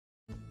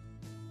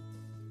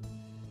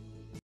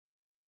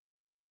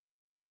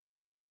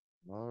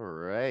All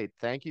right.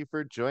 Thank you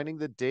for joining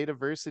the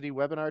Dataversity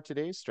webinar.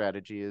 Today's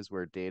strategy is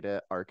where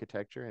data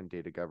architecture and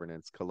data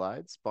governance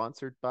collide,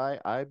 sponsored by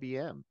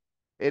IBM.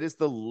 It is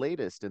the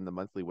latest in the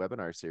monthly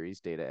webinar series,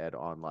 Data Ed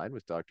Online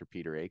with Dr.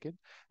 Peter Aiken.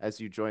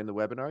 As you join the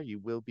webinar, you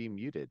will be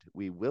muted.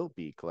 We will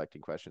be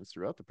collecting questions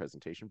throughout the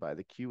presentation by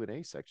the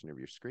Q&A section of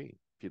your screen.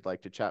 If you'd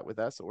like to chat with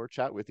us or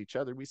chat with each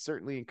other, we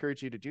certainly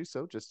encourage you to do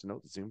so. Just to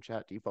note, the Zoom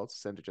chat defaults to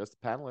send to just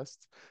the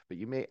panelists, but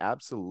you may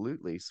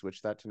absolutely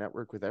switch that to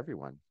network with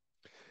everyone.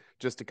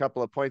 Just a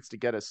couple of points to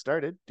get us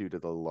started. Due to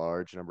the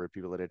large number of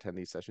people that attend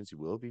these sessions, you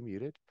will be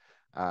muted.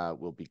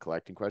 We'll be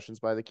collecting questions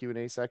by the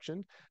Q&A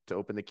section. To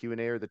open the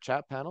Q&A or the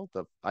chat panel,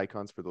 the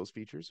icons for those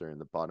features are in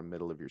the bottom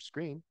middle of your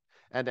screen.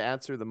 And to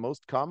answer the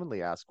most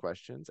commonly asked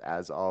questions,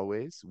 as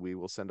always, we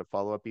will send a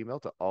follow-up email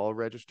to all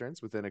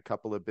registrants within a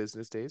couple of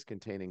business days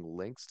containing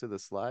links to the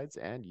slides.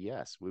 And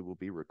yes, we will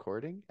be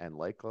recording, and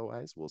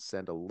likewise, we'll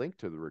send a link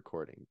to the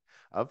recording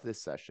of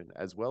this session,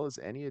 as well as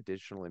any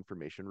additional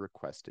information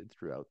requested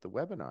throughout the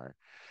webinar.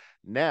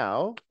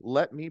 Now,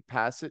 let me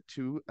pass it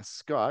to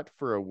Scott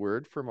for a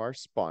word from our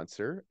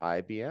sponsor,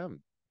 IBM.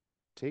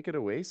 Take it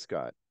away,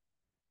 Scott.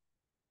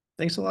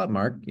 Thanks a lot,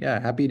 Mark. Yeah,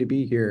 happy to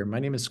be here. My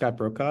name is Scott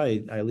Brokaw.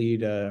 I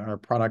lead our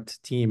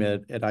product team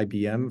at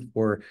IBM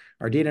for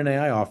our data and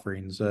AI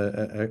offerings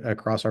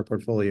across our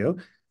portfolio.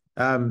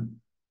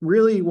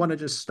 Really want to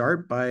just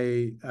start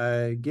by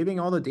giving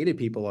all the data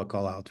people a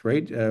call out,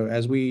 right?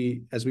 As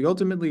we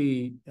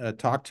ultimately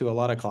talk to a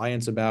lot of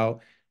clients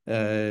about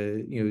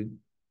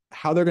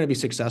how they're going to be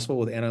successful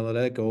with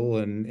analytical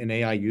and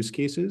AI use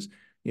cases,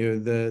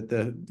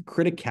 the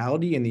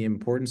criticality and the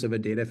importance of a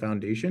data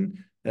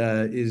foundation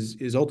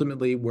is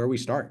ultimately where we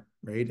start,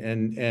 right?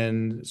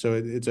 And so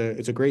it's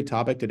a great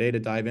topic today to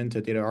dive into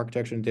data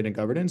architecture and data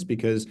governance,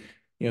 because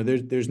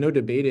there's no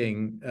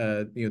debating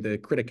the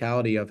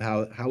criticality of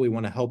how we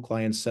want to help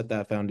clients set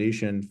that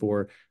foundation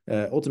for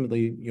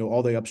ultimately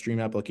all the upstream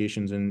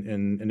applications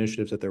and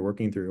initiatives that they're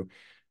working through.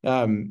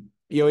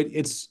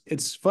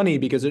 It's funny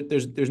because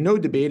there's no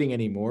debating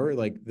anymore,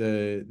 like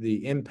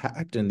the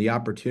impact and the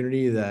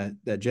opportunity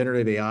that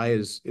generative AI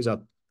is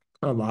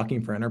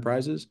unlocking for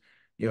enterprises.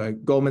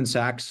 Goldman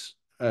Sachs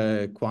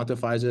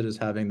quantifies it as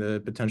having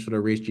the potential to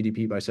raise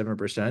GDP by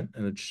 7%,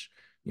 and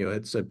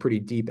it's a pretty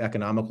deep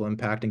economical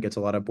impact and gets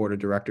a lot of board of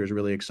directors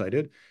really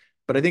excited.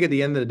 But I think at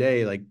the end of the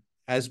day, like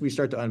as we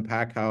start to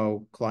unpack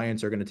how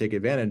clients are going to take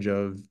advantage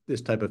of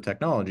this type of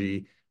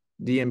technology,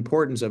 the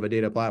importance of a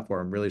data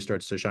platform really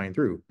starts to shine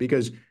through,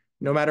 because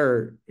no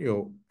matter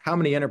how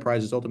many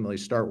enterprises ultimately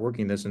start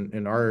working this,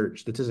 in our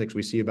statistics,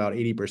 we see about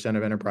 80%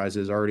 of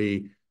enterprises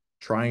already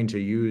trying to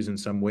use in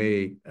some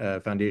way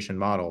foundation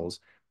models.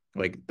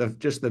 Like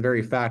just the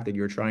very fact that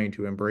you're trying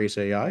to embrace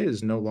AI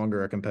is no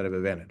longer a competitive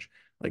advantage.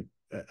 Like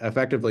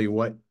effectively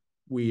what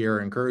we are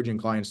encouraging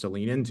clients to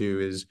lean into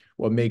is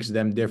what makes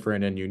them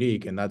different and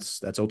unique, and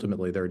that's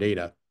ultimately their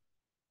data.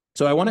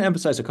 So I want to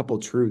emphasize a couple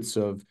of truths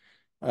of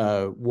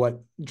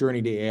what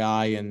journey to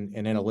AI and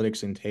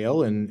analytics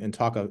entail, and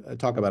talk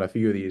about a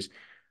few of these.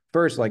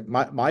 First, like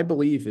my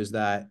belief is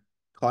that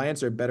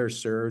clients are better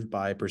served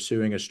by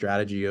pursuing a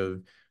strategy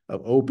of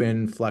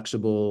open,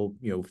 flexible,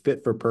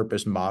 fit for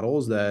purpose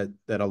models that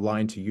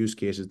align to use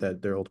cases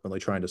that they're ultimately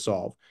trying to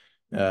solve.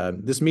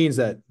 This means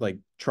that like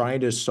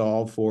trying to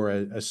solve for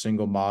a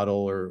single model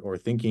or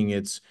thinking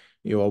it's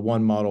a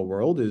one model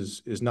world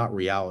is not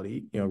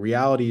reality.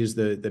 Reality is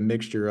the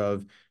mixture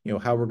of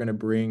how we're going to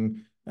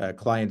bring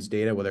clients'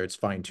 data, whether it's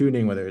fine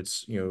tuning, whether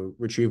it's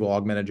retrieval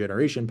augmented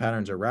generation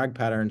patterns or RAG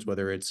patterns,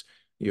 whether it's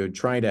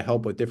trying to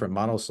help with different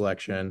model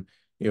selection.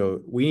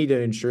 We need to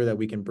ensure that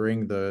we can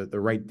bring the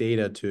right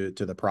data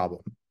to the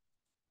problem.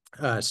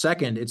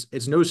 Second,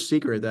 it's no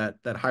secret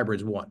that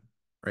hybrids won,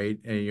 right?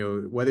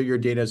 And whether your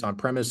data is on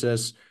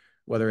premises,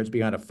 whether it's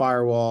behind a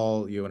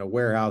firewall, in a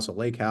warehouse, a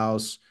lake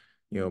house,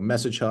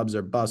 message hubs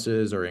or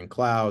buses or in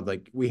cloud,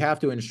 like we have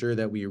to ensure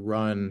that we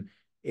run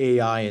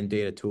AI and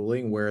data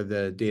tooling where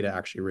the data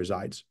actually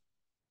resides.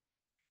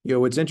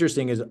 What's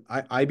interesting is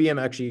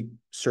IBM actually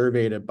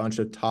surveyed a bunch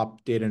of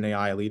top data and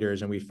AI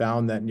leaders, and we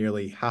found that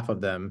nearly half of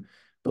them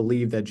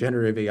believe that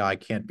generative AI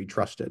can't be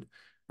trusted,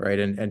 right?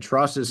 And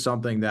trust is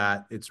something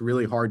that it's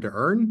really hard to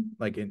earn,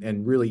 like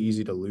and really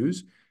easy to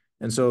lose.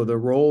 And so the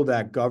role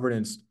that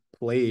governance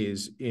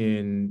plays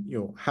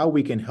in how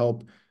we can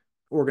help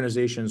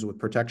organizations with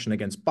protection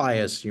against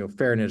bias,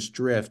 fairness,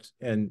 drift,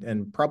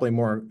 and probably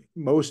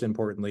most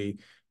importantly,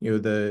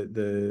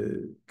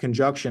 the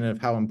conjunction of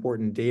how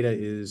important data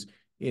is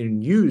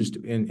used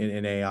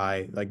in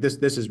AI, like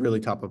this is really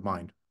top of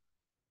mind.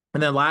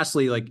 And then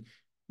lastly, like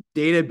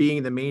data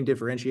being the main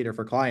differentiator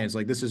for clients,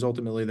 like this is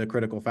ultimately the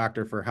critical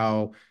factor for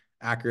how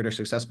accurate or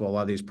successful a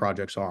lot of these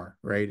projects are,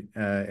 right?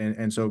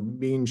 And so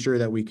being sure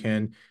that we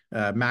can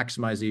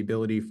maximize the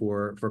ability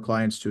for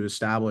clients to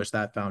establish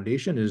that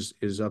foundation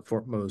is of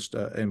foremost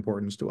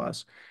importance to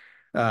us.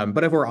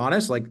 But if we're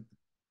honest, like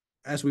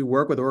as we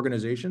work with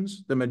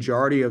organizations, the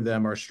majority of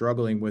them are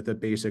struggling with the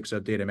basics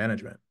of data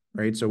management,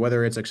 right? So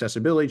whether it's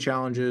accessibility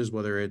challenges,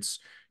 whether it's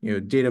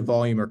data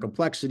volume or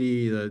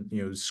complexity,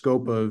 the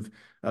scope of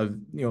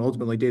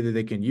ultimately data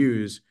they can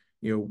use,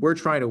 we're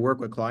trying to work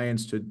with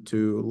clients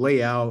to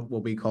lay out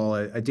what we call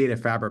a data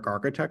fabric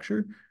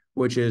architecture,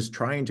 which is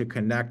trying to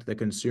connect the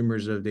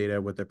consumers of data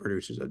with the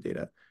producers of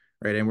data,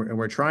 right? And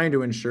we're trying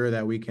to ensure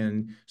that we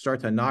can start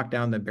to knock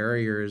down the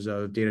barriers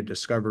of data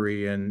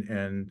discovery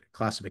and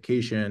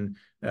classification,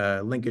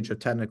 linkage of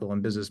technical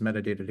and business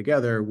metadata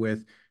together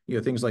with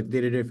things like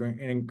data different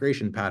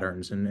integration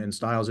patterns and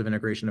styles of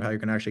integration of how you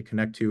can actually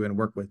connect to and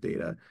work with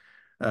data.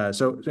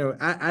 So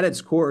at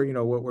its core,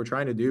 what we're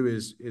trying to do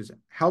is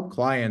help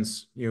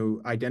clients,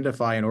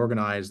 identify and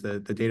organize the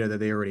data that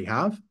they already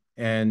have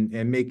and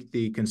make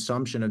the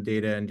consumption of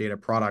data and data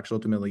products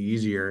ultimately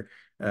easier,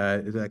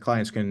 that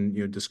clients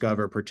can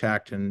discover,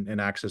 protect, and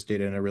access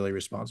data in a really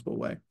responsible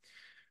way.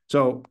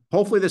 So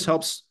hopefully this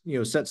helps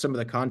set some of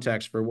the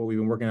context for what we've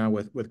been working on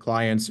with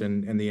clients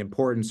and the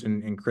importance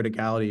and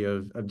criticality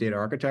of data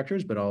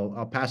architectures. But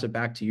I'll pass it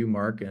back to you,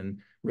 Mark, and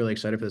really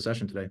excited for the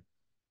session today.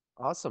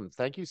 Awesome.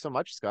 Thank you so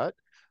much, Scott.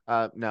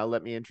 Now,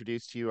 let me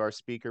introduce to you our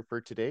speaker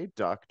for today,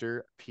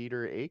 Dr.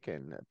 Peter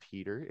Aiken.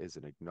 Peter is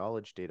an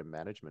acknowledged data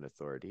management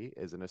authority,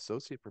 is an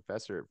associate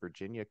professor at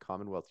Virginia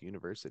Commonwealth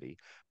University,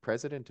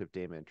 president of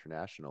DAMA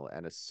International,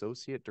 and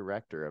associate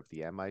director of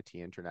the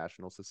MIT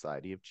International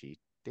Society of Chief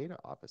Data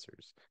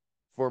Officers.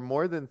 For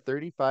more than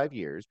 35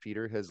 years,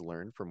 Peter has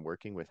learned from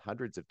working with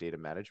hundreds of data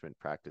management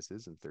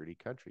practices in 30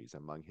 countries.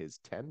 Among his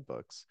 10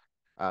 books,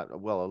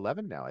 well,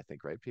 11 now, I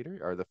think, right, Peter?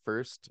 Are the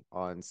first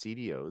on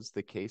CDOs,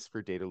 the case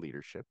for data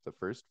leadership, the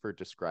first for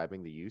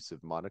describing the use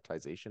of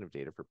monetization of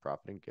data for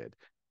profit and good,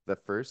 the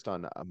first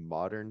on a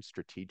modern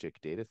strategic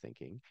data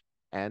thinking,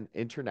 and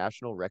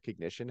international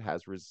recognition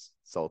has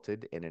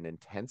resulted in an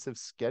intensive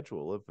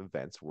schedule of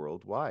events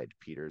worldwide.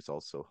 Peters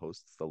also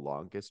hosts the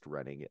longest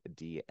running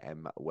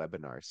DM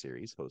webinar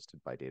series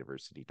hosted by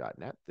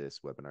DATAVERSITY.net,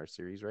 this webinar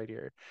series right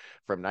here.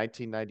 From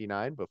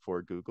 1999,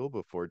 before Google,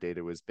 before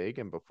data was big,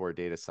 and before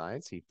data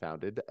science, he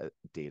founded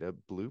Data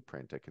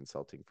Blueprint, a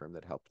consulting firm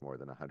that helped more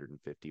than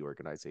 150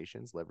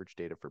 organizations leverage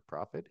data for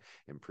profit,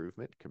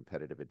 improvement,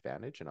 competitive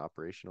advantage, and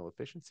operational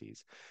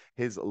efficiencies.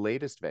 His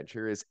latest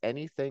venture is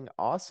Anything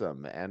Awesome.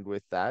 And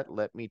with that,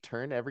 let me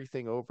turn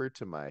everything over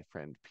to my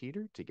friend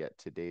Peter to get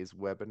today's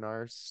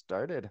webinar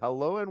started.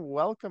 Hello and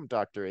welcome,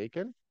 Dr.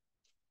 Aiken.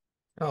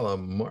 Hello,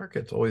 Mark.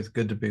 It's always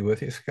good to be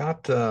with you,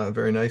 Scott. A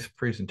very nice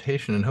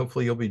presentation, and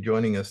hopefully you'll be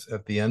joining us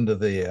at the end of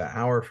the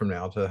hour from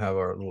now to have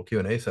our little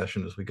Q&A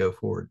session as we go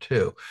forward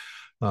too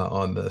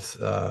on this.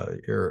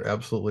 You're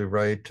absolutely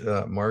right,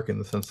 Mark, in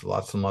the sense of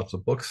lots and lots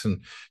of books,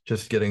 and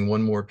just getting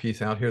one more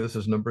piece out here. This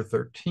is number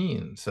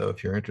 13. So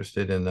if you're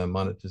interested in the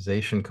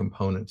monetization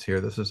components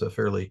here, this is a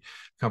fairly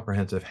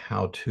comprehensive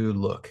how-to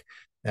look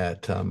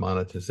at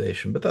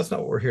monetization. But that's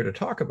not what we're here to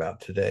talk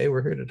about today.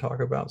 We're here to talk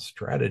about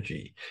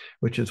strategy,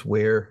 which is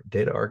where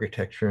data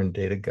architecture and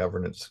data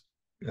governance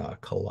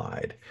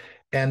collide.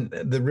 And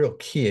the real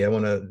key, I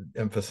want to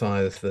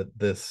emphasize that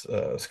this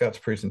Scott's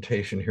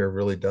presentation here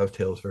really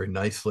dovetails very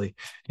nicely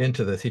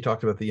into this. He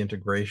talked about the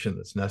integration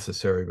that's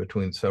necessary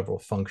between several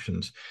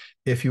functions.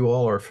 If you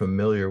all are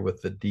familiar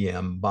with the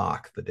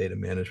DMBOK, the data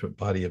management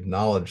body of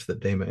knowledge that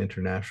DAMA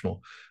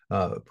International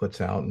puts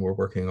out, and we're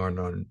working on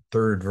our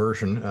third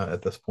version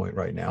at this point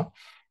right now,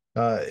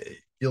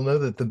 you'll know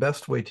that the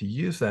best way to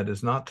use that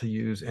is not to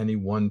use any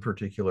one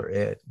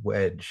particular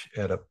wedge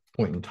at a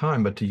point in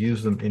time, but to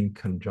use them in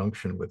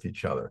conjunction with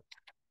each other.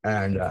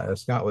 And as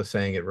Scott was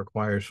saying, it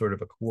requires sort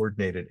of a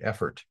coordinated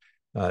effort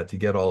to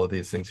get all of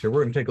these things here.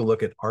 We're going to take a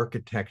look at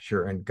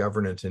architecture and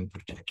governance in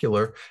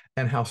particular,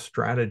 and how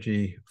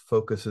strategy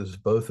focuses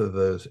both of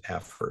those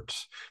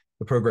efforts.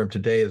 The program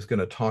today is going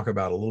to talk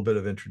about a little bit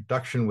of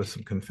introduction with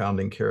some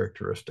confounding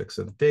characteristics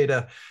of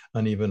data,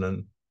 uneven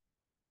and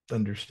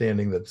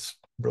understanding that's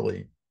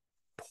really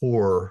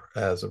poor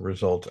as a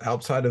result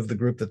outside of the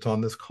group that's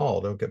on this call.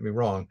 Don't get me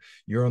wrong.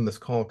 You're on this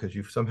call because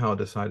you've somehow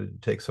decided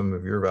to take some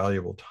of your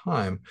valuable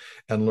time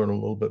and learn a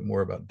little bit more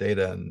about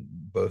data, and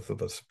both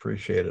of us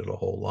appreciate it a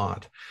whole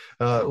lot.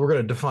 We're going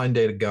to define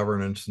data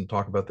governance and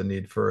talk about the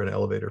need for an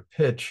elevator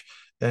pitch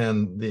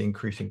and the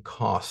increasing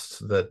costs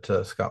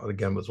that Scott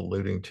again was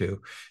alluding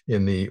to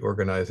in the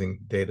organizing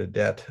data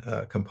debt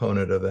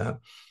component of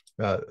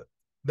that.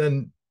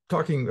 Then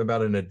talking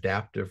about an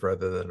adaptive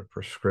rather than a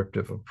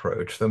prescriptive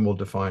approach. Then we'll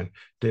define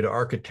data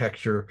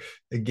architecture.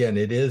 Again,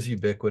 it is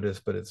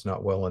ubiquitous, but it's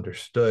not well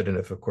understood. And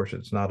if, of course,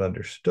 it's not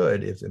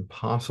understood, it's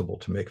impossible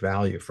to make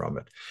value from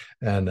it.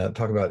 And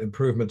talk about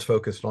improvements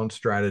focused on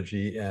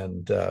strategy.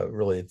 And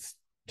really, it's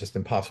just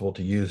impossible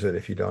to use it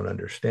if you don't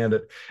understand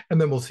it.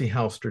 And then we'll see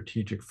how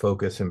strategic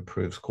focus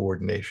improves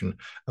coordination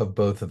of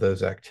both of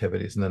those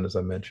activities. And then, as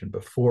I mentioned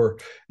before,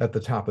 at the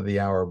top of the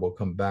hour, we'll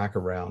come back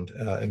around,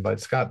 invite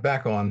Scott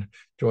back on,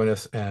 join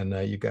us, and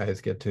you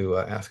guys get to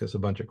ask us a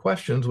bunch of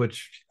questions,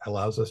 which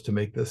allows us to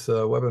make this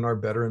webinar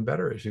better and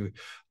better as you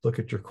look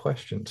at your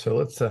questions. So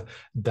let's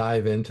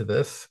dive into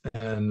this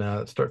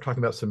and start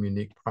talking about some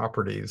unique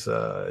properties.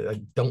 I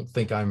don't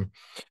think I'm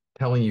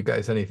telling you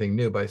guys anything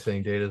new by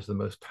saying data is the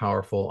most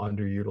powerful,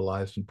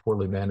 underutilized, and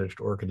poorly managed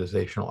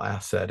organizational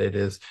asset. It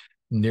is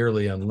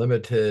nearly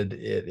unlimited.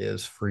 It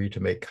is free to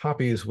make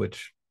copies,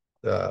 which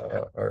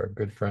our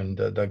good friend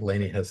Doug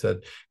Laney has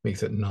said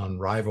makes it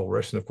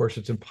non-rivalrous. And of course,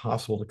 it's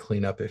impossible to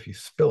clean up if you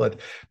spill it.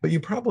 But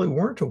you probably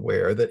weren't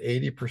aware that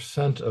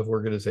 80% of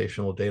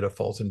organizational data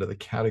falls into the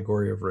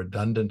category of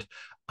redundant,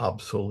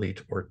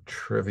 obsolete, or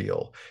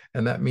trivial.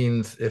 And that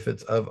means if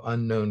it's of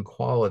unknown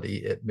quality,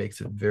 it makes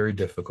it very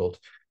difficult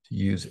to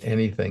use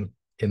anything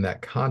in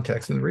that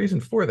context. And the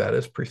reason for that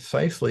is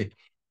precisely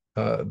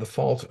the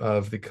fault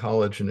of the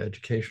college and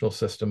educational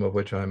system, of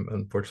which I'm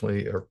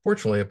unfortunately or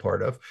fortunately a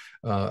part of.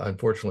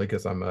 Unfortunately,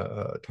 because I'm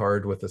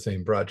tarred with the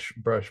same brush,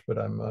 but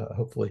I'm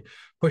hopefully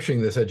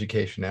pushing this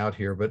education out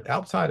here. But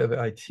outside of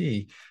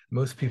IT,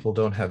 most people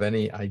don't have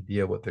any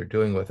idea what they're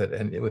doing with it.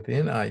 And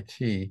within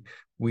IT,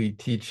 we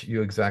teach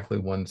you exactly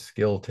one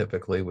skill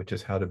typically, which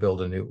is how to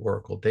build a new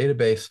Oracle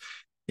database.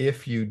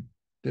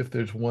 If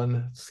there's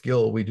one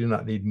skill we do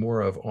not need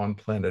more of on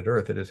planet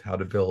Earth, it is how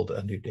to build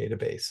a new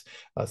database.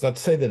 It's not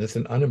to say that it's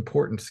an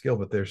unimportant skill,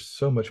 but there's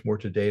so much more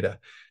to data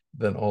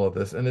than all of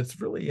this. And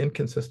it's really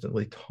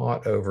inconsistently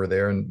taught over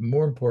there. And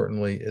more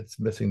importantly, it's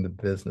missing the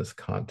business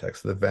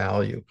context, the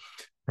value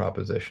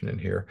proposition in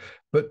here.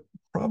 But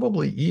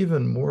probably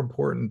even more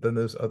important than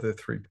those other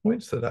 3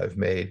 points that I've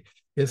made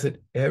is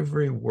that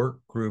every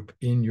work group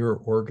in your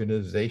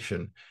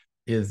organization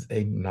is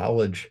a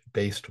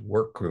knowledge-based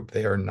work group.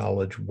 They are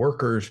knowledge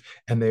workers,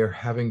 and they are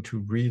having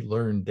to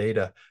relearn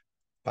data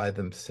by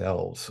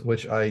themselves,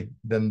 which I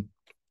then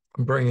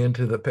bring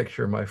into the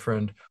picture my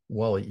friend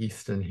Wally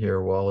Easton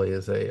here. Wally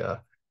is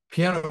a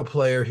piano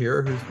player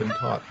here who's been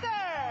taught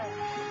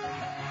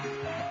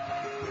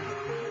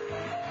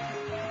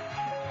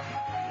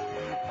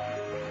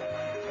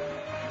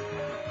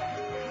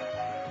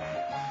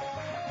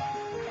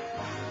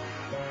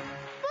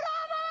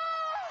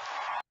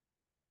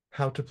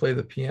how to play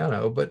the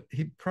piano, but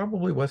he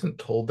probably wasn't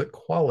told that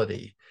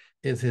quality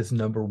is his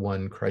number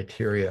one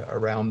criteria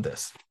around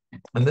this.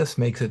 And this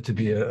makes it to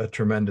be a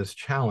tremendous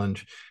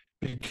challenge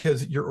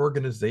because your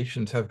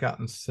organizations have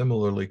gotten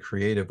similarly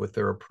creative with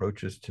their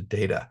approaches to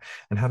data.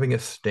 And having a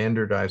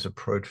standardized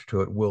approach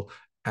to it will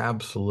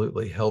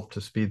absolutely help to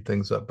speed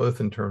things up,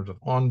 both in terms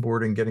of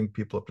onboarding, getting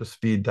people up to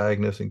speed,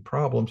 diagnosing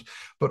problems,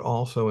 but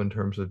also in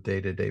terms of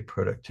day-to-day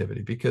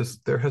productivity, because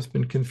there has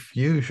been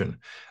confusion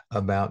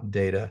about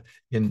data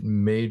in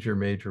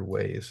major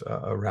ways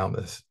around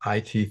this.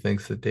 IT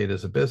thinks that data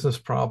is a business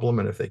problem,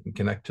 and if they can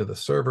connect to the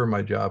server,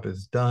 my job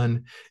is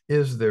done,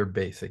 is their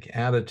basic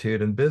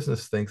attitude. And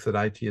business thinks that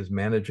IT is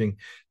managing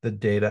the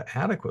data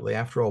adequately.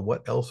 After all,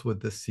 what else would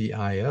the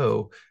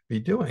CIO be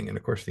doing? And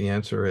of course, the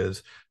answer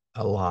is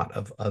a lot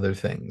of other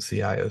things.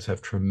 CIOs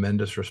have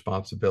tremendous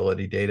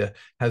responsibility. Data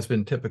has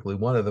been typically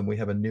one of them. We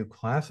have a new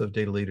class of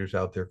data leaders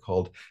out there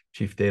called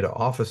chief data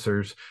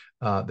officers.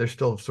 They're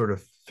still sort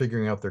of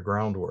figuring out their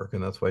groundwork,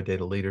 and that's why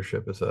data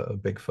leadership is a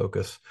big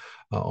focus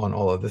on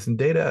all of this. And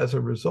data, as a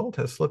result,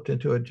 has slipped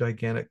into a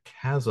gigantic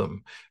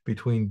chasm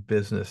between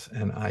business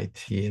and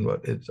IT. And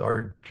what it's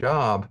our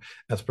job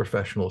as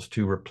professionals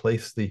to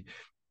replace the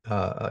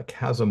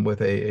chasm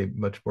with a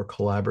much more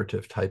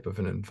collaborative type of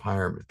an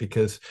environment,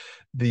 because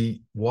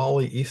the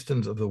Wally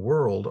Eastons of the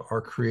world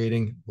are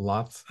creating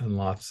lots and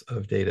lots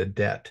of data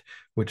debt,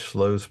 which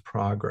slows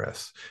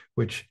progress,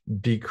 which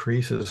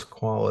decreases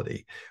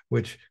quality,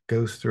 which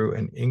goes through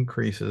and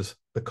increases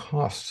the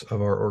costs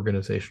of our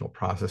organizational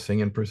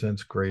processing and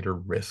presents greater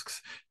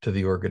risks to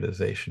the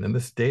organization. And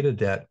this data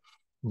debt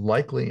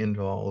likely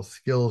involves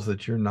skills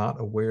that you're not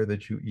aware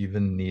that you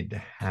even need to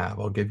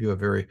have. I'll give you a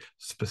very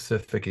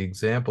specific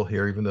example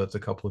here, even though it's a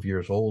couple of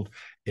years old,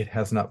 it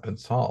has not been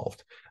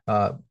solved.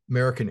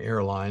 American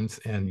Airlines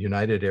and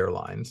United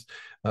Airlines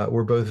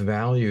were both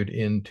valued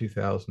in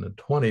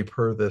 2020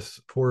 per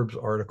this Forbes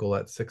article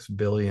at $6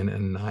 billion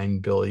and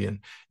 $9 billion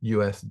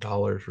US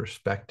dollars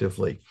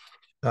respectively.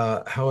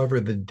 However,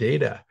 the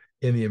data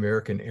in the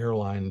American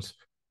Airlines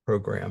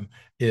program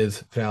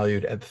is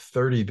valued at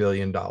 $30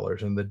 billion,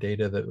 and the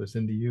data that was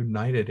in the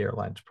United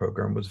Airlines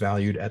program was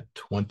valued at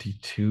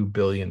 $22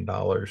 billion.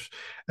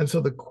 And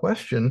so the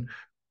question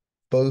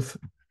both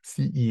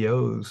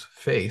CEOs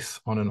face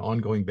on an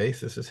ongoing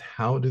basis is,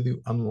 how do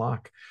you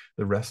unlock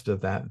the rest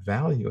of that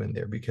value in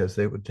there? Because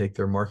they would take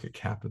their market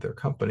cap of their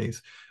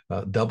companies,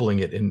 doubling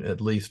it in at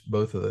least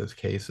both of those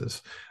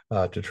cases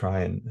to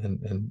try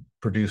and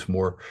produce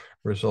more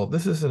result.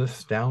 This is an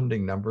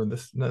astounding number.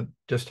 This is not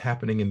just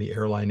happening in the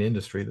airline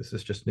industry. This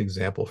is just an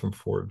example from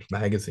Forbes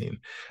magazine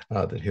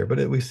that here,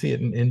 but we see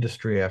it in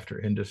industry after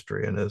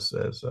industry. And as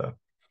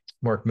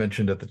Mark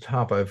mentioned at the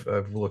top,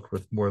 I've looked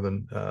with more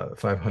than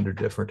 500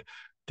 different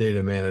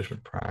data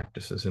management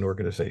practices in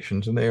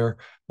organizations, and they are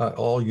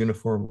all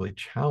uniformly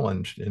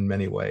challenged in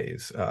many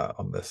ways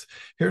on this.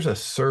 Here's a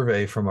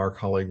survey from our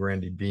colleague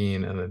Randy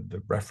Bean, and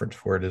the reference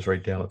for it is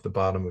right down at the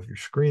bottom of your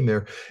screen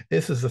there.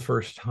 This is the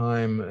first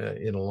time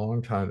in a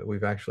long time that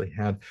we've actually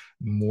had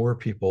more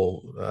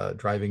people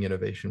driving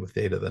innovation with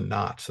data than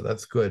not, so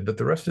that's good. But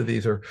the rest of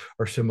these are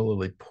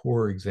similarly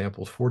poor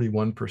examples.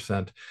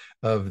 41%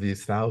 of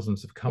these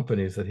thousands of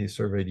companies that he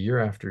surveyed year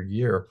after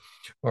year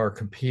are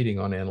competing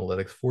on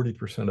analytics.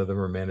 40% of them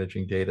are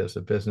managing data as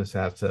a business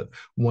asset.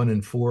 1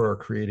 in 4 are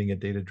creating a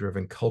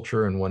data-driven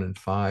culture, and 1 in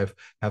 5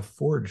 have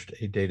forged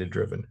a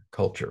data-driven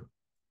culture.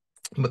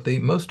 But the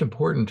most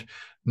important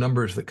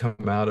numbers that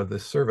come out of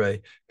this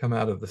survey come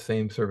out of the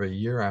same survey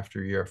year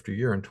after year after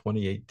year. In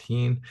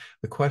 2018,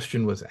 the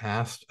question was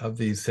asked of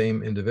these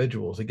same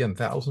individuals, again,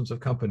 thousands of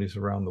companies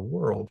around the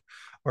world,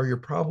 are your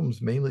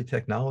problems mainly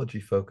technology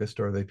focused,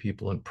 or are they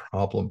people and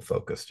problem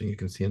focused? And you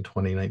can see in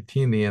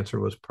 2019, the answer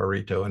was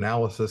Pareto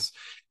analysis,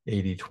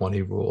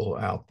 80-20 rule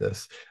out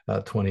this.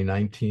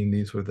 2019,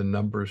 these were the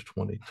numbers.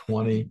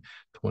 2020,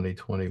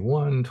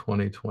 2021,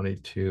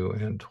 2022,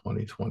 and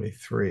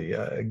 2023.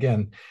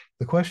 Again,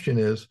 the question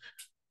is,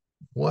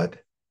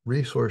 what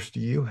resource do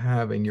you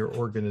have in your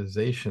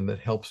organization that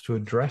helps to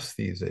address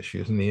these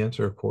issues? And the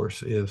answer, of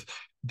course, is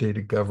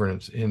data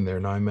governance in there.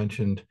 Now, I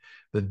mentioned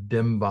the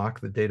DIMBOK,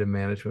 the data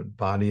management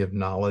body of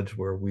knowledge,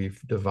 where we've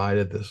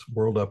divided this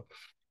world up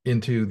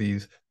into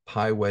these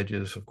pie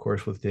wedges, of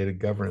course, with data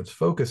governance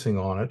focusing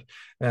on it.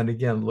 And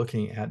again,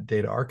 looking at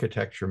data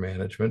architecture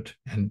management,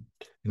 and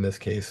in this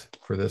case,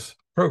 for this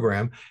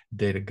program,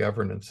 data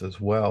governance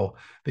as well.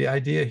 The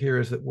idea here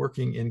is that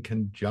working in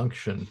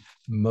conjunction,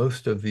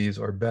 most of these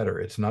are better.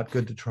 It's not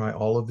good to try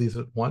all of these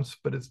at once,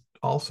 but it's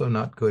also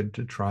not good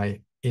to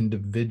try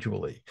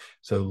individually.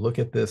 So look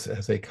at this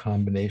as a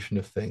combination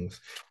of things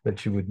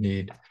that you would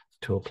need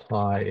to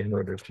apply in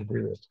order to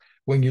do this.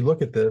 When you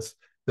look at this,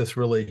 this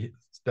really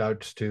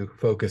starts to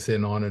focus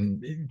in on,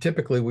 and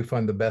typically we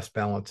find the best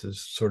balance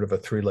is sort of a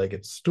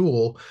three-legged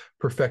stool,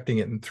 perfecting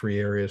it in 3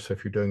 areas. So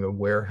if you're doing a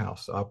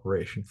warehouse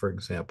operation, for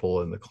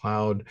example, in the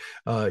cloud,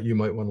 you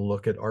might want to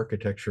look at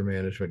architecture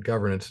management,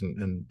 governance,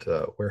 and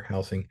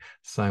warehousing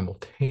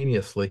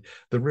simultaneously.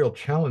 The real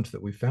challenge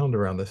that we found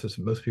around this is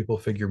that most people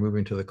figure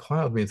moving to the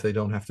cloud means they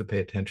don't have to pay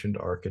attention to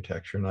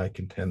architecture, and I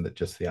contend that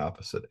just the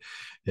opposite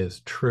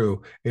is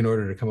true. In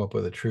order to come up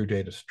with a true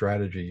data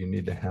strategy, you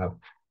need to have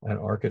an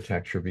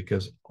architecture,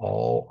 because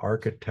all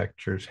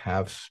architectures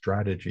have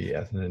strategy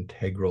as an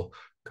integral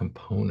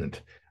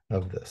component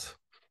of this.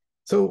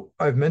 So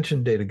I've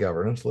mentioned data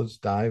governance. Let's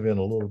dive in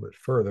a little bit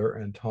further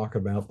and talk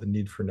about the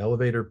need for an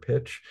elevator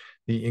pitch,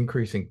 the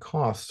increasing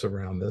costs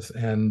around this,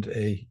 and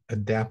a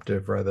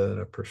adaptive rather than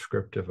a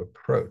prescriptive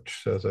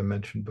approach. So as I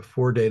mentioned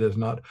before, data is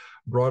not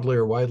broadly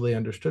or widely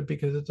understood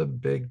because it's a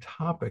big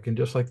topic. And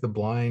just like the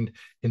blind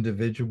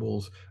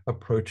individuals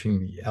approaching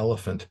the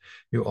elephant,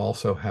 you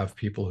also have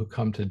people who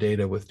come to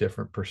data with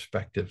different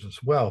perspectives as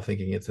well,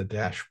 thinking it's a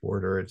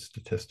dashboard or it's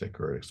statistic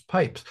or it's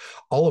pipes,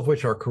 all of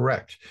which are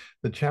correct.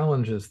 The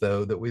challenge is,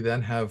 though, that we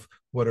then have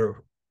what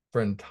our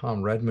friend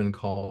Tom Redmond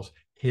calls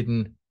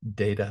hidden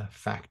data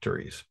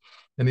factories.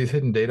 And these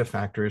hidden data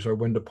factories are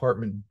when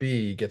Department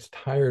B gets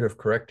tired of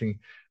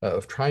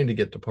trying to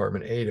get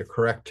Department A to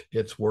correct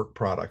its work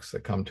products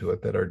that come to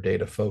it that are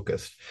data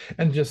focused,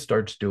 and just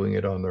starts doing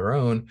it on their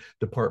own.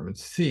 Department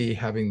C,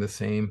 having the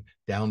same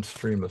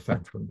downstream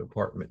effect from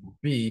Department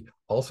B,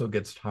 also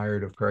gets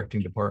tired of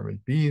correcting Department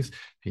B's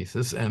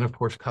pieces. And of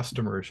course,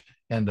 customers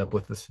end up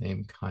with the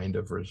same kind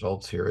of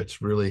results here.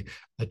 It's really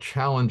a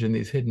challenge, and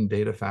these hidden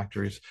data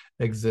factories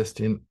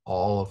exist in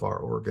all of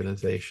our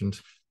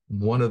organizations.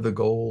 One of the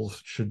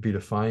goals should be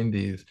to find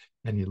these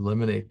and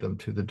eliminate them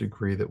to the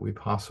degree that we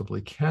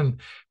possibly can,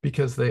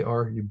 because they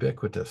are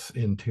ubiquitous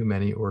in too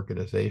many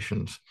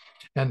organizations.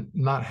 And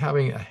not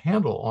having a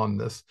handle on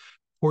this,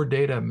 poor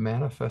data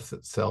manifests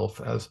itself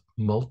as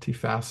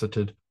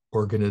multifaceted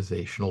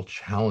organizational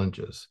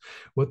challenges.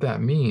 What that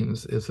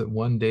means is that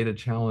one data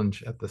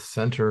challenge at the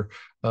center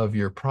of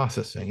your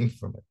processing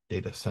from a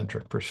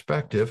data-centric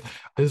perspective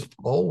is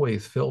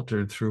always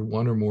filtered through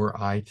one or more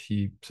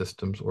IT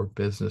systems or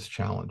business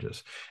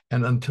challenges.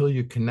 And until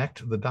you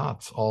connect the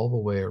dots all the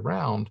way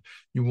around,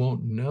 you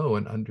won't know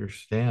and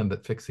understand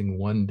that fixing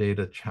one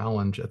data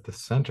challenge at the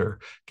center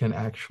can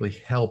actually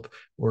help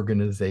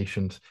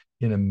organizations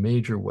in a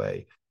major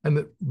way. And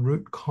that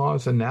root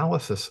cause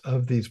analysis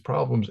of these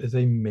problems is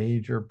a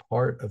major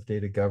part of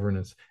data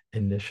governance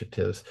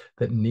initiatives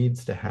that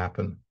needs to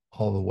happen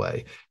all the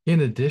way. In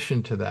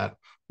addition to that,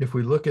 if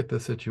we look at the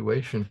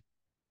situation,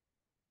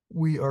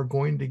 we are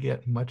going to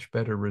get much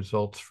better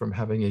results from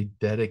having a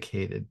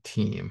dedicated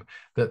team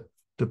that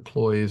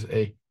deploys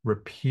a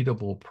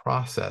repeatable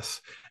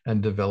process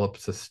and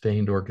develops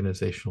sustained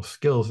organizational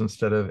skills,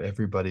 instead of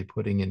everybody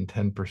putting in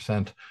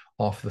 10%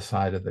 off the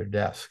side of their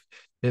desk.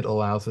 it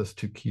allows us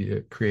to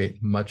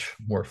create much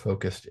more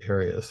focused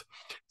areas.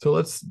 So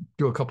let's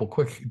do a couple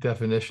quick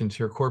definitions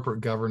here.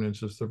 Corporate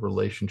governance is the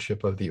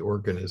relationship of the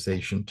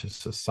organization to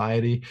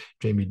society.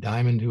 Jamie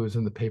Dimon, who was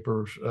in the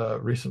paper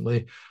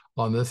recently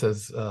on this,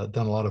 has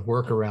done a lot of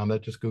work around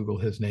that. Just Google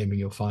his name and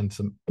you'll find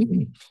some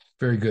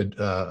very good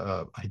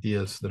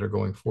ideas that are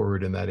going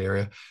forward in that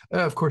area.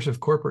 Of course, if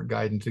corporate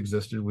guidance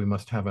existed, we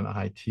must have an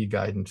IT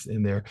guidance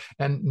in there.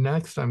 And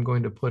next, I'm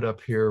going to put up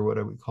here what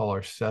I would call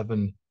our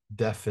 7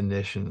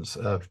 definitions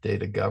of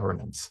data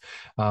governance.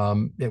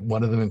 One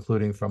of them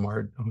including from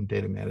our own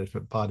data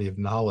management body of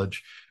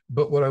knowledge.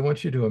 But what I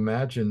want you to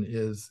imagine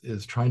is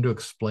trying to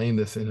explain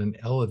this in an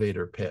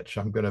elevator pitch.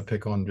 I'm going to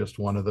pick on just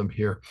one of them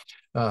here.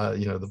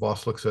 The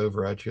boss looks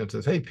over at you and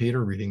says, "Hey,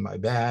 Peter, reading my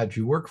badge,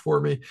 you work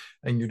for me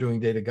and you're doing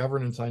data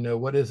governance. I know,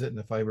 what is it?" And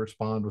if I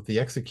respond with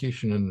the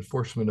execution and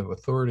enforcement of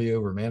authority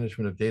over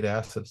management of data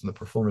assets and the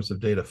performance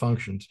of data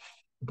functions,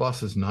 the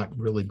boss is not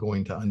really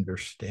going to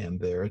understand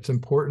there. It's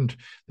important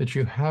that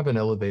you have an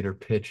elevator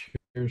pitch.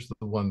 Here's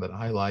the one that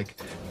I like,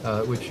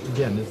 which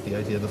again is the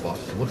idea the boss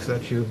looks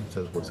at you and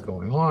says, "What's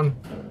going on?"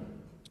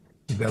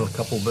 You've got a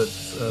couple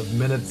bits of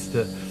minutes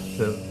to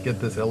get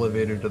this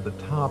elevator to the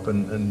top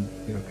and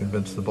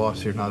convince the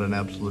boss you're not an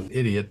absolute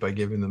idiot by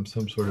giving them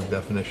some sort of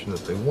definition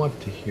that they want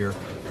to hear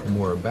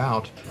more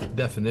about. The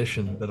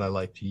definition that I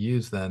like to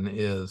use then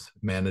is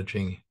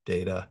managing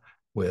data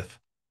with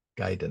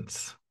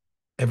guidance.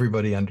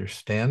 Everybody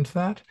understands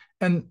that.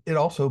 And it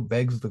also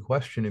begs the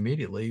question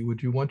immediately,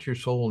 would you want your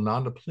soul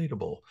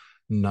non-depletable,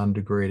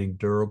 non-degrading,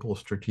 durable,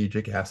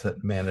 strategic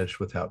asset managed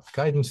without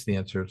guidance? The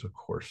answer is, of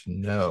course,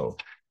 no.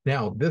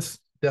 Now, this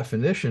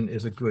definition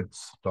is a good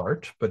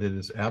start, but it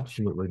is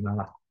absolutely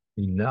not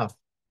enough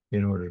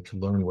in order to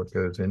learn what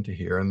goes into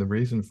here. And the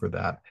reason for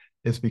that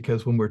is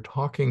because when we're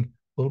talking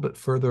a little bit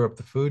further up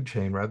the food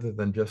chain, rather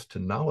than just to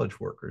knowledge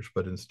workers,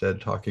 but instead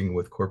talking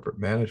with corporate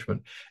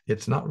management,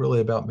 it's not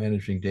really about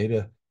managing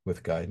data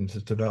with guidance.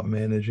 It's about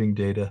managing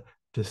data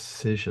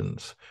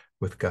decisions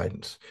with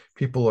guidance.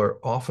 People are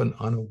often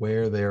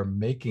unaware they are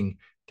making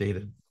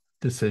data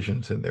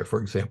decisions in there.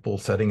 For example,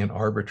 setting an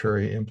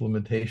arbitrary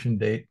implementation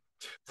date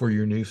for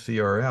your new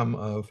CRM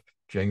of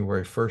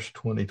January 1st,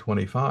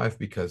 2025,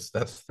 because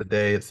that's the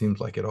day it seems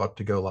like it ought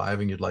to go live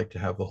and you'd like to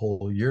have the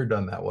whole year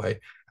done that way,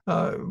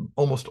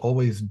 almost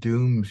always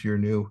dooms your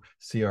new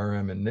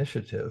CRM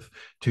initiative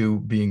to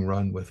being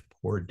run with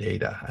poor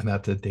data. And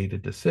that's a data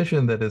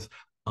decision that is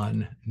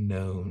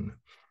unknown.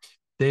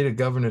 Data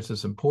governance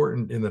is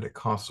important in that it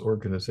costs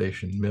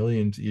organization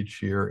millions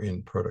each year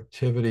in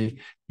productivity,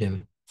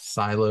 in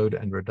siloed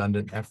and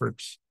redundant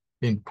efforts,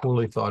 in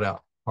poorly thought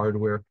out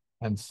hardware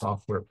and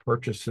software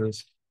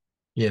purchases,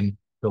 in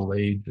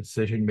delayed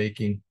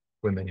decision-making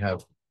when they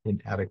have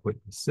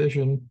inadequate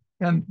decision,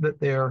 and that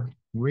they are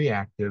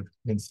reactive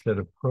instead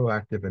of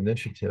proactive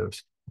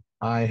initiatives.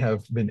 I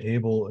have been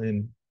able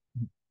in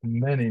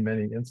many,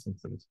 many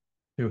instances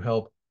to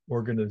help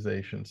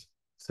organizations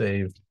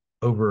save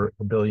over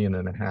 $1.5 billion.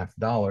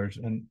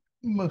 And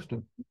most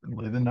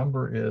importantly, the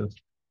number is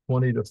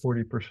 20 to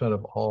 40%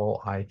 of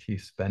all IT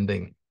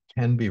spending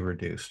can be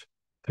reduced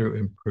through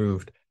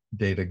improved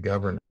data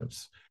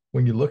governance.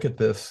 When you look at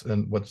this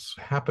and what's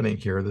happening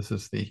here, this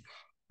is the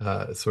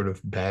sort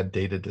of bad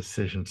data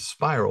decision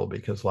spiral,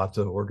 because lots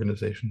of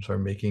organizations are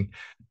making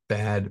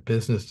bad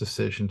business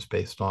decisions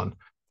based on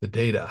the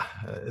data.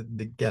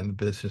 Again,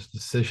 business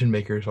decision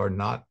makers are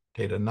not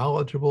data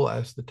knowledgeable,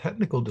 as the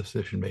technical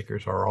decision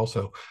makers are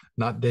also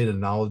not data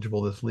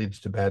knowledgeable. This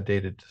leads to bad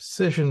data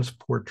decisions,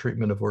 poor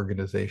treatment of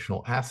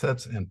organizational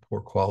assets, and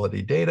poor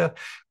quality data,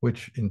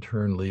 which in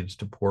turn leads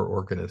to poor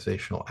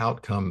organizational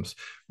outcomes.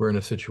 We're in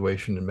a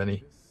situation in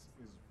many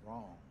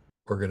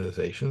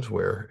organizations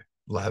where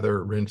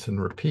lather, rinse,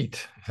 and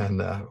repeat.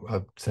 And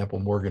I'll sample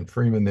Morgan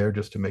Freeman there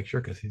just to make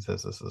sure, because he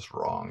says this is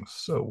wrong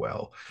so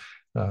well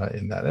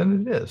in that,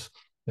 and it is.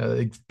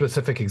 A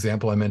specific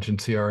example, I mentioned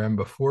CRM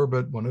before,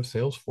 but one of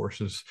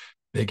Salesforce's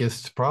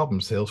biggest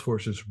problems,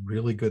 Salesforce is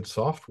really good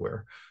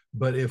software.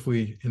 But if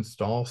we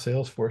install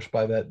Salesforce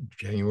by that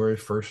January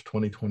 1st,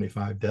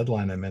 2025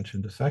 deadline I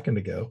mentioned a second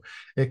ago,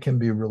 it can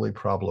be really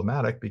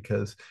problematic,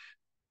 because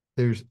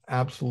there's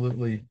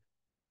absolutely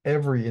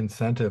every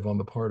incentive on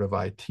the part of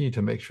IT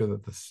to make sure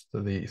that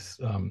the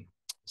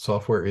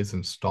software is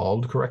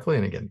installed correctly.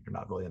 And again, you're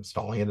not really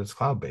installing it, it's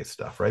cloud-based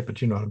stuff, right?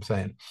 But you know what I'm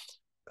saying.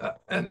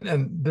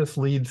 And this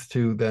leads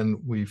to then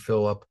we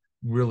fill up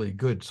really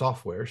good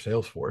software,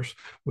 Salesforce,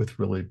 with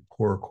really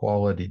poor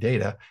quality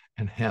data.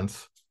 And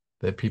hence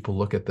that people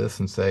look at this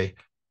and say,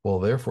 well,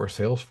 therefore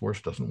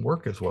Salesforce doesn't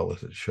work as well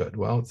as it should.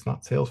 Well, it's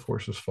not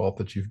Salesforce's fault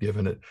that you've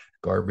given it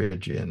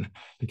garbage in,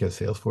 because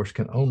Salesforce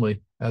can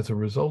only, as a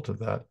result of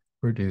that,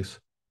 produce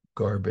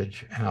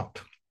garbage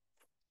out.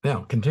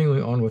 Now,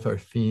 continuing on with our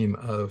theme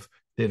of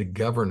data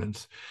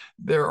governance,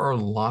 there are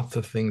lots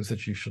of things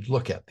that you should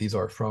look at. These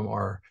are from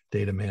our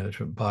data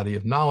management body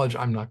of knowledge.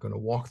 I'm not going to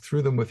walk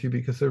through them with you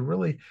because they're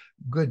really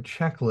good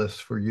checklists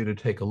for you to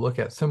take a look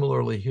at.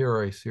 Similarly, here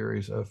are a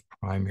series of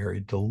primary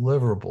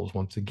deliverables.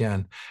 Once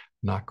again,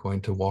 Not going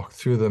to walk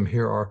through them.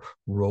 Here are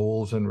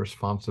roles and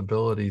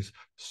responsibilities,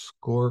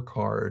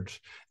 scorecards,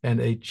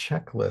 and a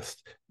checklist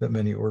that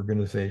many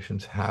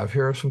organizations have.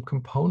 Here are some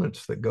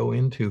components that go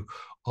into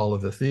all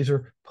of this. These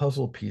are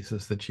puzzle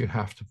pieces that you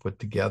have to put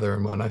together.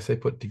 And when I say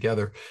put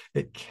together,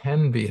 it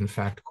can be, in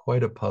fact,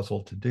 quite a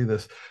puzzle to do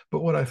this.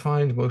 But what I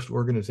find most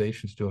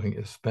organizations doing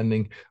is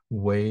spending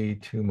way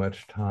too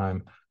much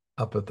time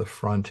up at the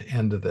front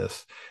end of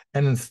this,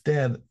 and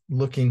instead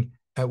looking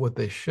at what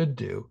they should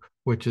do,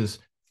 which is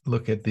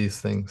look at these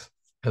things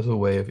as a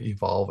way of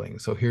evolving.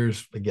 So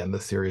here's, again, the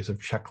series of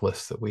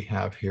checklists that we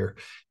have here.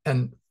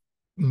 And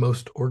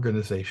most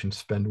organizations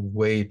spend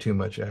way too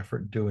much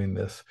effort doing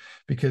this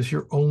because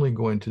you're only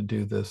going to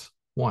do this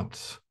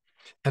once.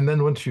 And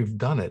then once you've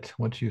done it,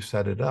 once you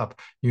set it up,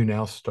 you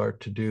now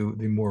start to do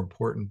the more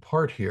important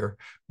part here,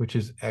 which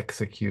is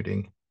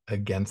executing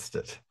against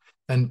it.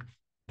 And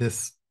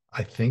this,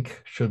 I think,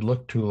 should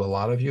look to a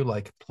lot of you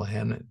like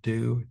plan,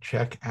 do,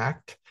 check,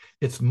 act.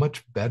 It's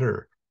much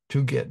better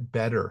to get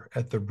better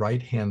at the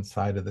right-hand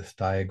side of this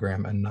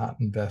diagram and not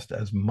invest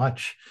as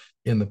much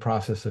in the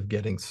process of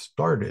getting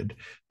started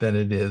than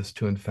it is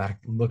to, in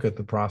fact, look at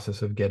the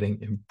process of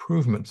getting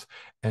improvements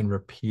and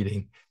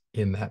repeating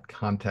in that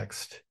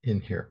context in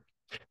here.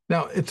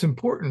 Now, it's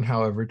important,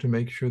 however, to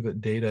make sure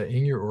that data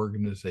in your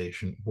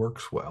organization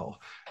works well,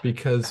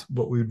 because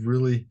what we'd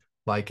really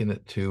liken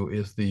it to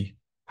is the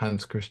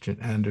Hans Christian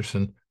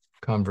Andersen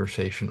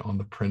conversation on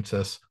the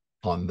princess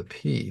on the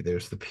pea.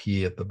 There's the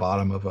pea at the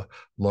bottom of a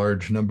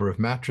large number of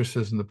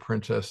mattresses, and the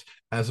princess,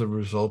 as a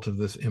result of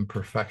this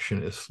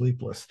imperfection, is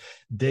sleepless.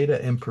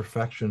 Data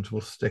imperfections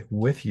will stick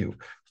with you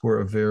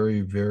for a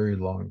very, very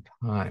long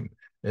time.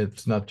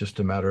 It's not just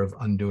a matter of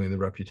undoing the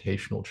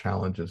reputational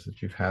challenges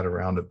that you've had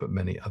around it, but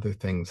many other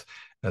things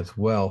as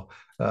well.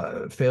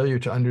 Failure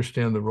to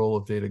understand the role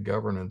of data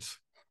governance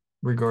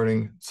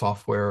regarding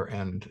software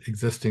and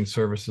existing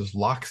services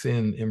locks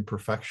in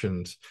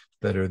imperfections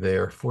that are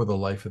there for the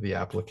life of the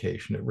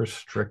application. It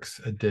restricts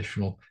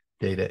additional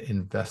data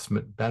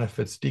investment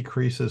benefits,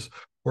 decreases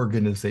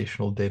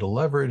organizational data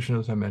leverage, and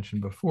as I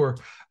mentioned before,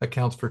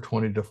 accounts for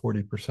 20 to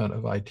 40%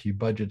 of IT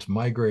budgets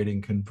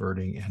migrating,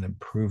 converting, and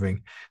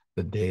improving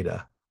the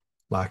data.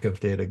 Lack of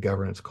data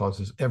governance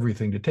causes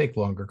everything to take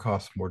longer,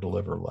 cost more,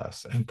 deliver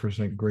less, and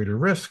present greater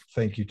risk.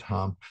 Thank you,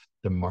 Tom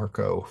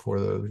DeMarco,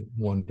 for those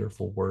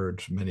wonderful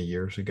words many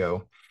years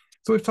ago.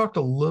 So we've talked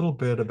a little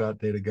bit about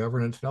data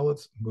governance. Now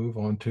let's move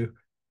on to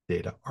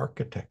data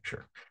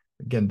architecture.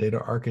 Again, data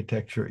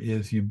architecture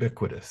is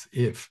ubiquitous.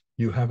 If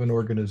you have an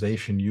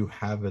organization, you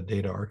have a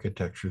data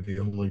architecture. The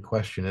only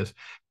question is,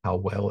 how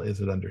well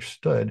is it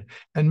understood?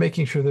 And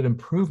making sure that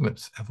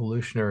improvements,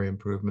 evolutionary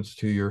improvements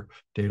to your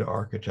data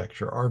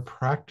architecture are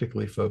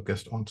practically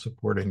focused on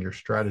supporting your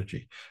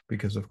strategy,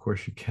 because of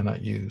course you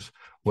cannot use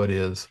what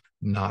is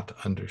not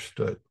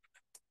understood.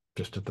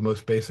 Just at the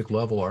most basic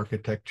level,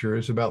 architecture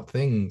is about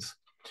things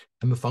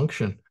and the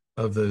function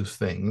of those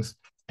things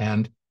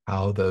and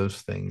how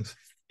those things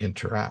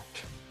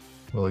interact.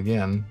 Well,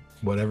 again,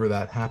 whatever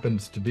that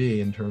happens to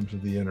be in terms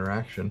of the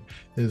interaction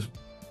is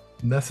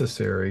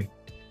necessary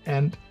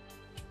and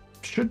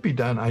should be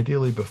done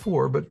ideally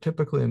before, but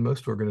typically in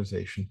most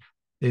organizations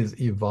is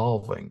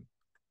evolving.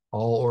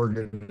 All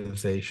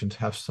organizations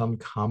have some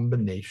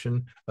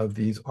combination of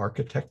these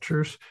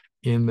architectures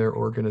in their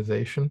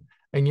organization.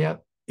 And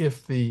yet,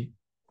 if the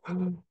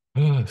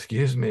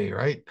excuse me,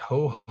 right?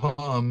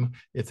 Ho-hum,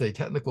 it's a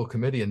technical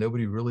committee and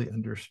nobody really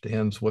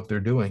understands what they're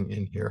doing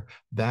in here.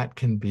 That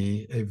can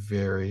be a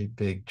very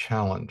big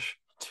challenge.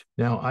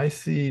 Now, I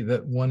see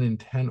that 1 in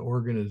 10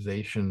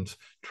 organizations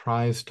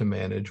tries to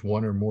manage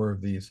one or more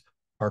of these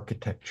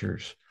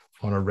architectures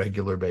on a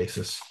regular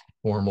basis,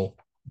 formal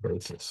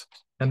basis.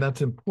 And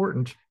that's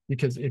important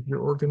because if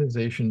your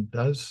organization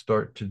does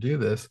start to do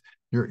this,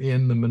 you're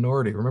in the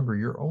minority. Remember,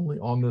 you're only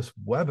on this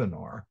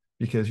webinar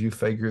because you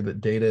figure that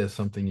data is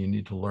something you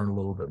need to learn a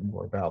little bit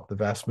more about. The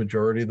vast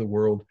majority of the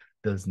world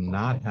does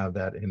not have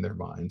that in their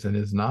minds and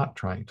is not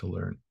trying to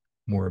learn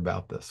more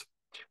about this.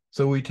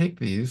 So we take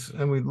these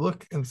and we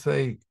look and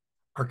say,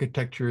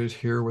 architecture is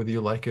here whether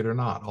you like it or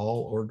not.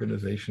 All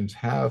organizations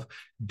have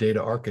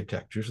data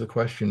architectures. The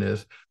question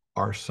is,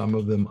 are some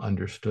of them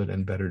understood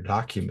and better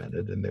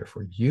documented and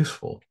therefore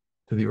useful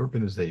to the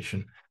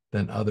organization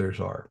than others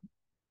are?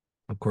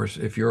 Of course,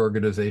 if your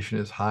organization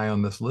is high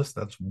on this list,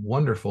 that's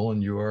wonderful,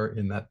 and you are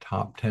in that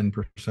top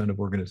 10% of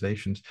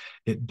organizations.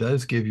 It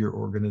does give your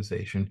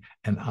organization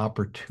an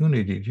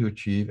opportunity to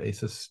achieve a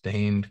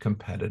sustained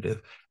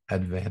competitive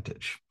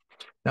advantage.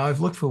 Now,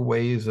 I've looked for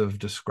ways of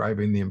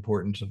describing the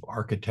importance of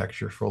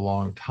architecture for a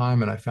long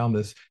time, and I found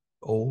this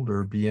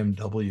older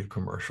BMW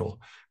commercial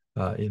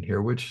in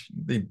here, which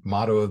the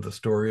motto of the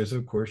story is,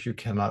 of course, you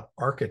cannot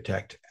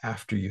architect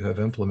after you have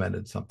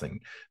implemented something.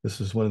 This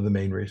is one of the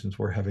main reasons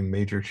we're having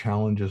major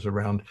challenges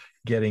around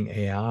getting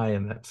AI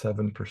and that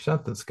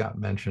 7% that Scott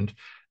mentioned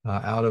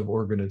out of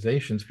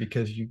organizations,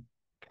 because you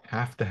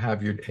have to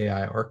have your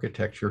AI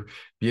architecture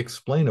be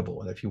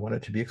explainable. And if you want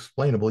it to be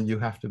explainable, you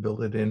have to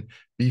build it in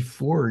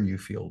before you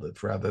field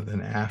it rather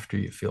than after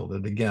you field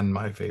it. Again,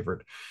 my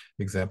favorite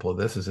example of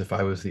this is if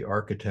I was the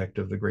architect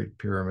of the Great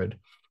Pyramid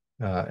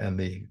and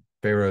the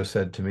Pharaoh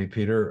said to me,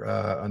 Peter,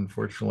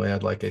 unfortunately,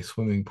 I'd like a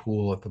swimming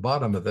pool at the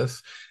bottom of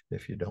this.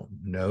 If you don't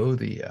know,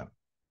 the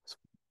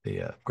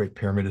Great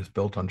Pyramid is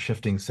built on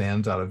shifting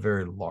sands out of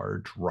very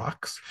large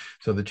rocks.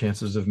 So the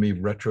chances of me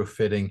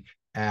retrofitting,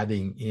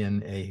 adding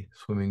in a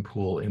swimming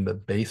pool in the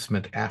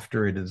basement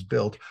after it is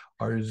built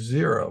are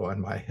zero, and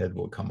my head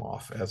will come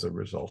off as a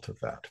result of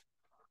that.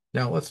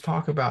 Now, let's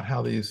talk about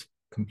how these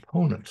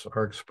components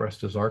are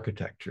expressed as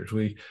architectures.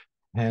 We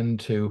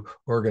tend to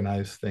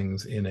organize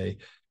things in a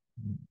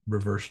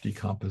reverse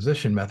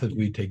decomposition method.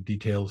 We take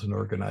details and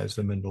organize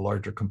them into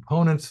larger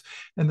components,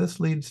 and this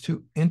leads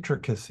to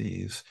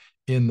intricacies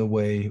in the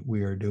way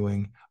we are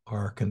doing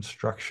our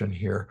construction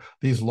here.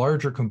 These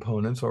larger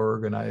components are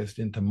organized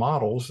into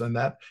models, and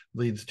that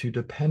leads to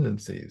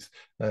dependencies.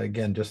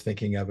 Again, just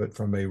thinking of it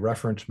from a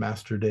reference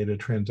master data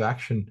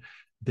transaction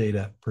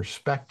data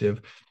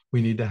perspective,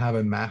 we need to have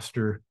a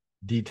master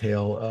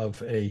detail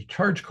of a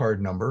charge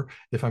card number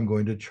if I'm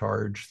going to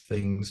charge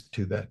things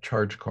to that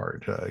charge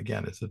card.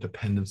 Again, it's a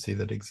dependency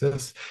that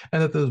exists,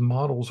 and that those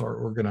models are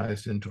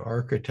organized into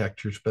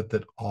architectures, but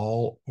that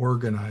all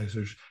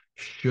organizers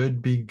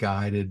should be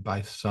guided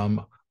by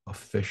some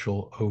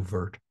official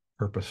overt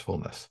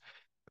purposefulness.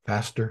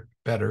 Faster,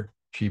 better,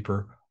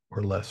 cheaper,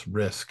 or less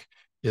risk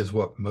is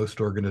what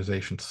most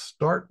organizations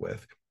start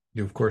with.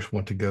 You, of course,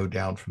 want to go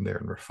down from there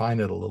and refine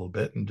it a little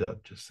bit and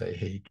just say,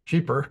 hey,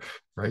 cheaper,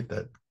 right?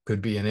 That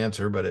could be an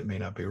answer, but it may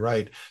not be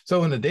right.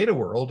 So in the data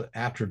world,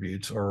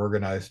 attributes are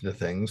organized into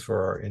things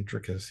for our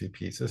intricacy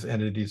pieces.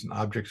 Entities and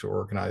objects are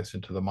organized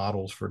into the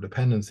models for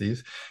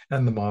dependencies,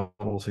 and the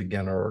models,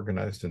 again, are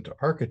organized into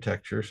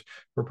architectures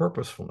for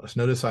purposefulness.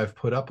 Notice I've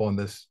put up on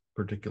this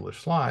particular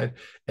slide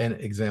an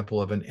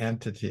example of an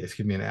entity,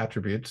 an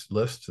attributes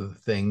list, the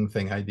thing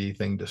ID,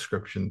 thing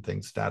description,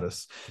 thing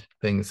status,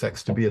 thing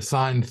sex to be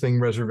assigned,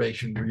 thing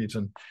reservation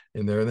reason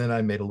in there. And then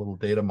I made a little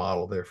data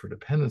model there for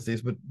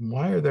dependencies. But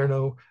why are there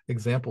no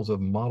examples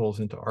of models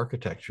into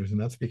architectures? And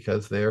that's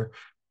because they're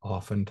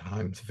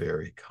oftentimes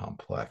very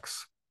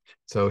complex.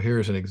 So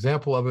here's an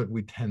example of it.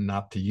 We tend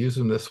not to use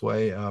them this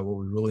way. What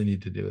we really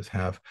need to do is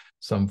have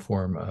some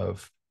form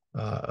of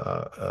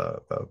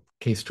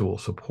case tool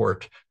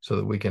support so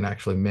that we can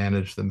actually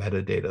manage the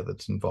metadata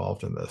that's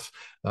involved in this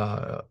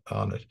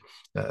on it.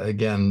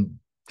 Again,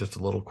 just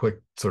a little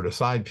quick sort of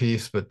side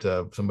piece, but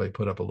somebody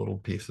put up a little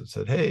piece that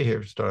said, hey,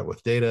 here, start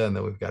with data, and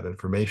then we've got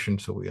information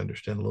so we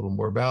understand a little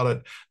more about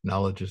it.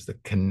 Knowledge is the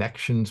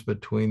connections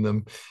between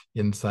them.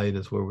 Insight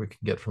is where we can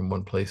get from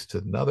one place to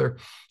another.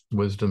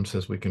 Wisdom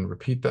says we can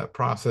repeat that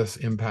process.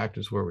 Impact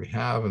is where we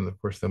have. And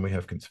of course, then we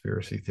have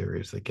conspiracy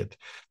theories that get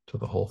to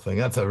the whole thing.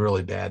 That's a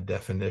really bad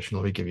definition.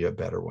 Let me give you a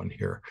better one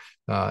here.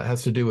 It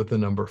has to do with the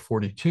number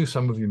 42.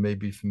 Some of you may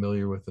be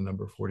familiar with the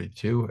number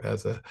 42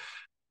 as a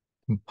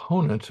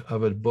component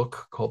of a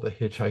book called The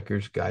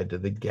Hitchhiker's Guide to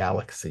the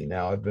Galaxy.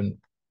 Now, I've been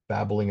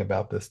babbling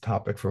about this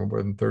topic for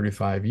more than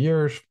 35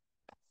 years.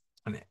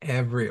 And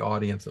every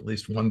audience, at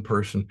least one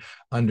person,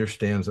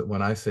 understands that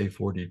when I say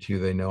 42,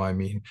 they know I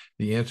mean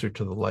the answer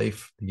to the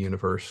life, the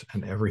universe,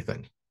 and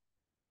everything.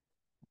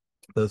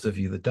 Those of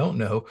you that don't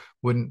know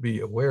wouldn't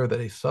be aware that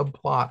a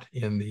subplot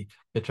in the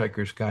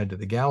Hitchhiker's Guide to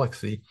the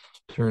Galaxy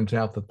turns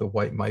out that the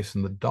white mice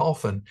and the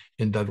dolphin,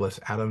 in Douglas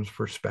Adams'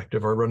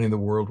 perspective, are running the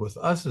world with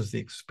us as the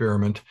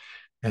experiment.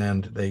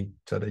 And they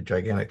set a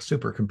gigantic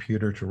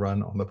supercomputer to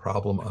run on the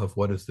problem of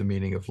what is the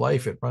meaning of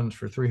life. It runs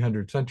for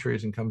 300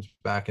 centuries and comes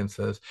back and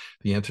says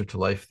the answer to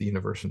life, the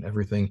universe, and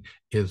everything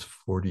is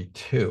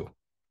 42.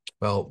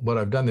 Well, what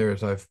I've done there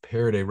is I've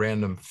paired a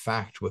random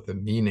fact with a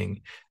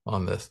meaning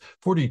on this.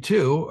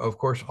 42, of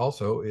course,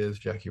 also is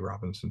Jackie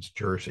Robinson's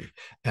Jersey,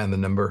 and the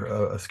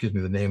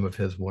the name of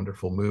his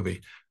wonderful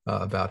movie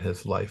about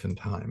his life and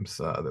times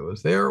that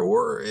was there.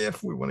 Or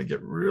if we want to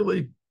get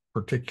really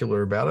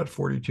particular about it,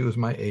 42 is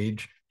my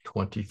age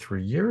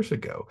 23 years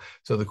ago.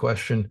 So the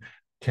question,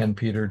 can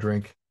Peter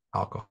drink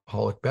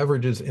alcoholic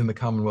beverages in the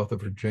Commonwealth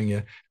of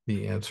Virginia?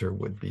 The answer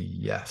would be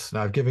yes.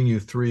 Now, I've given you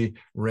three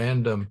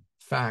random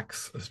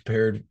facts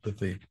paired with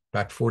the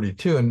fact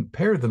 42 and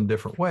paired them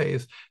different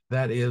ways.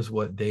 That is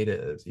what data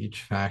is.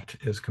 Each fact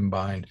is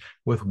combined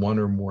with one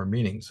or more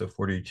meanings. So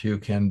 42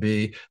 can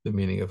be the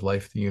meaning of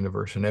life, the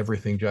universe, and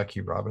everything,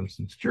 Jackie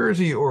Robinson's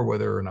Jersey, or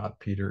whether or not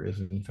Peter is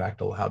in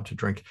fact allowed to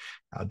drink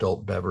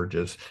adult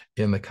beverages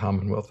in the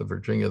Commonwealth of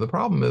Virginia. The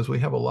problem is we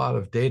have a lot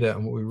of data,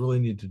 and what we really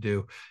need to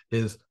do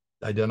is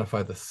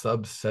identify the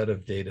subset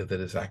of data that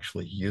is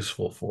actually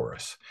useful for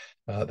us.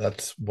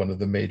 That's one of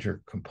the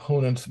major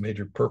components,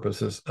 major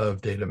purposes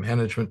of data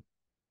management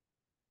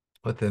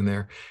within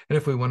there. And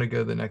if we want to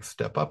go the next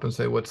step up and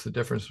say, what's the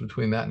difference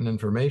between that and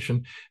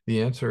information?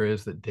 The answer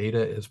is that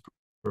data is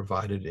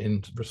provided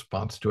in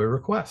response to a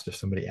request. If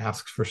somebody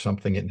asks for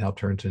something, it now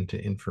turns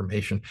into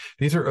information.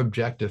 These are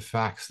objective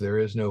facts. There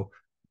is no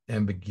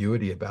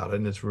ambiguity about it,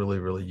 and it's really,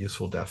 really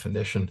useful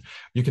definition.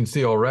 You can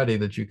see already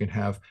that you can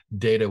have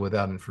data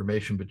without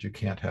information, but you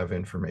can't have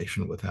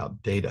information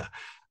without data.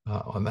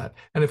 On that.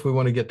 And if we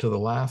want to get to the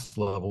last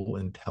level,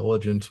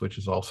 intelligence, which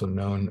is also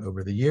known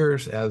over the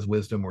years as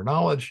wisdom or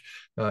knowledge,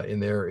 in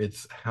there,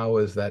 it's how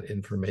is that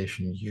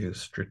information used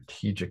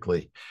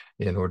strategically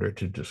in order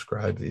to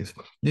describe these.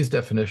 These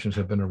definitions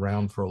have been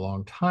around for a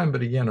long time,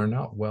 but again, are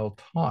not well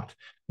taught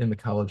in the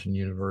college and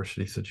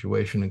university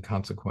situation, and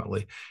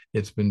consequently,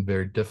 it's been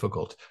very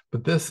difficult.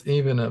 But this,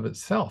 even of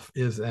itself,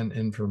 is an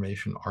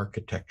information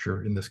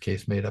architecture, in this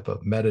case, made up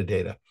of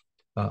metadata.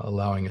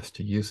 Allowing us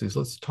to use these.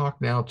 Let's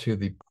talk now to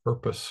the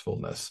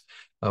purposefulness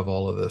of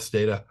all of this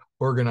data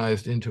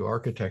organized into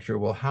architecture.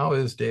 Well, how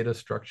is data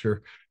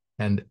structure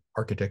and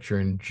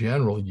architecture in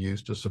general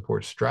used to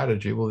support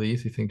strategy? Well, the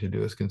easy thing to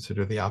do is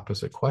consider the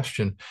opposite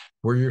question.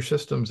 Were your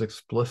systems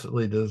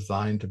explicitly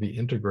designed to be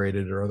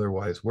integrated or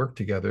otherwise work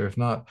together? If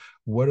not,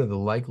 what are the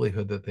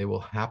likelihood that they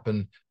will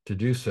happen to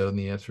do so? And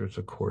the answer is,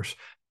 of course,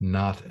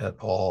 not at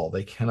all.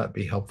 They cannot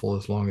be helpful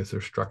as long as their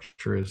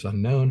structure is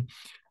unknown.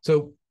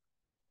 So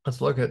let's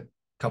look at a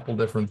couple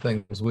different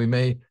things. We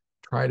may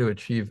try to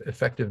achieve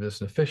effectiveness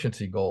and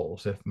efficiency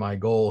goals. If my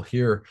goal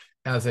here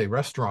as a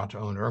restaurant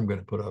owner, I'm going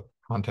to put a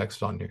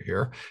context on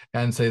here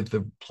and say that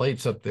the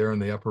plates up there in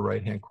the upper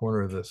right-hand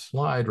corner of this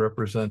slide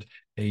represent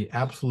a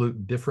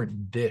absolute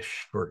different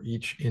dish for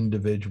each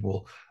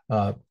individual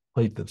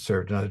plate that's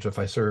served. Now, if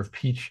I serve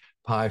peach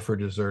pie for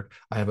dessert,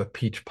 I have a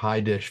peach pie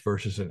dish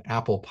versus an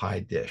apple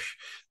pie dish.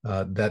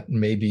 That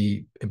may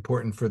be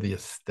important for the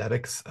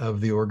aesthetics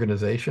of the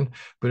organization,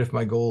 but if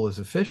my goal is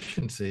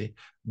efficiency,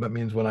 that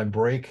means when I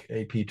break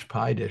a peach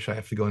pie dish, I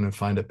have to go in and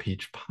find a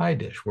peach pie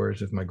dish.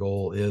 Whereas if my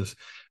goal is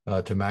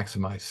to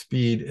maximize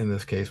speed, in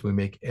this case, we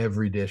make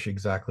every dish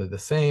exactly the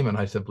same, and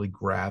I simply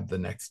grab the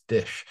next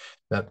dish.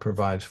 That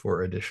provides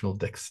for additional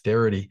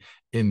dexterity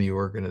in the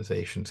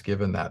organizations,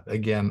 given that,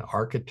 again,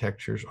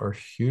 architectures are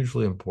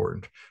hugely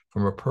important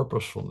from a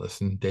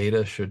purposefulness, and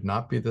data should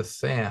not be the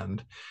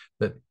sand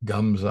that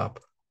gums up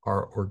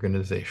our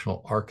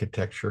organizational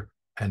architecture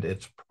and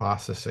its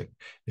processing.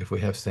 If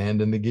we have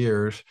sand in the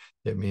gears,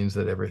 it means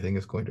that everything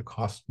is going to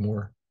cost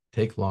more,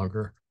 take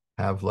longer,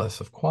 have less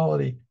of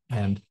quality,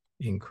 and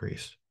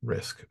increase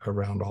risk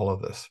around all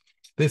of this.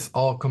 This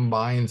all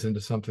combines into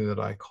something that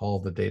I call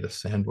the data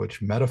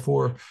sandwich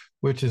metaphor,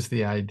 which is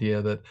the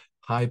idea that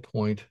high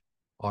point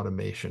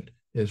automation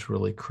is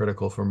really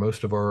critical for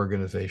most of our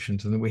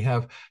organizations. And then we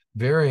have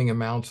varying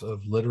amounts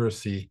of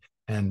literacy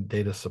and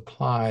data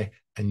supply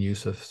and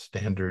use of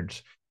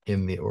standards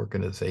in the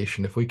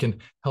organization. If we can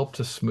help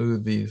to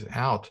smooth these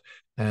out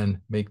and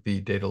make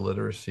the data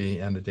literacy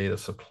and the data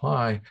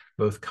supply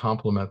both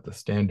complement the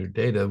standard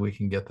data, we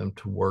can get them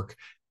to work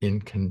in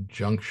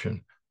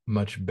conjunction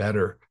much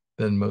better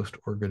than most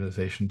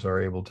organizations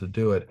are able to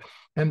do it.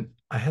 And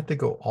I had to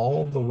go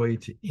all the way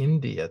to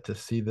India to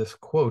see this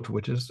quote,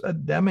 which is a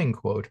Deming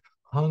quote,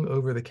 hung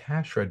over the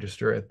cash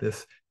register at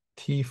this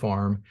tea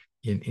farm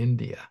in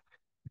India.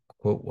 The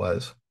quote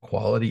was,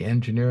 "Quality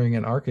engineering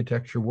and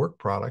architecture work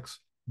products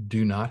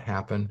do not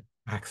happen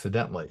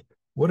accidentally."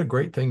 What a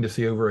great thing to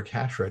see over a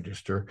cash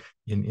register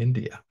in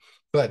India.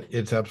 But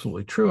it's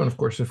absolutely true. And of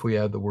course, if we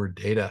add the word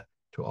data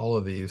to all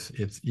of these,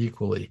 it's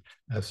equally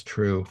as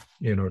true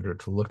in order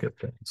to look at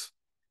things.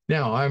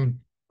 Now, I'm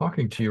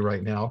talking to you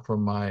right now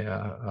from my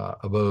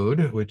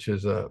abode, which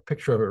is a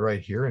picture of it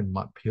right here in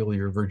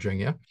Montpelier,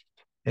 Virginia.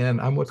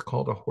 And I'm what's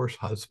called a horse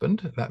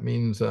husband. That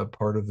means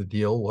part of the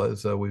deal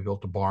was we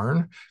built a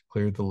barn,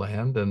 cleared the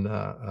land, and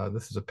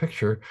this is a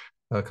picture,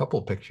 a couple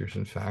of pictures,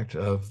 in fact,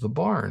 of the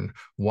barn.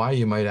 Why,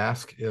 you might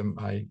ask, am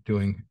I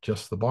doing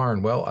just the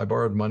barn? Well, I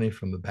borrowed money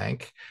from the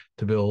bank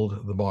to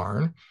build the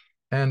barn.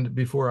 And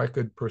before I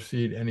could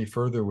proceed any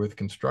further with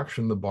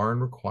construction, the barn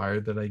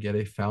required that I get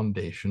a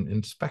foundation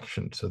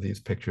inspection. So these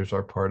pictures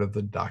are part of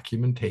the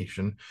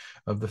documentation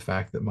of the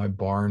fact that my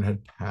barn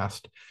had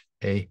passed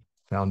a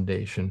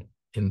foundation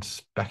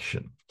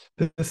inspection.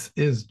 This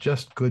is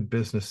just good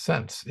business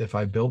sense. If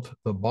I built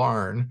the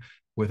barn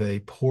with a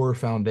poor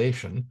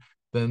foundation,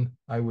 then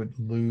I would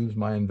lose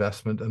my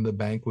investment and the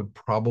bank would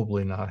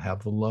probably not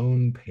have the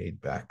loan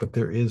paid back. But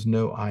there is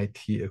no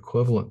IT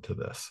equivalent to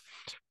this.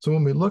 So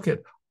when we look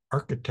at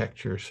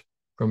architectures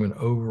from an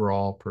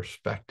overall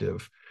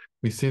perspective,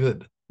 we see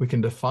that we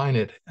can define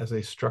it as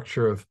a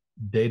structure of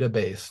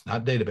database,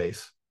 not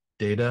database,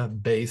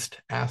 data-based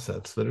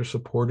assets that are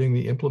supporting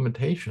the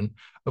implementation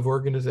of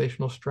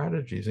organizational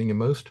strategies. And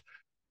most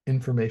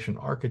information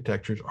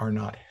architectures are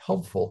not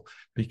helpful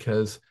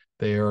because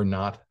they are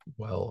not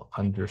well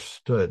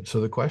understood. So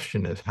the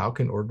question is, how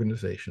can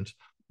organizations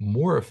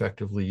more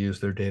effectively use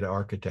their data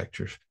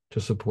architectures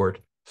to support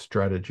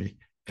strategy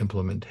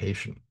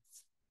implementation?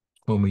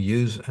 When we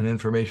use an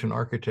information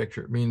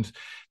architecture, it means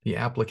the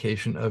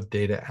application of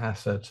data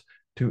assets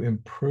to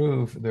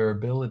improve their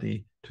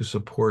ability to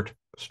support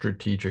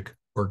strategic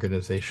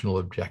organizational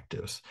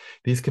objectives.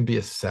 These can be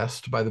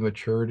assessed by the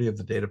maturity of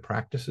the data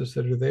practices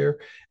that are there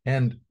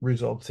and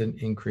results in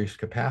increased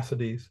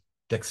capacities,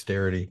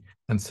 dexterity,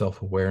 and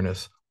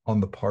self-awareness, on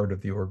the part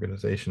of the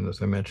organization.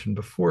 As I mentioned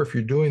before, if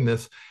you're doing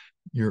this,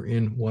 you're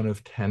in one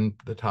of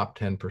the top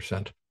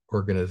 10%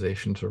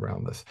 organizations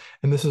around this.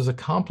 And this is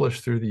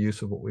accomplished through the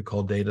use of what we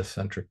call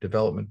data-centric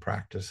development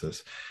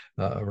practices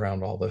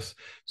around all this.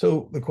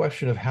 So the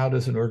question of how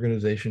does an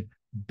organization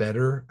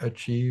better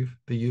achieve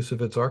the use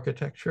of its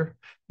architecture?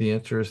 The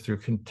answer is through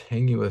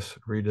continuous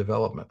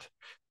redevelopment.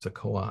 It's a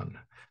koan.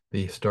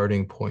 The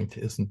starting point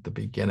isn't the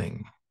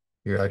beginning.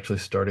 You're actually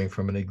starting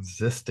from an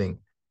existing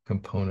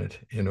component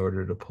in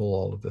order to pull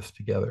all of this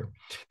together.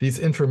 These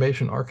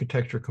information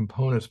architecture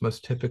components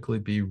must typically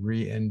be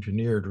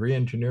re-engineered.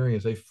 Re-engineering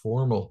is a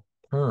formal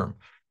term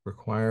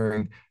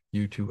requiring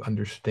you to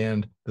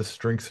understand the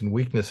strengths and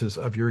weaknesses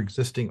of your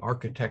existing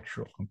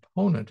architectural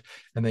component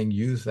and then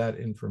use that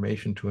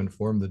information to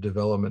inform the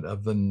development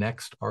of the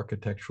next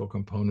architectural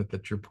component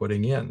that you're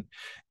putting in.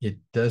 It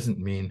doesn't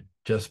mean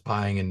just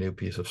buying a new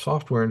piece of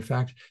software. In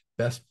fact,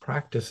 best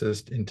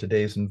practices in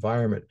today's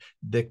environment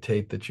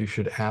dictate that you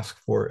should ask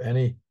for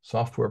any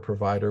software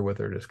provider,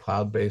 whether it is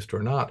cloud-based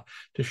or not,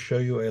 to show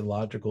you a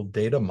logical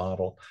data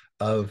model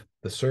of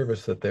the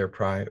service that they're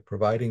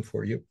providing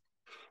for you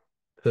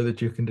so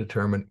that you can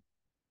determine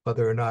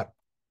whether or not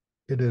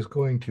it is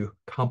going to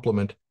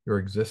complement your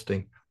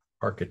existing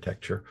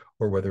architecture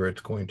or whether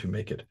it's going to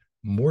make it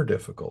more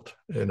difficult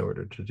in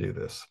order to do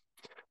this.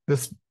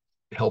 This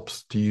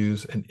helps to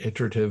use an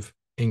iterative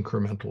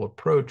incremental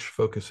approach,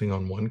 focusing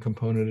on one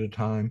component at a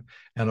time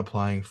and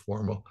applying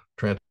formal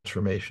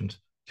transformations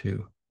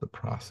to the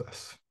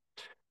process.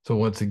 So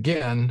once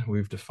again,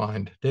 we've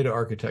defined data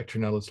architecture.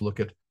 Now let's look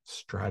at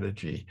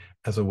strategy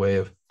as a way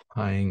of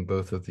tying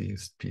both of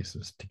these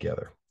pieces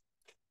together.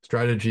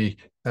 Strategy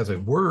as a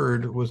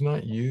word was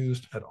not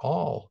used at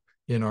all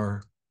in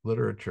our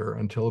literature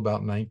until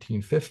about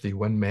 1950,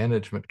 when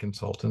management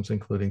consultants,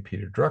 including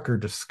Peter Drucker,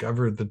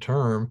 discovered the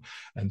term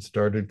and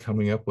started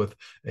coming up with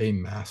a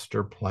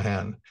master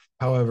plan.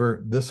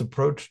 However, this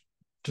approach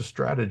to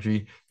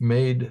strategy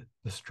made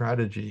the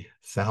strategy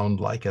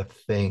sound like a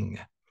thing.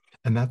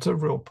 And that's a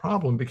real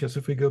problem, because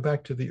if we go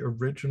back to the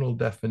original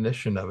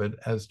definition of it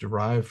as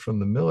derived from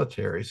the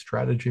military,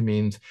 strategy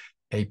means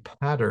a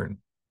pattern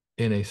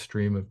in a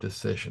stream of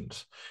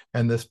decisions.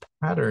 And this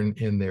pattern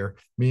in there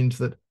means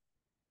that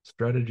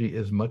strategy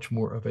is much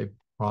more of a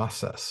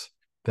process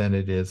than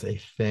it is a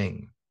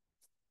thing.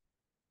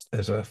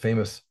 There's a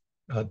famous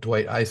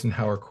Dwight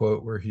Eisenhower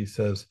quote where he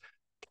says,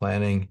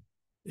 planning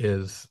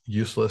is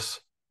useless.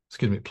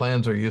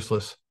 Plans are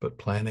useless, but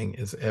planning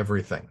is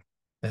everything.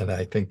 And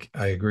I think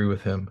I agree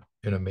with him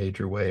in a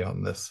major way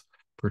on this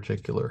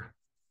particular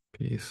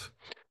piece.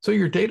 So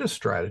your data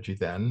strategy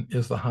then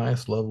is the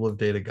highest level of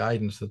data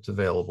guidance that's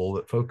available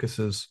that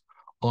focuses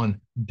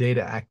on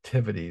data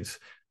activities.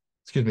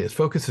 It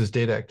focuses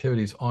data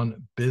activities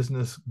on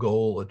business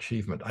goal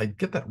achievement. I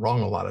get that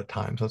wrong a lot of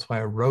times. That's why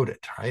I wrote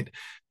it, right?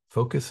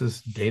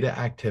 Focuses data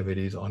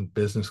activities on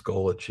business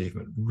goal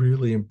achievement.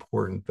 Really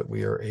important that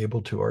we are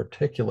able to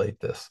articulate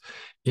this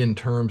in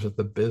terms that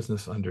the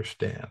business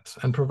understands,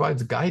 and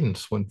provides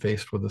guidance when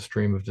faced with a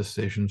stream of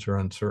decisions or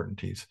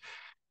uncertainties.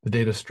 The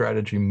data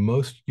strategy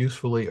most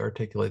usefully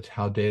articulates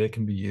how data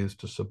can be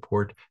used to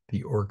support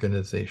the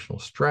organizational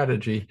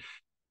strategy,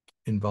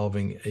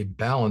 involving a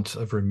balance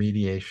of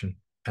remediation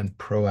and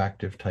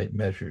proactive type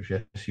measures.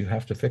 Yes, you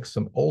have to fix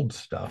some old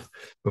stuff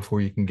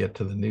before you can get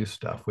to the new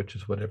stuff, which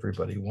is what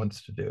everybody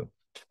wants to do.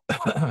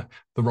 The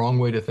wrong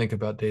way to think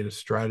about data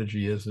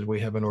strategy is that we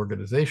have an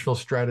organizational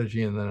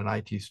strategy and then an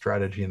IT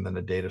strategy and then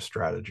a data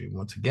strategy.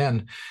 Once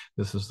again,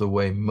 this is the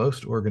way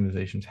most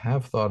organizations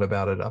have thought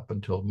about it up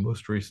until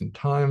most recent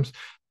times.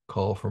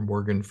 Call from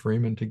Morgan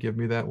Freeman to give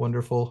me that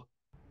wonderful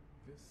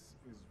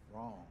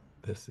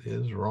 "This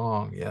is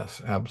wrong."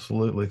 Yes,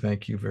 absolutely.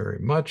 Thank you very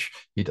much.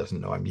 He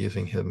doesn't know I'm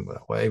using him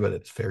that way, but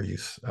it's fair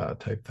use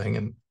type thing.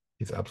 And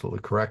he's absolutely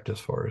correct as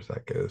far as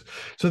that goes.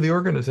 So the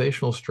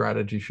organizational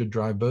strategy should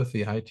drive both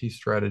the IT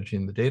strategy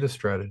and the data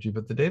strategy,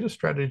 but the data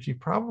strategy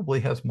probably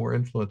has more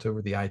influence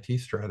over the IT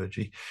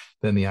strategy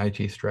than the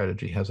IT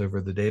strategy has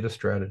over the data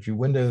strategy.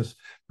 Windows,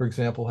 for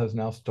example, has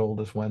now told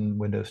us when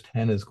Windows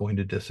 10 is going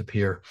to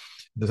disappear.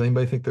 Does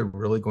anybody think they're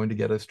really going to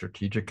get a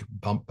strategic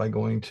bump by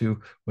going to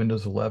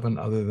Windows 11,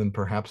 other than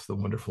perhaps the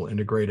wonderful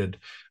integrated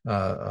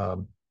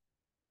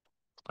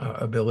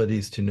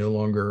abilities to no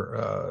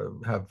longer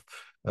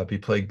be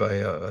plagued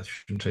by, I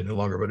shouldn't say no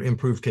longer, but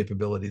improved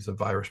capabilities of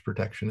virus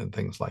protection and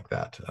things like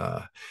that.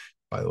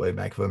 By the way,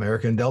 Bank of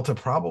America and Delta,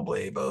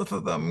 probably both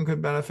of them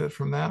could benefit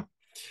from that.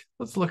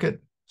 Let's look at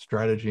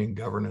strategy and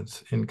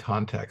governance in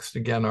context.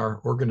 Again, our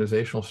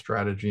organizational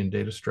strategy and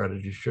data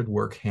strategy should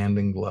work hand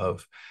in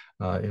glove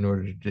in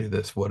order to do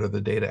this. What are the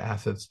data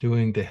assets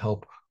doing to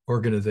help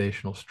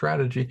organizational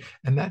strategy?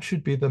 And that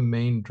should be the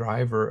main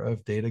driver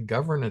of data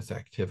governance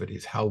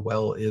activities. How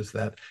well is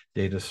that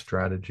data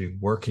strategy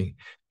working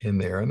in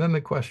there? And then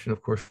the question,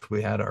 of course,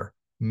 we had our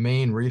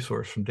main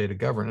resource from data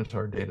governance,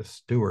 our data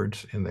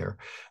stewards in there.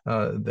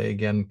 They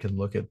again can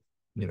look at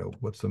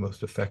what's the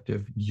most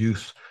effective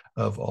use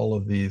of all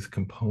of these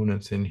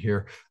components in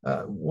here.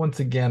 Once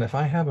again, if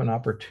I have an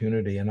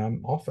opportunity, and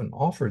I'm often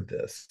offered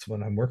this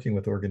when I'm working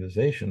with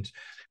organizations,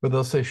 where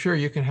they'll say, sure,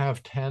 you can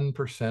have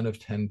 10% of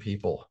 10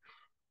 people.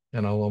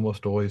 And I'll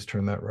almost always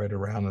turn that right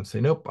around and say,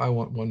 nope, I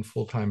want one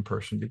full-time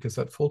person, because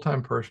that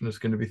full-time person is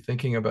going to be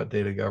thinking about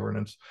data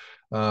governance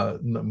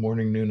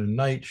morning, noon, and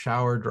night,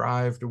 shower,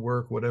 drive to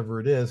work, whatever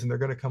it is. And they're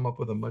going to come up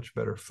with a much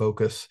better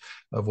focus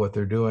of what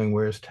they're doing,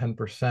 whereas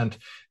 10%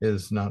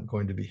 is not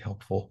going to be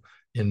helpful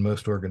in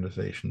most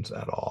organizations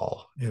at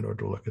all in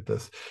order to look at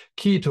this.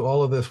 Key to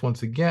all of this,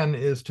 once again,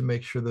 is to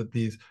make sure that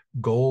these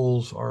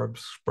goals are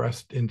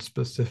expressed in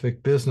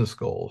specific business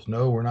goals.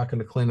 No, we're not going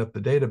to clean up the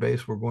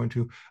database. We're going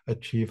to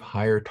achieve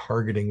higher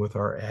targeting with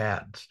our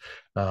ads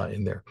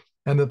in there.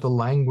 And that the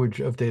language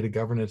of data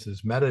governance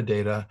is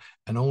metadata.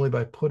 And only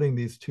by putting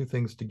these two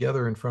things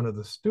together in front of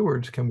the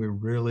stewards can we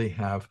really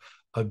have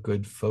a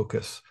good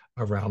focus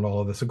around all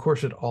of this. Of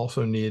course, it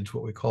also needs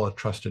what we call a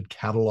trusted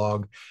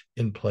catalog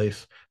in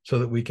place so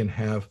that we can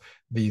have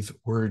these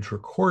words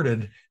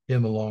recorded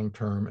in the long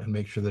term and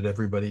make sure that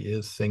everybody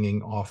is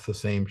singing off the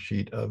same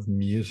sheet of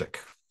music.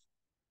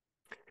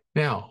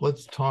 Now,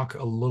 let's talk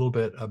a little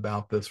bit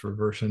about this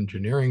reverse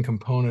engineering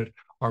component.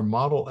 Our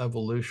model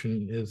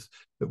evolution is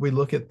that we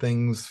look at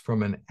things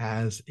from an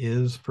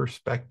as-is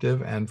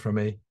perspective and from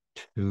a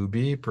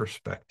to-be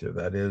perspective.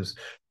 That is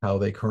how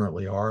they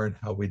currently are and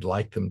how we'd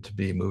like them to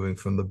be, moving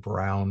from the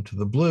brown to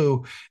the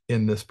blue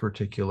in this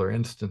particular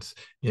instance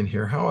in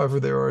here. However,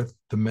 there are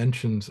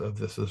dimensions of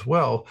this as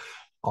well.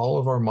 All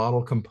of our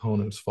model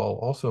components fall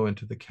also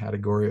into the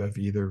category of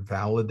either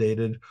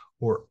validated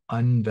or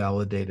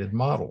unvalidated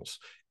models.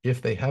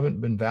 If they haven't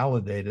been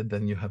validated,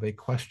 then you have a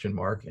question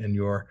mark and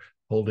you're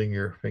holding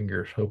your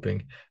fingers,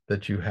 hoping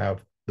that you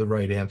have the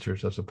right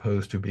answers as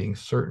opposed to being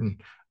certain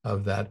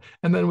of that.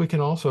 And then we can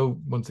also,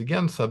 once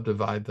again,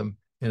 subdivide them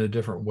in a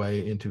different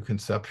way into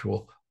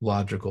conceptual,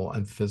 logical,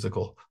 and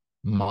physical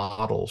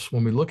models.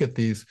 When we look at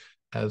these,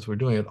 as we're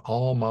doing it,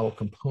 all model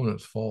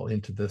components fall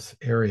into this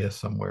area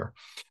somewhere.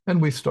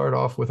 And we start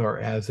off with our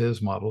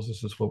as-is models.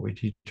 This is what we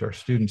teach our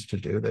students to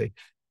do. They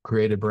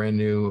create a brand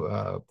new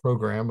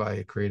program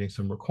by creating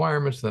some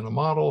requirements, then a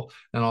model,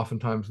 and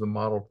oftentimes the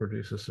model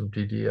produces some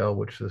DDL,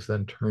 which is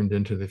then turned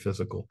into the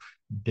physical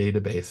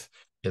database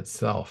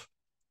itself.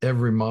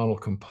 Every model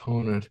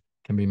component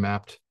can be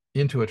mapped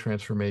into a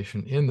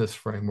transformation in this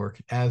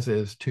framework, as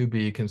is to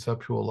be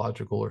conceptual,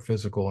 logical, or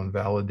physical, and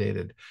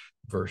validated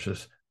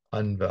versus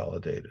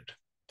unvalidated.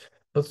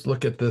 Let's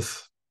look at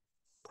this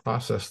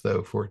process,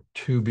 though, for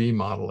to-be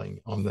modeling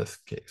on this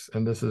case.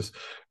 And this is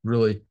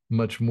really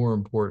much more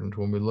important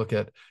when we look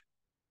at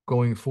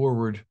going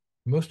forward.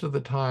 Most of the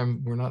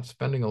time, we're not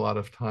spending a lot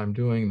of time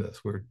doing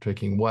this. We're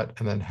taking what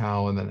and then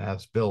how and then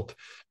as built.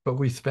 But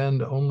we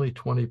spend only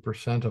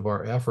 20% of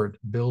our effort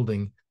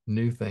building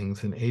new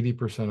things and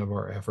 80% of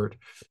our effort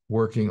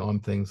working on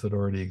things that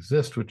already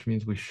exist, which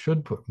means we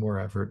should put more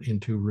effort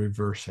into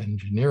reverse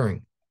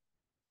engineering.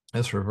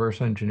 This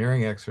reverse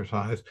engineering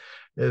exercise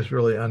is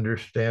really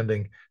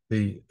understanding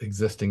the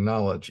existing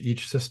knowledge.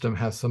 Each system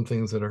has some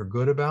things that are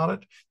good about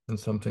it and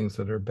some things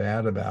that are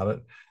bad about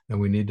it. And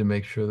we need to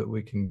make sure that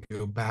we can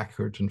go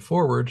backwards and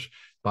forwards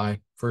by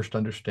first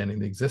understanding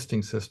the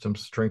existing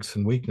system's strengths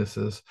and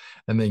weaknesses,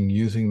 and then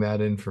using that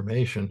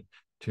information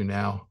to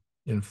now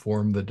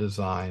inform the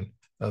design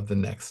of the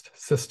next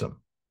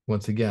system.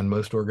 Once again,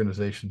 most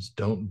organizations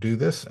don't do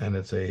this, and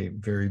it's a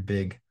very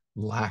big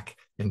lack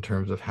in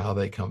terms of how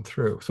they come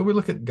through. So we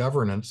look at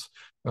governance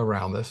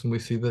around this, and we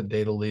see that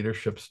data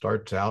leadership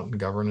starts out in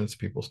governance.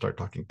 People start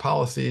talking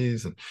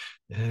policies, and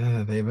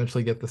they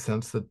eventually get the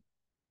sense that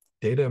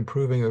data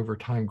improving over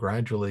time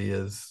gradually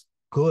is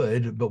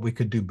good, but we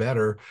could do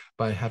better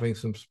by having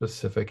some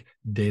specific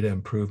data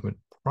improvement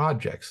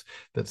projects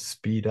that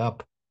speed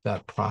up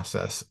that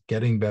process,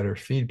 getting better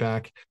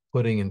feedback,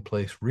 putting in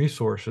place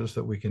resources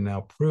that we can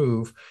now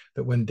prove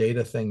that when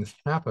data things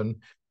happen,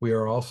 we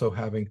are also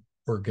having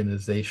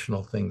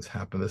organizational things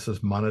happen. This is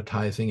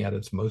monetizing at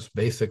its most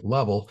basic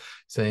level,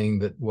 saying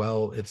that,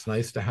 well, it's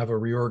nice to have a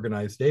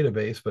reorganized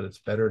database, but it's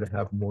better to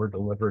have more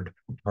delivered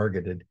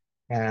targeted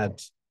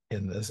ads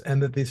in this,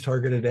 and that these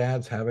targeted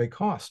ads have a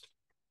cost.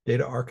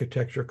 Data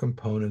architecture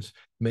components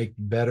make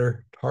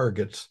better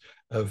targets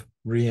of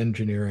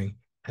re-engineering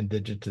and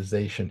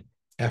digitization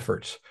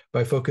efforts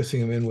by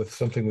focusing them in with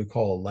something we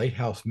call a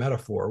lighthouse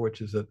metaphor,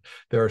 which is that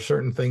there are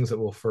certain things that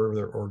will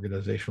further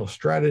organizational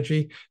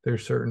strategy.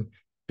 There's certain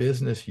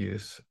business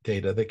use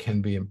data that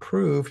can be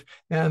improved,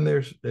 and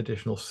there's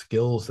additional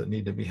skills that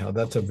need to be held.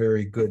 That's a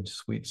very good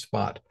sweet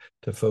spot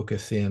to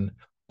focus in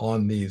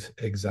on these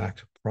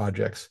exact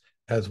projects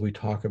as we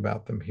talk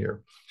about them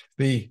here.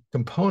 The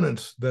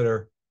components that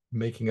are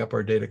making up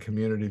our data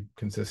community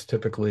consist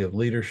typically of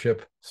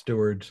leadership,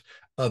 stewards,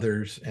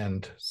 others,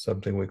 and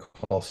something we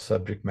call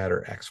subject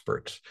matter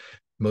experts.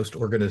 Most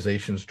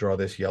organizations draw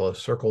this yellow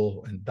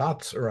circle and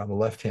dots around the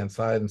left-hand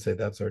side and say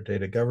that's our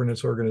data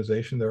governance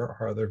organization. There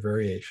are other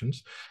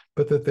variations,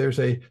 but that there's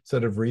a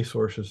set of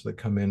resources that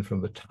come in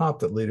from the top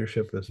that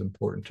leadership is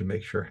important to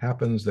make sure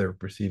happens. They're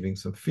receiving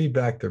some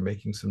feedback, they're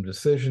making some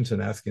decisions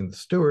and asking the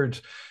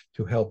stewards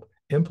to help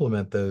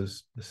implement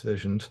those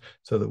decisions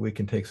so that we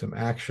can take some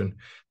action,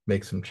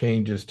 make some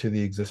changes to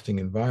the existing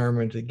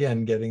environment,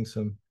 again, getting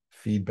some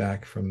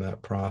feedback from that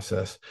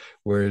process,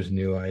 whereas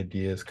new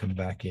ideas come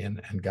back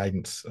in and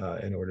guidance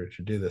in order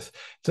to do this.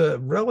 It's a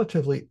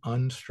relatively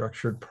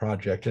unstructured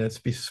project, and it's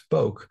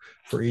bespoke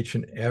for each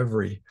and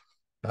every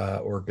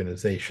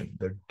organization.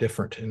 They're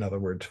different, in other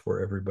words,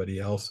 for everybody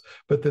else,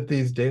 but that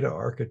these data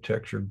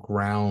architecture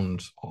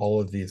grounds all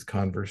of these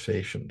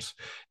conversations.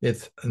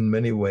 It's in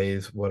many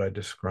ways what I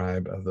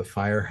describe of the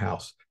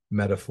firehouse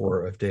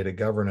metaphor of data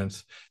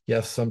governance.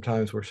 Yes,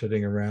 sometimes we're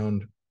sitting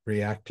around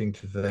reacting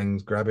to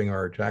things, grabbing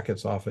our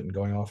jackets off it and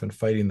going off and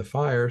fighting the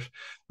fires.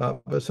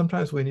 But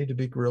sometimes we need to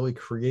be really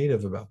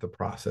creative about the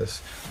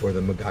process, or the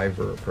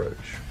MacGyver approach.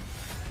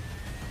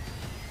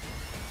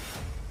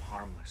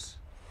 Harmless.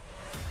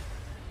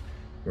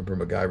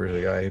 Remember, MacGyver's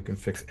a guy who can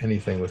fix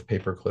anything with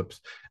paper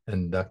clips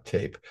and duct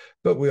tape.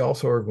 But we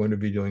also are going to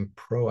be doing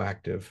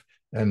proactive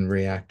and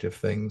reactive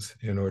things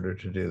in order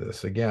to do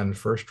this. Again,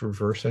 first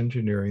reverse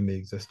engineering the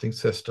existing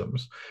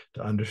systems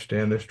to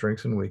understand their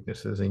strengths and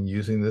weaknesses, and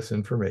using this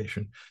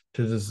information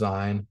to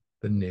design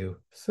the new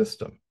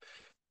system.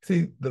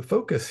 See, the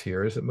focus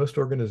here is that most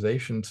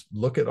organizations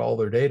look at all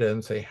their data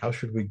and say, how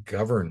should we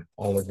govern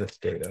all of this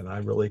data? And I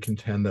really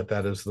contend that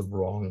that is the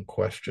wrong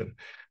question.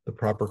 The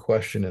proper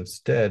question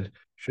instead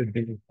should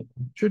be,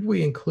 should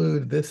we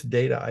include this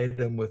data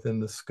item within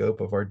the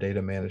scope of our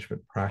data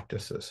management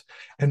practices?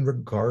 And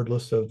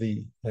regardless of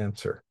the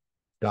answer,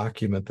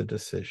 document the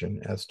decision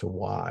as to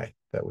why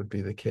that would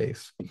be the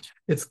case.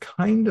 It's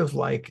kind of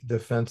like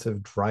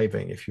defensive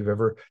driving. If you've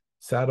ever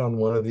sat on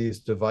one of these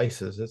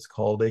devices, it's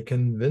called a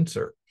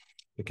convincer.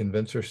 The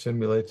convincer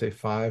simulates a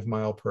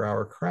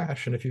 5-mile-per-hour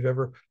crash. And if you've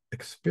ever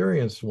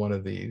experienced one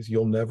of these,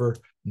 you'll never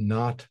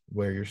not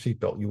wear your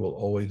seatbelt. You will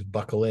always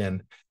buckle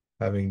in,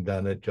 having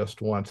done it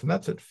just once. And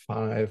that's at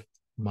 5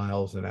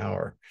 miles an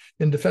hour.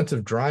 In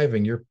defensive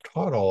driving, you're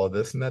taught all of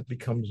this, and that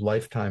becomes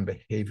lifetime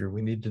behavior.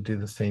 We need to do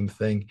the same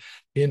thing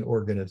in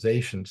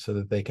organizations so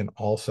that they can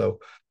also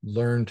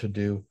learn to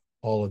do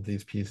all of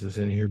these pieces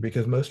in here,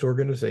 because most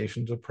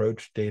organizations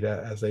approach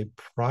data as a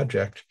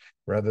project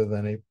rather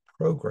than a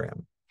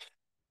program.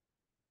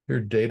 Your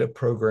data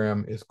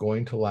program is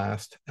going to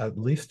last at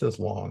least as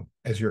long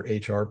as your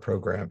HR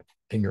program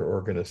in your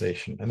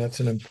organization. And that's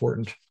an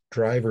important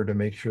driver to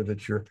make sure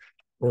that your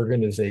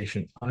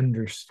organization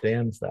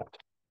understands that.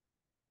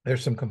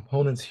 There's some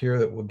components here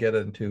that we'll get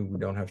into. We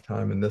don't have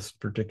time in this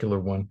particular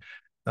one,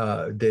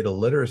 data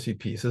literacy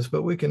pieces,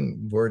 but we've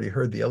already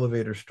heard the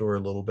elevator story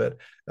a little bit.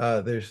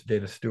 There's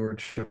data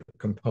stewardship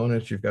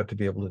components. You've got to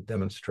be able to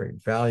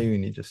demonstrate value. You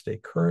need to stay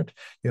current.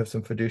 You have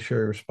some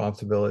fiduciary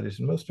responsibilities.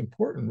 And most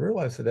important,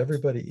 realize that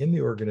everybody in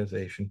the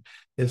organization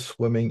is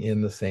swimming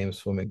in the same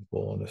swimming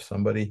pool. And if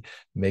somebody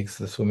makes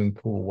the swimming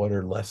pool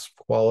water less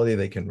quality,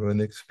 they can ruin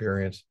the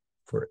experience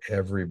for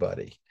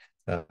everybody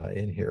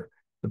in here.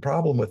 The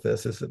problem with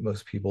this is that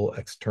most people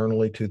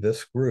externally to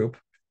this group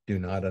do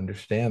not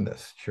understand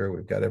this. Sure,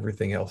 we've got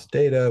everything else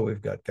data,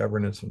 we've got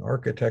governance and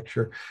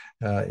architecture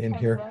in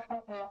here,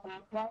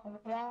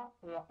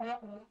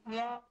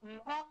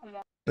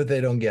 but they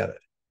don't get it.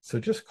 So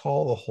just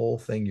call the whole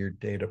thing your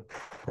data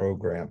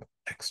program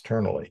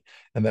externally,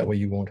 and that way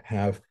you won't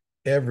have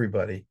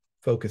everybody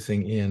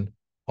focusing in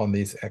on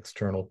these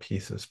external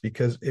pieces.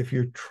 Because if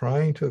you're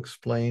trying to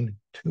explain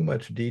too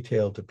much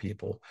detail to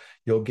people,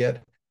 you'll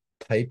get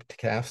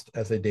typecast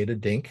as a data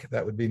dink.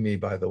 That would be me,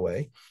 by the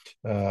way.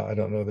 I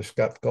don't know if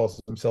Scott calls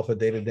himself a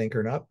data dink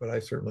or not, but I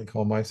certainly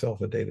call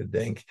myself a data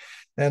dink.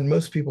 And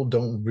most people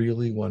don't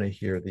really want to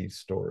hear these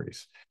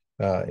stories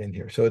in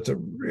here. So it's a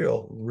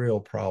real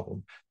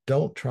problem.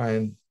 Don't try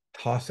and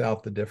toss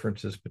out the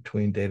differences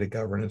between data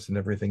governance and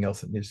everything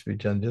else that needs to be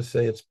done. Just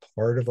say it's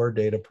part of our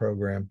data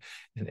program,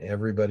 and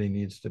everybody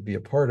needs to be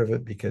a part of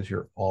it, because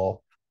you're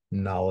all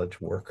knowledge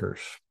workers.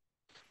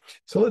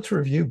 So let's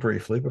review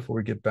briefly before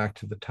we get back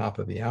to the top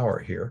of the hour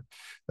here.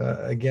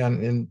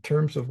 Again, in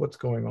terms of what's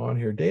going on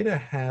here, data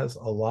has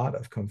a lot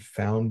of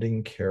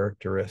confounding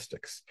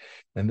characteristics,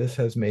 and this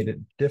has made it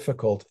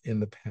difficult in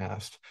the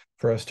past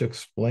for us to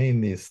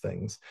explain these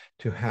things,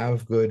 to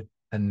have good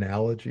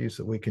analogies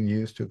that we can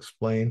use to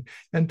explain,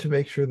 and to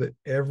make sure that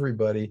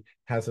everybody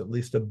has at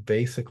least a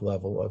basic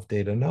level of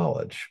data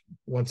knowledge.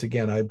 Once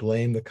again, I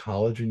blame the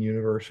college and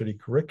university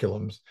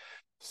curriculums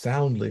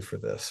soundly for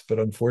this, but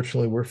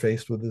unfortunately we're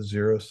faced with a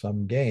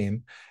zero-sum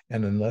game,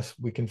 and unless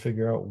we can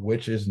figure out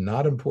which is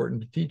not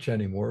important to teach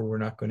anymore, we're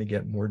not going to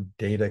get more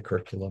data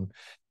curriculum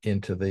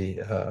into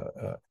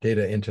the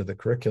data into the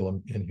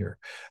curriculum in here.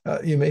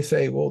 You may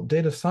say, well,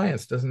 data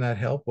science, doesn't that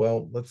help?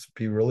 Well, let's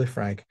be really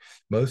frank.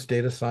 Most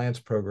data science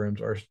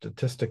programs are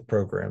statistic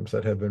programs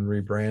that have been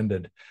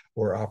rebranded,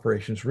 or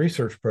operations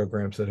research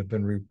programs that have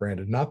been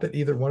rebranded. Not that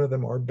either one of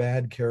them are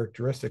bad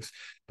characteristics,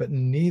 but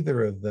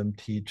neither of them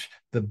teach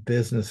the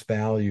business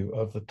value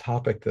of the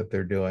topic that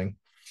they're doing.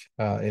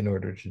 In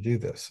order to do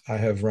this, I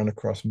have run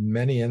across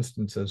many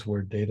instances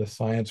where data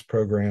science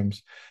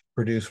programs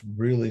produce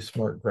really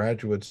smart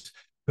graduates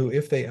who,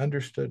 if they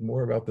understood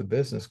more about the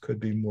business, could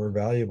be more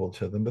valuable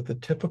to them. But the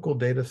typical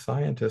data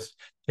scientist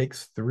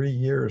takes 3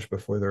 years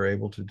before they're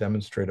able to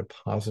demonstrate a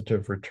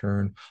positive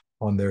return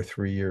on their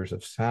 3 years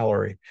of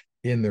salary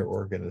in their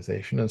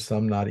organization, and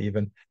some not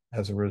even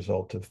as a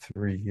result of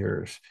 3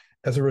 years.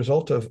 As a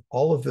result of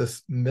all of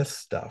this myth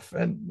stuff,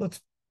 and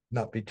let's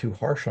not be too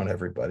harsh on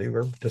everybody.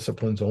 Our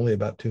discipline's only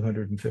about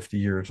 250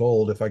 years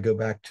old. If I go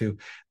back to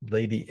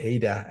Lady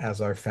Ada as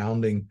our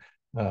founding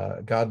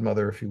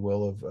godmother, if you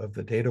will, of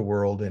the data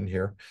world in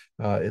here,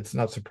 it's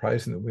not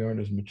surprising that we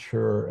aren't as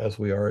mature as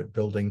we are at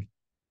building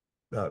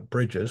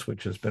bridges,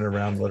 which has been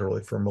around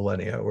literally for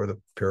millennia, or the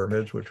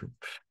pyramids, which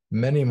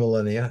many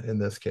millennia in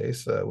this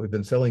case. We've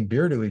been selling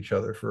beer to each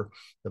other for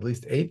at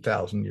least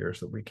 8,000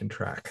 years that we can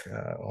track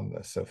on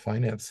this. So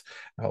finance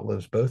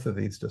outlives both of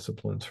these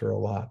disciplines for a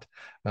lot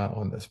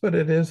on this, but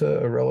it is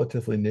a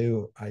relatively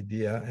new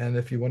idea. And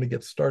if you want to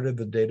get started,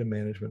 the data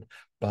management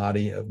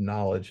body of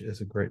knowledge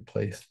is a great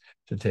place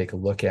to take a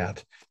look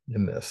at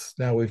in this.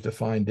 Now, we've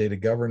defined data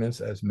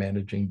governance as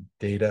managing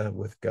data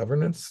with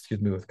governance,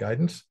 with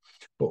guidance,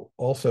 but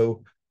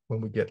also when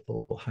we get a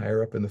little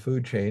higher up in the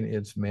food chain,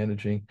 it's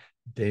managing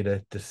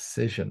data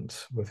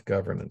decisions with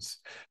governance,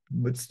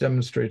 which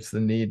demonstrates the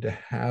need to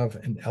have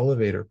an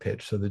elevator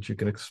pitch so that you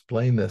can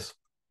explain this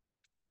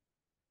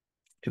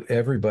to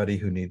everybody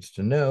who needs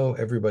to know.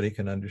 Everybody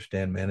can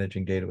understand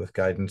managing data with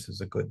guidance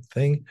is a good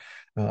thing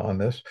on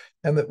this,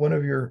 and that one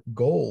of your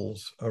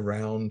goals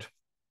around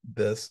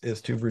this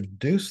is to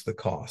reduce the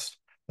cost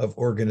of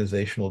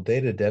organizational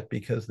data debt,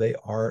 because they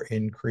are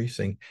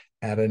increasing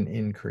at an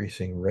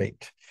increasing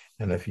rate.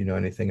 And if you know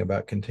anything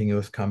about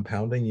continuous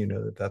compounding, you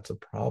know that that's a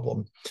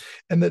problem,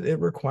 and that it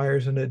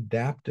requires an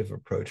adaptive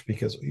approach,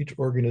 because each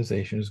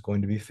organization is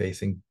going to be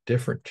facing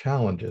different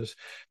challenges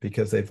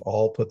because they've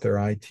all put their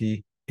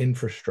IT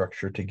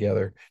infrastructure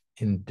together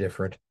in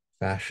different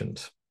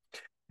fashions.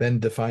 Then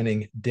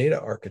defining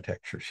data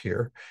architectures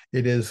here,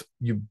 it is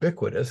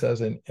ubiquitous,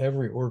 as in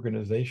every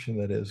organization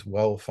that is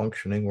well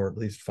functioning, or at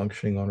least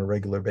functioning on a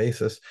regular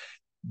basis.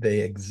 They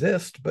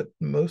exist, but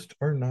most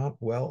are not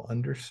well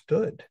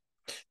understood.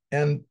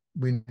 And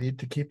we need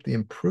to keep the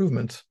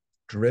improvements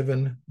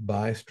driven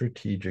by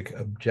strategic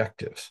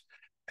objectives.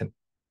 And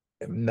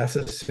a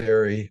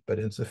necessary but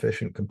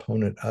insufficient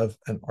component of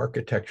an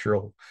architecture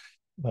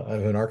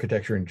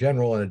in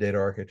general, and a data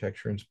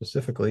architecture in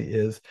specifically,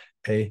 is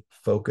a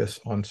focus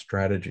on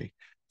strategy.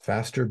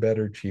 Faster,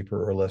 better,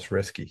 cheaper, or less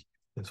risky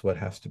is what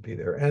has to be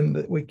there.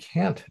 And we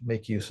can't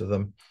make use of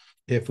them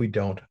if we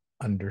don't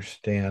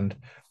understand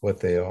what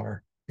they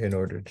are in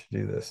order to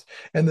do this.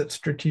 And that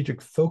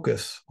strategic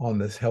focus on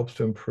this helps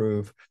to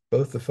improve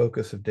both the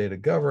focus of data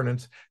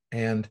governance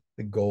and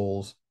the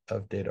goals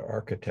of data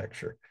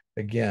architecture.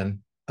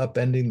 Again,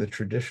 upending the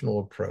traditional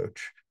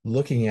approach,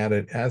 looking at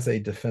it as a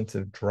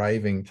defensive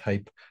driving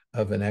type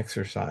of an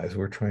exercise.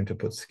 We're trying to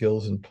put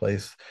skills in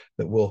place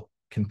that will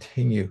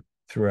continue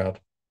throughout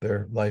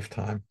their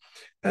lifetime.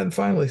 And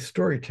finally,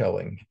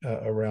 storytelling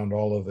around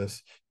all of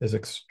this is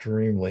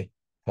extremely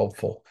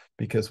helpful,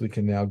 because we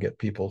can now get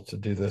people to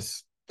do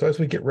this. So as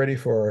we get ready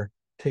for our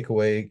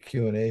takeaway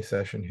Q&A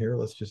session here,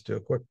 let's just do a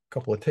quick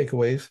couple of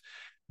takeaways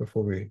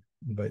before we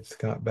invite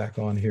Scott back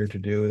on here to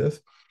do this.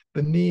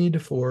 The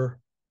need for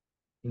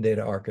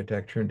data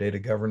architecture and data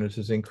governance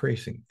is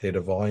increasing.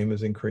 Data volume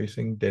is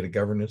increasing. Data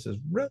governance is,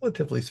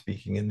 relatively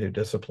speaking, a new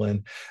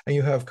discipline. And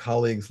you have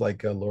colleagues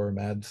like Laura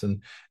Madsen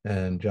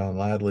and John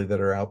Ladley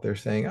that are out there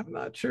saying, I'm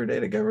not sure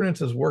data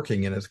governance is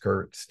working in its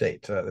current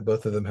state.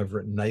 Both of them have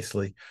written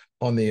nicely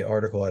on the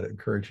article. I'd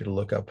encourage you to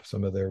look up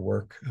some of their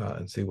work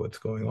and see what's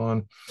going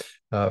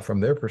on from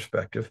their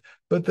perspective.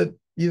 But that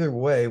either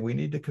way, we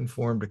need to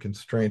conform to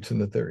constraints, and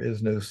that there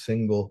is no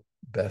single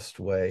best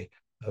way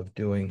of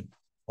doing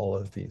all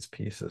of these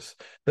pieces.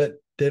 That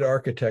data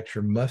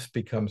architecture must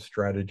become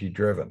strategy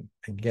driven.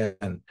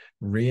 Again,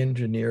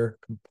 re-engineer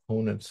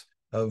components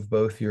of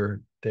both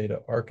your data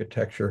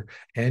architecture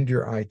and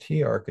your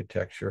IT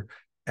architecture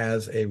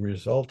as a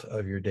result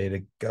of your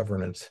data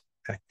governance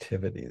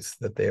activities,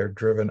 that they are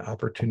driven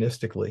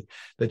opportunistically,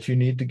 that you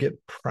need to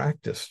get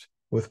practiced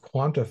with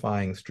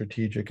quantifying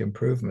strategic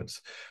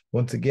improvements.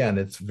 Once again,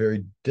 it's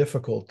very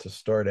difficult to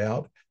start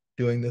out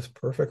doing this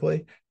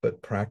perfectly,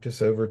 but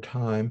practice over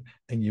time,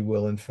 and you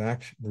will in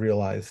fact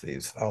realize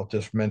these. I'll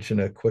just mention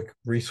a quick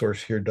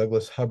resource here.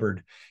 Douglas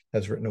Hubbard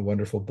has written a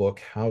wonderful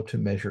book, How to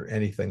Measure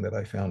Anything, that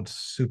I found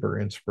super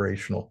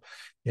inspirational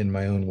in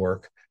my own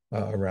work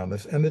around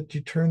this, and that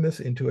you turn this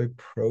into a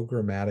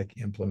programmatic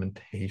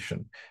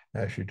implementation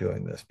as you're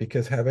doing this,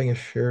 because having a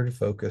shared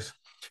focus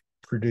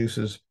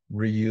produces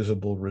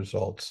reusable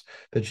results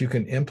that you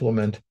can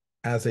implement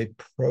as a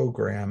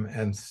program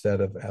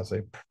instead of as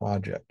a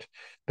project,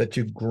 that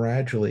you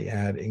gradually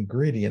add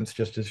ingredients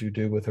just as you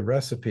do with a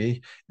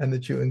recipe, and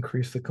that you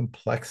increase the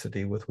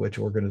complexity with which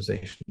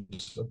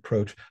organizations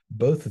approach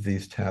both of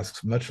these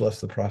tasks, much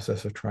less the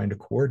process of trying to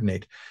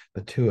coordinate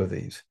the two of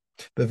these.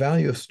 The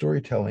value of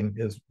storytelling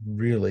is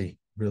really,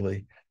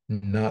 really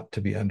not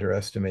to be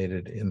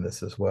underestimated in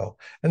this as well.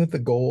 And that the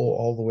goal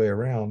all the way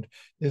around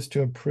is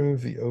to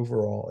improve the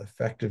overall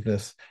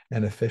effectiveness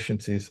and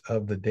efficiencies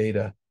of the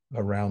data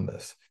around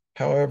this.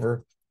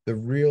 However, the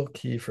real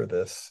key for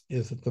this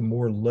is that the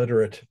more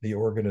literate the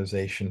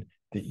organization,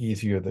 the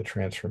easier the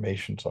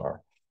transformations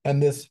are.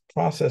 And this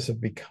process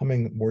of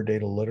becoming more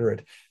data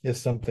literate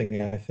is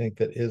something I think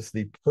that is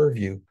the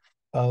purview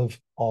of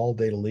all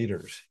data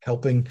leaders,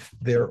 helping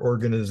their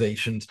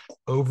organizations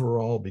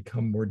overall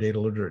become more data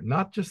literate,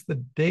 not just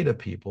the data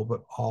people,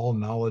 but all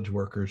knowledge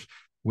workers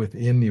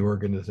within the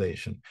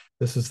organization.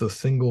 This is the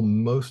single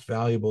most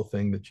valuable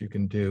thing that you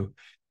can do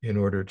in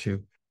order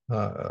to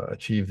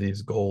achieve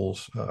these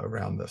goals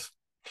around this.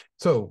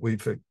 So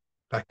we've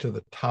back to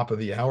the top of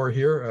the hour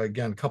here.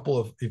 Again, a couple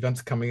of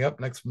events coming up.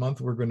 Next month,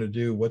 we're going to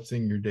do what's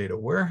in your data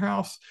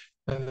warehouse.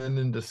 And then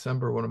in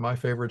December, one of my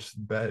favorites,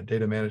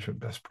 data management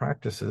best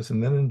practices.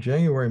 And then in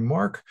January,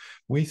 Mark,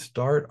 we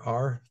start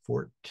our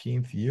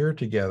 14th year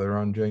together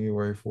on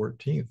January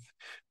 14th.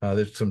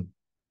 There's some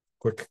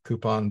quick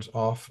coupons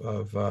off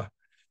of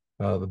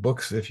the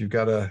books if you've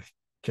got a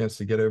chance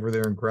to get over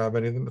there and grab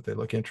any of them if they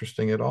look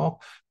interesting at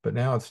all. But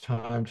now it's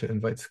time to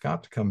invite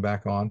Scott to come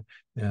back on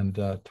and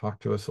talk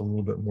to us a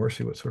little bit more,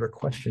 see what sort of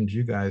questions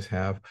you guys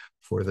have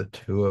for the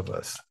two of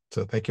us.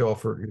 So thank you all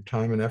for your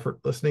time and effort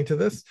listening to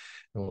this,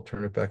 and we'll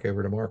turn it back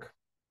over to Mark.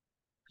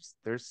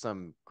 There's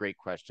some great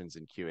questions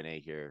in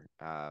Q&A here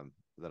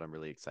that I'm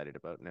really excited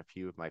about, and a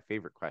few of my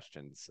favorite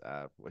questions,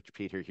 which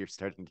Peter, you're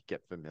starting to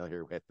get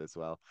familiar with as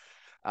well.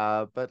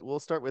 But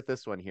we'll start with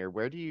this one here.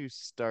 Where do you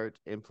start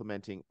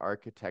implementing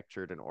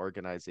architecture at an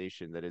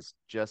organization that is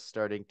just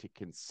starting to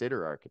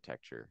consider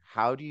architecture?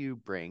 How do you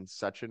bring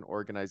such an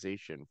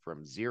organization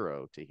from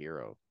zero to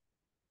hero?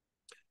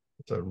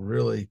 It's a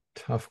really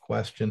tough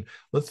question.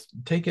 Let's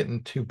take it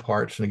in two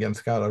parts. And again,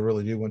 Scott, I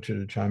really do want you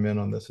to chime in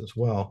on this as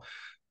well.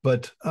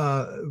 But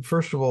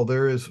first of all,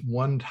 there is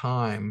one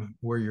time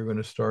where you're going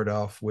to start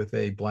off with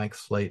a blank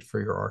slate for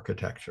your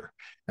architecture,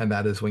 and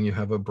that is when you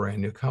have a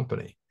brand new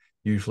company.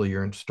 Usually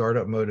you're in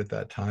startup mode at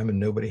that time, and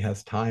nobody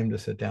has time to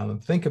sit down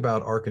and think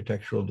about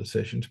architectural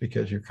decisions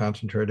because you're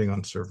concentrating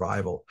on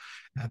survival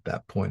at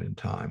that point in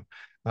time.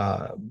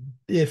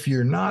 If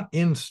you're not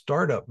in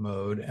startup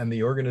mode and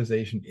the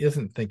organization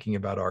isn't thinking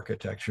about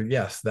architecture,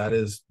 yes, that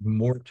is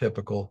more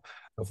typical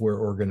of where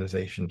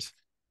organizations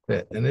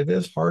fit. And it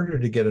is harder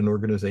to get an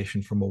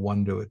organization from a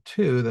 1 to a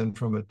 2 than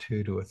from a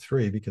 2 to a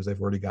 3 because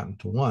they've already gotten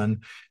to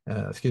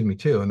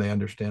 2, and they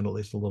understand at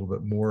least a little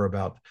bit more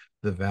about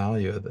the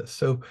value of this.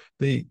 So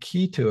the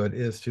key to it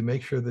is to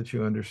make sure that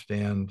you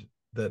understand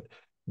that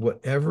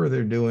whatever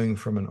they're doing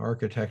from an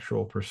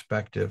architectural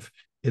perspective,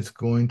 it's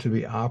going to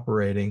be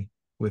operating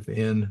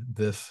within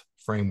this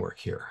framework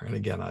here. And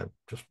again, I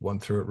just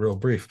went through it real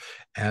brief,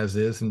 as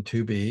is and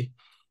to be,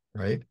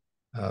 right?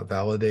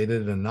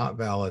 Validated and not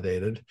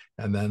validated,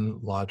 and then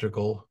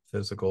logical,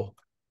 physical,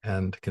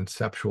 and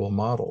conceptual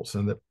models,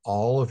 and that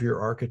all of your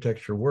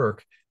architecture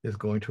work is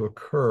going to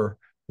occur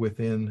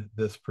within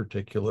this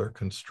particular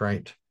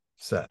constraint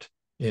set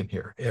in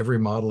here. Every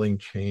modeling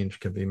change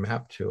can be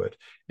mapped to it.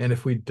 And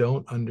if we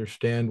don't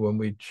understand when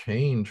we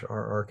change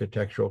our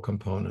architectural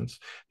components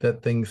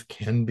that things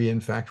can be in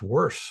fact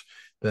worse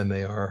than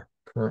they are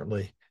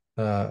currently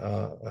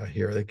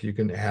here, like you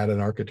can add an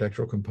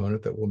architectural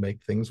component that will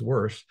make things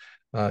worse.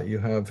 You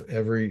have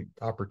every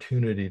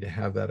opportunity to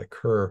have that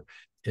occur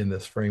in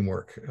this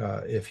framework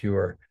if you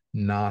are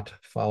not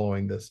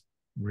following this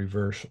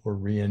reverse or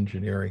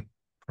re-engineering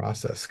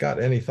process.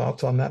 Scott, any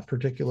thoughts on that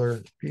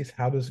particular piece?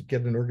 How does it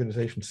get an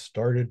organization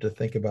started to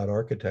think about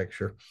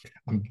architecture?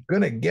 I'm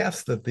going to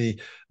guess that the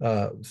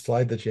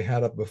slide that you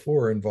had up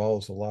before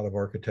involves a lot of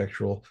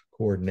architectural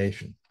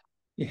coordination.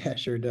 Yeah,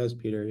 sure does,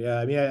 Peter. Yeah,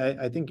 I mean,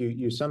 I think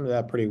you summed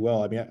that pretty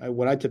well. I mean,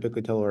 what I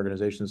typically tell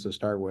organizations to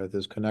start with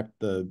is connect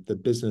the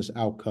business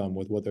outcome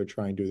with what they're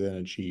trying to then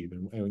achieve,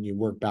 and you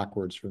work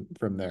backwards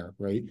from there,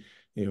 right?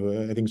 You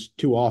know, I think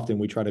too often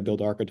we try to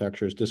build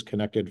architectures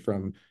disconnected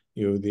from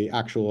the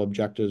actual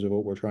objectives of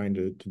what we're trying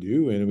to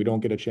do, and we don't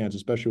get a chance,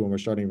 especially when we're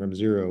starting from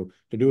zero,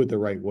 to do it the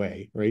right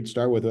way, right?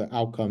 Start with the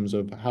outcomes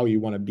of how you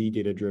want to be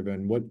data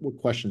driven. What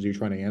questions are you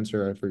trying to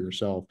answer for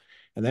yourself?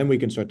 And then we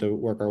can start to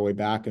work our way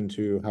back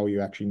into how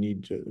you actually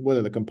need to, what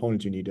are the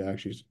components you need to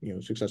actually,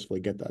 successfully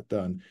get that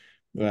done.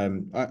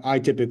 I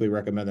typically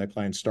recommend that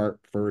clients start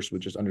first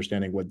with just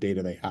understanding what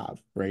data they have,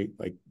 right?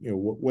 Like,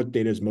 what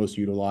data is most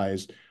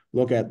utilized.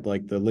 Look at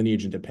like the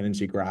lineage and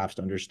dependency graphs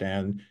to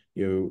understand,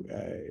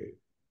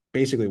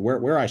 basically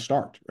where I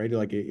start, right?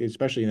 Like,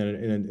 especially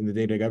in the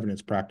data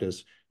governance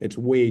practice, it's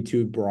way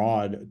too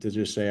broad to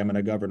just say I'm going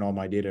to govern all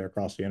my data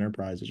across the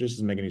enterprise. It just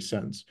doesn't make any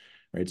sense.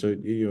 right? So,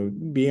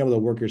 being able to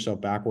work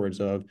yourself backwards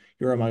of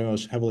here are my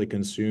most heavily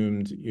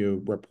consumed,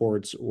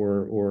 reports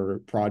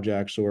or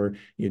projects or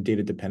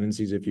data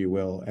dependencies, if you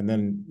will, and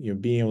then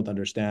being able to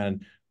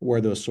understand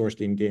where those source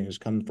data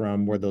come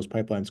from, where those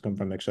pipelines come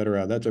from, et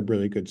cetera. That's a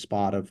really good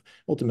spot of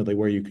ultimately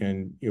where you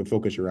can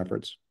focus your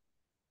efforts.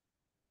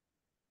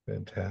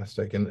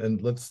 Fantastic.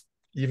 And let's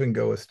even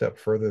go a step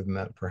further than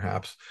that,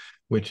 perhaps,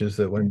 which is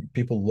that when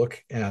people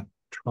look at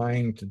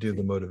trying to do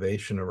the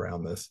motivation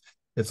around this,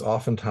 it's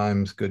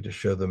oftentimes good to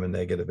show them a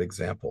negative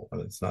example.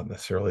 And it's not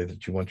necessarily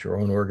that you want your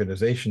own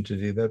organization to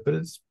do that, but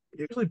it's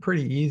usually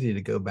pretty easy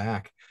to go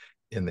back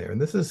in there. And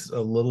this is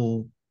a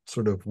little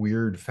sort of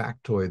weird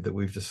factoid that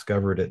we've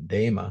discovered at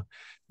DAMA,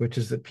 which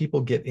is that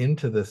people get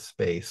into this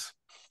space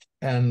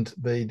and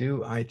they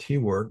do IT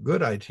work,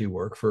 good IT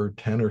work, for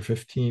 10 or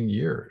 15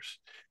 years.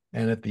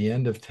 And at the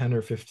end of 10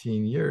 or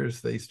 15 years,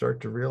 they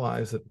start to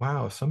realize that,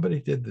 wow, if somebody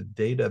did the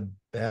data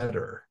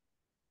better,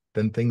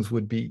 then things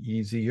would be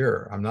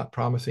easier. I'm not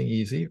promising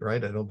easy,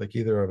 right? I don't think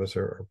either of us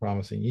are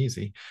promising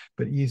easy,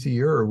 but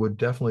easier would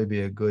definitely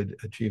be a good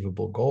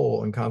achievable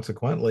goal. And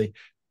consequently,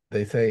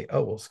 they say,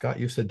 oh, well, Scott,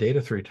 you said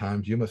data 3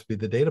 times. You must be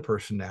the data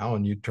person now.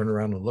 And you turn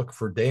around and look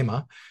for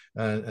DAMA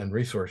and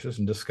resources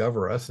and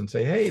discover us and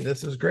say, hey,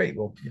 this is great.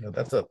 Well,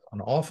 that's an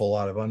awful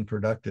lot of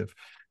unproductive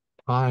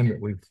time that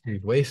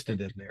we've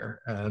wasted in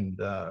there, and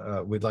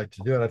we'd like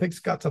to do it. I think,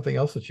 Scott, something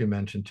else that you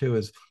mentioned too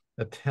is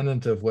a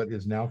tenet of what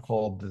is now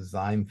called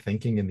design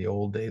thinking. In the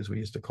old days, we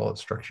used to call it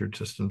structured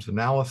systems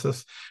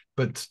analysis,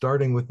 but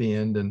starting with the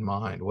end in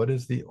mind. What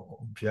is the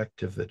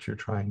objective that you're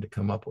trying to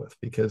come up with?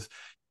 Because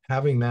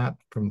having that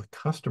from the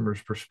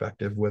customer's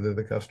perspective, whether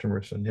the customer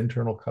is an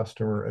internal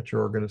customer at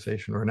your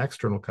organization or an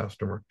external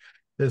customer,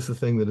 is the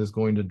thing that is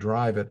going to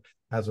drive it,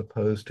 as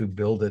opposed to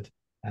build it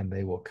and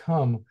they will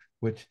come,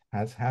 which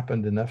has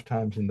happened enough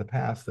times in the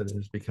past that it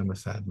has become a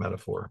sad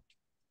metaphor.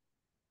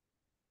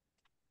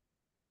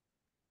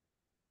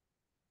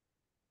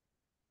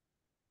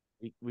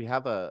 We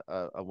have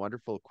a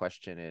wonderful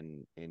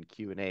question in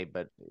Q&A,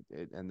 but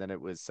and then it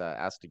was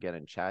asked again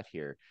in chat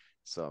here.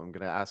 So I'm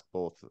going to ask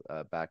both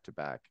back to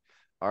back.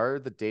 Are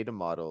the data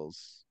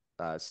models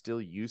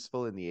still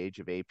useful in the age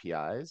of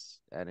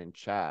APIs? And in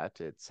chat,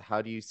 it's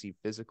how do you see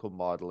physical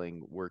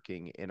modeling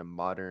working in a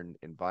modern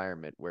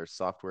environment where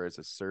software as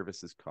a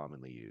service is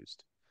commonly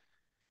used?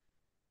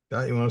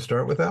 You want to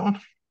start with that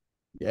one?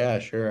 Yeah,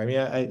 sure. I mean,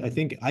 I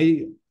think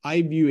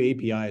I view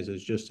APIs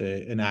as just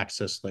an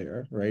access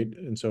layer, right?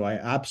 And so I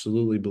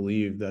absolutely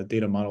believe that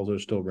data models are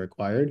still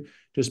required,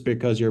 just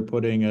because you're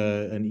putting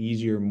an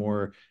easier,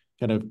 more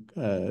kind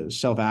of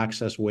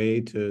self-access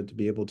way to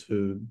be able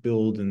to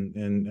build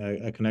and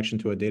a connection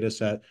to a data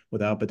set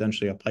without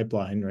potentially a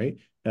pipeline, right?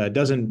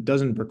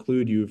 Doesn't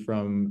preclude you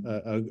from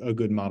a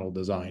good model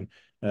design.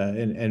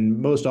 And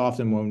most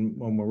often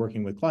when we're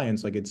working with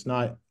clients, like it's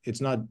not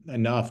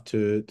enough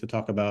to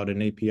talk about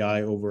an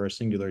API over a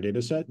singular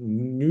data set.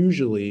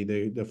 Usually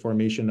the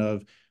formation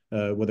of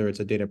whether it's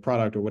a data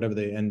product or whatever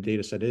the end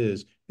data set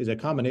is a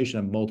combination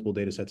of multiple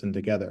data sets in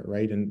together,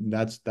 right? And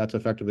that's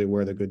effectively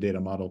where the good data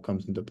model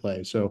comes into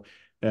play. So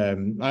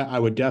I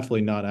would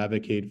definitely not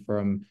advocate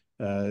from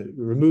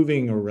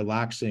removing or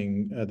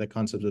relaxing the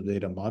concept of the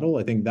data model.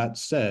 I think that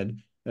said,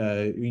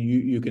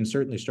 you can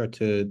certainly start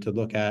to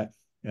look at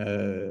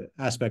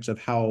aspects of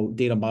how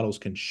data models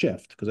can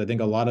shift, because I think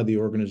a lot of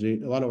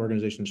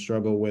organizations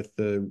struggle with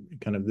the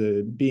kind of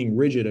the being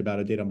rigid about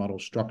a data model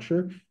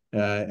structure,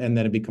 and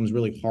then it becomes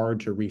really hard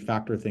to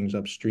refactor things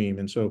upstream.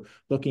 And so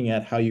looking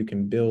at how you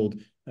can build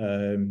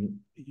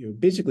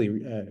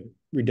basically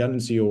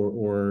redundancy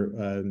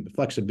or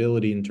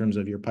flexibility in terms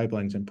of your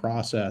pipelines and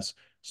process,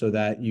 so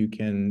that you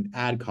can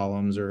add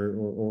columns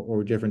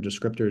or different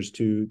descriptors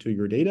to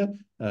your data.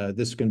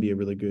 This can be a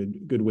really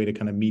good way to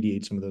kind of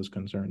mediate some of those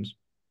concerns.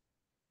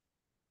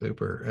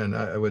 Super. And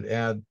I would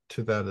add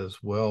to that as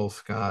well,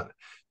 Scott,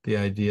 the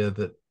idea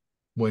that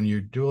when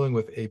you're dealing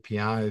with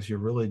APIs, you're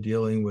really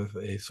dealing with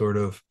a sort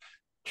of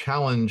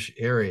challenge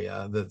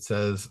area that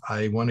says,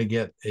 I want to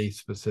get a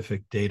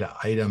specific data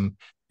item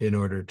in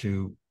order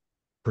to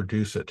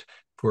produce it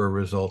for a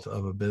result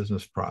of a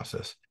business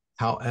process.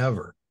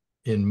 However,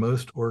 in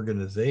most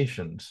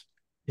organizations,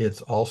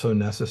 it's also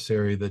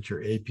necessary that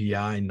your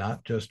API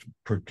not just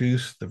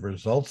produce the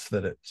results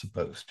that it's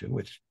supposed to,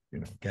 which,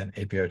 again,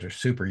 APIs are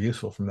super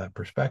useful from that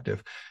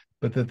perspective,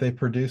 but that they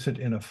produce it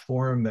in a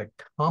form that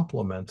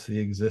complements the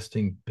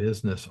existing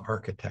business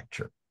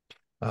architecture.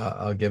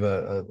 I'll give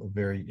a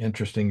very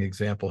interesting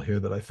example here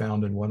that I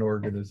found in one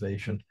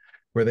organization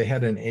where they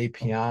had an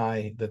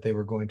API that they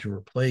were going to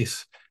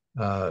replace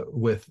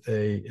with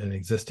an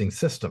existing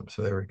system.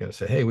 So they were going to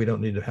say, hey, we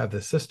don't need to have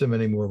this system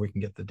anymore. We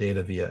can get the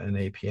data via an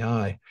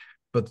API.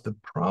 But the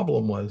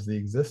problem was the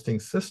existing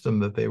system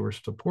that they were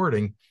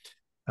supporting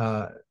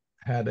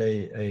had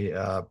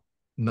a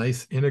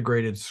nice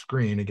integrated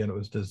screen. Again, it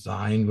was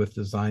designed with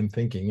design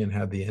thinking and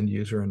had the end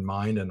user in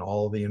mind and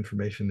all the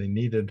information they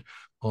needed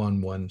on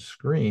one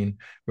screen,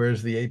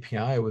 whereas the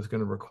API was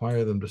going to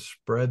require them to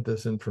spread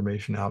this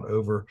information out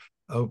over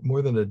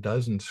more than a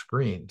dozen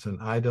screens.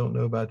 And I don't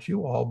know about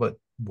you all, but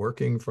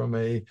working from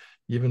a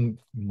even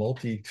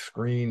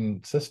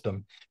multi-screen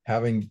system,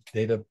 having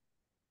data,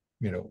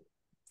 you know,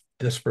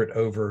 disparate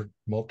over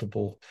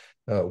multiple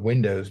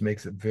windows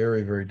makes it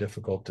very, very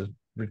difficult to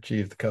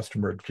achieve the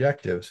customer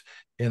objectives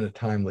in a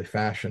timely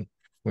fashion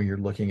when you're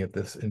looking at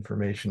this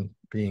information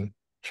being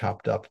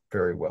chopped up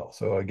very well.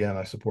 So again,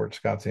 I support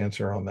Scott's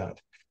answer on that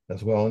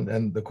as well.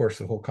 And of course,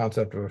 the whole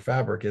concept of a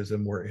fabric is a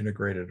more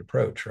integrated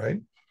approach, right?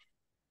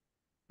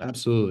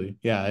 Absolutely.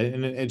 Yeah.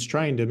 And it's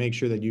trying to make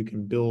sure that you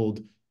can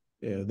build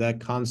that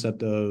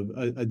concept of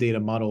a data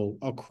model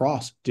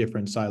across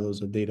different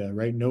silos of data,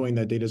 right? Knowing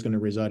that data is going to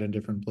reside in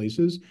different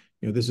places.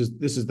 This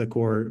is the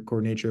core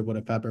nature of what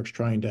a fabric's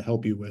trying to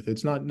help you with.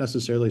 It's not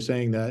necessarily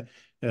saying that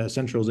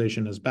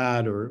centralization is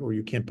bad or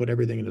you can't put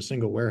everything in a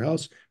single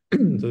warehouse.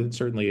 So it's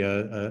certainly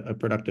a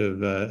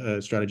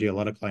productive strategy a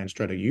lot of clients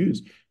try to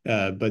use.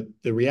 But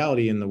the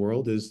reality in the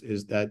world is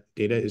that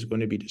data is going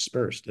to be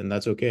dispersed, and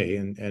that's okay.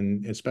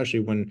 And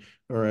especially when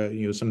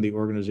some of the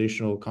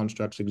organizational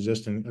constructs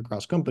exist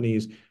across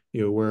companies,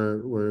 where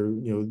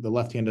the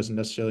left hand doesn't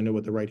necessarily know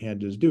what the right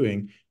hand is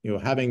doing.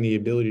 Having the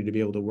ability to be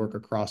able to work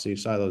across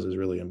these silos is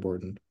really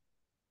important.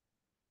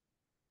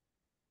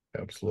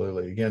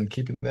 Absolutely. Again,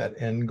 keeping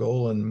that end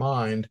goal in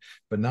mind,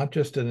 but not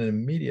just an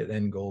immediate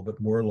end goal, but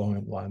more along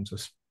the lines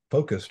of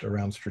focused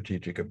around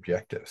strategic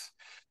objectives.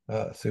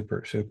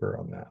 Super, super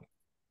on that.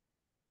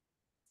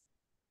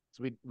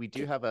 So we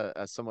do have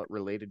a somewhat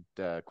related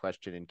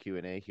question in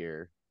Q&A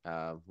here,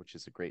 which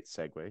is a great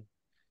segue,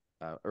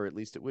 or at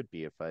least it would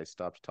be if I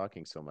stopped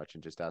talking so much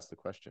and just asked the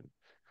question.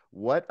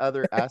 What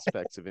other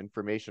aspects of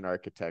information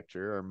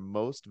architecture are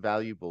most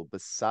valuable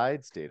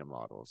besides data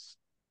models?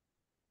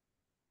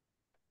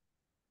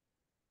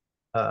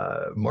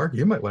 Mark,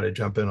 you might want to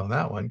jump in on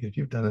that one because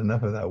you've done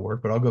enough of that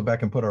work, but I'll go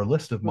back and put our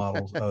list of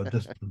models,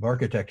 just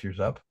architectures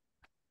up.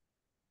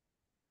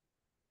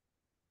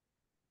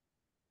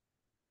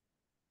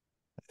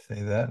 I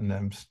say that and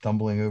I'm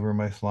stumbling over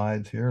my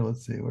slides here.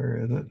 Let's see, where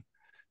is it?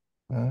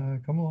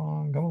 Come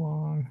along, come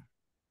along.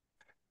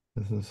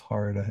 This is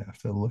hard. I have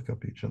to look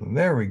up each of them.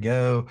 There we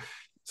go.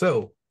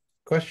 So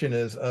question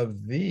is,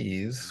 of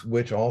these,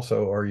 which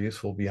also are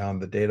useful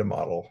beyond the data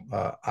model,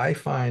 I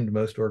find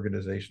most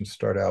organizations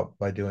start out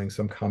by doing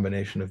some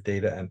combination of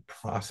data and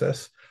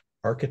process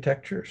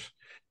architectures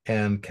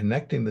and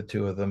connecting the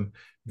two of them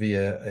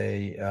via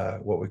a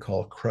what we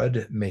call a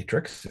CRUD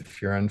matrix.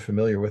 If you're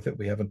unfamiliar with it,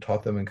 we haven't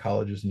taught them in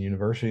colleges and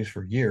universities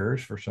for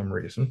years for some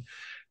reason.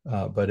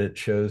 But it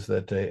shows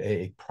that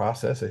a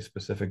process, a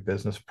specific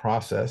business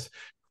process,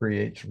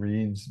 creates,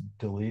 reads,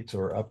 deletes,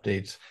 or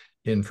updates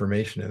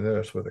information in there.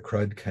 That's where the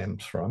CRUD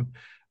comes from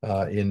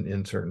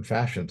in certain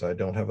fashions. I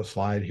don't have a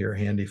slide here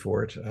handy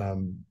for it,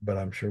 but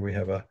I'm sure we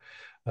have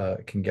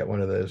can get one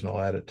of those and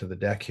I'll add it to the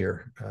deck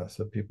here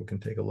so people can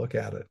take a look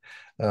at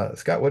it.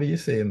 Scott, what do you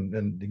see?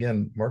 And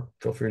again, Mark,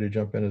 feel free to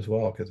jump in as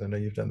well, because I know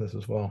you've done this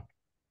as well.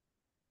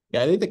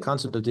 Yeah, I think the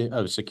concept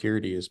of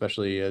security,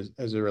 especially as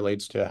it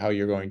relates to how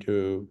you're going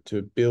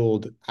to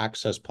build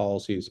access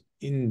policies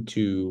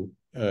into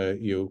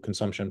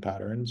consumption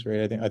patterns,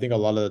 right? I think a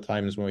lot of the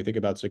times when we think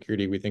about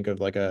security, we think of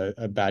like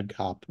a bad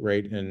cop,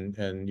 right?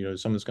 And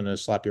someone's going to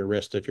slap your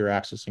wrist if you're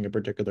accessing a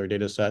particular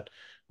data set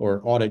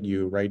or audit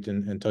you, right?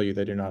 And tell you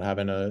that you're not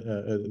having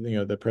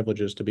the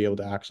privileges to be able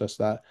to access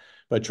that.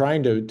 But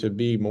trying to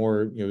be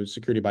more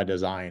security by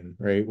design,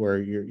 right? Where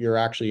you're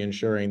actually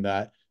ensuring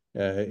that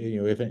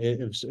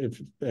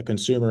if a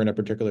consumer in a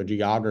particular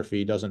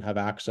geography doesn't have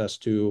access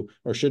to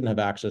or shouldn't have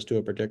access to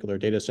a particular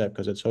data set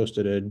because it's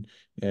hosted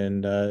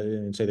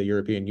in say the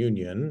European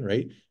Union,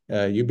 right?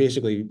 You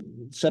basically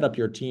set up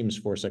your teams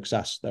for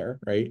success there,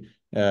 right?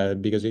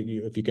 Because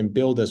if you can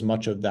build as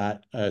much of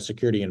that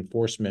security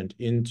enforcement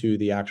into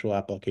the actual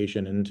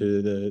application,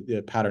 into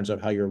the patterns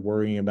of how you're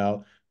worrying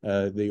about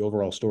the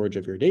overall storage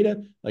of your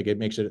data, like it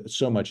makes it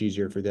so much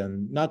easier for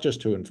them, not just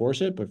to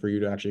enforce it, but for you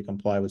to actually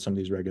comply with some of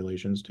these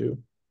regulations too.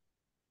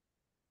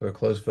 So a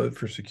close vote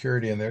for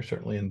security, and they're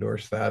certainly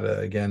endorsed that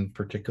again,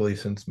 particularly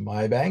since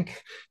my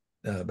bank,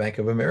 Bank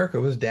of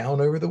America, was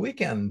down over the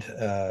weekend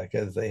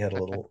because they had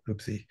a little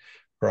oopsie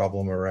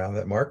problem around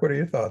that. Mark, what are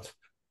your thoughts?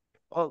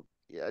 Well,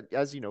 yeah,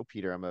 as you know,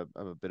 Peter, I'm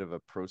a bit of a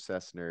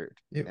process nerd,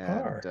 You and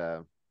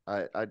are.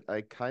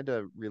 I kind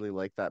of really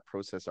like that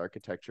process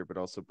architecture, but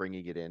also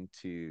bringing it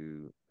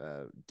into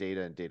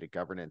data and data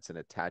governance and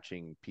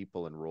attaching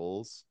people and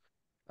roles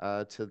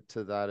to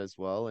that as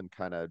well, and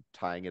kind of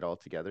tying it all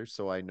together.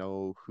 So I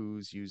know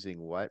who's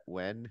using what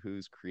when,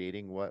 who's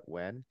creating what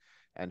when,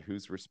 and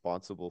who's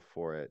responsible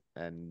for it,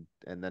 and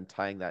then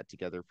tying that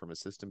together from a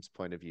systems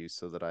point of view,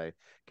 so that I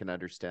can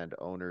understand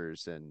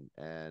owners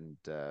and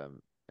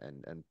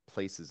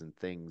places and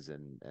things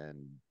and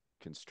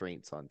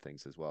constraints on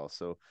things as well.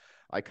 So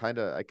I kind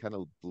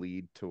of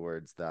bleed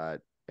towards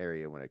that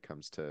area when it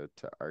comes to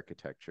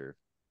architecture.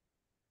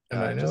 And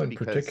I know Just in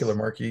particular, because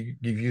Mark, you've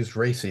used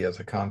RACI as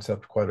a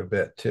concept quite a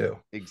bit too.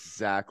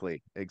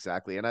 exactly.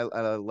 And I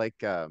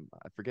like I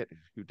forget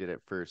who did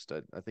it first.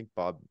 I think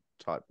Bob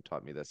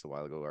taught me this a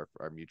while ago.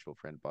 Our mutual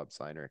friend Bob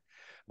Seiner,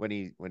 when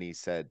he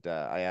said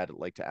I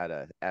like to add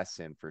a S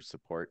in for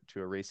support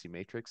to a RACI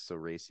matrix. So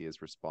RACI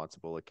is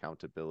responsible,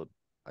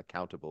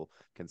 accountable,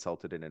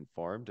 consulted, and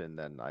informed, and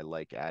then I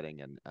like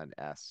adding an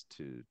S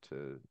to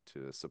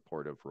a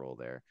supportive role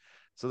there,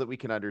 so that we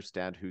can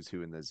understand who's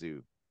who in the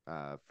zoo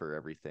for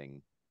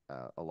everything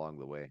along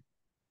the way.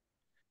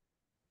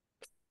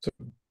 So,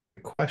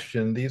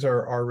 question, these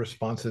are our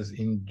responses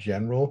in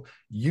general.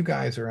 You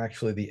guys are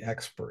actually the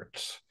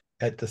experts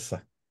at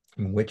deciding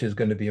which is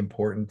going to be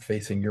important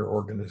facing your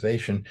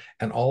organization,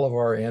 and all of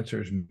our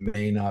answers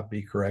may not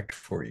be correct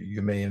for you.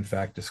 You may in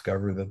fact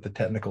discover that the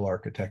technical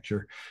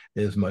architecture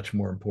is much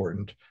more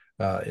important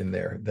in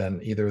there than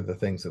either of the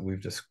things that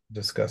we've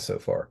discussed so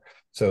far.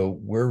 So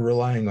we're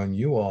relying on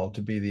you all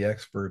to be the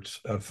experts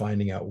of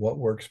finding out what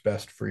works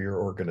best for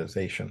your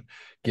organization,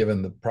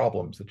 given the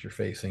problems that you're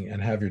facing,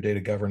 and have your data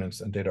governance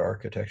and data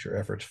architecture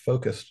efforts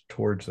focused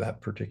towards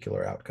that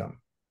particular outcome.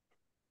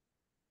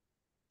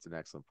 It's an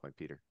excellent point,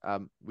 Peter.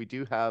 We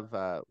do have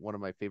one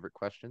of my favorite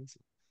questions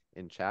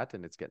in chat,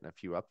 and it's getting a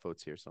few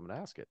upvotes here, so I'm going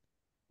to ask it.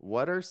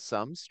 What are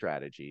some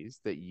strategies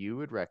that you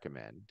would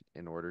recommend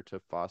in order to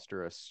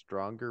foster a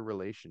stronger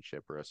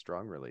relationship or a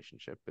strong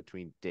relationship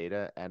between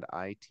data and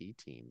IT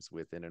teams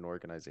within an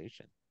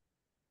organization?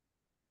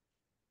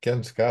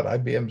 Again, Scott,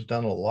 IBM's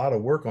done a lot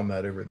of work on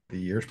that over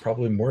the years,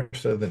 probably more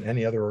so than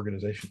any other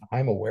organization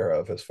I'm aware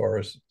of as far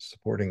as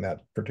supporting that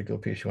particular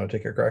piece. You want to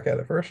take a crack at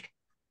it first?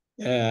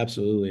 Yeah,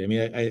 absolutely. I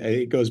mean,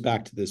 it goes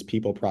back to this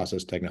people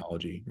process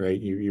technology, right?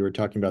 You were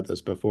talking about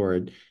this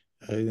before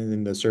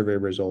in the survey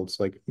results.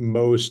 Like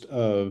most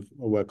of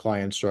what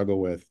clients struggle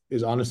with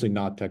is honestly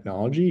not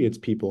technology, it's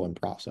people and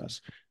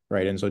process,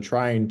 right? And so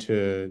trying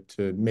to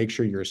make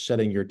sure you're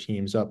setting your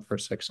teams up for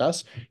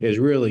success is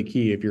really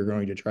key if you're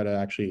going to try to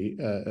actually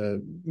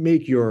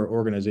make your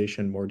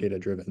organization more data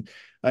driven.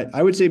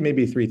 I would say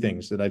maybe three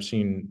things that I've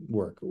seen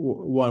work.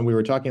 One, we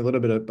were talking a little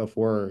bit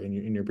before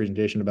in your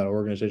presentation about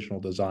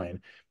organizational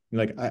design.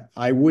 Like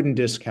I wouldn't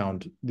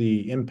discount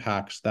the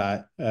impacts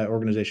that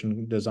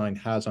organizational design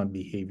has on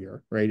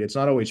behavior, right? It's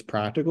not always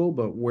practical,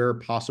 but where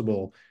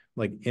possible,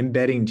 like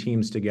embedding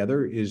teams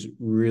together is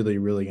really,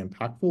 really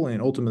impactful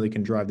and ultimately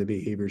can drive the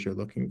behaviors you're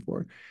looking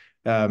for.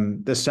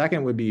 The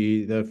second would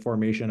be the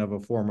formation of a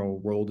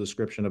formal role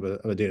description of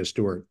a data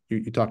steward.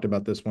 You talked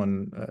about this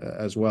one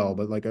as well,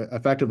 but like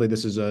effectively,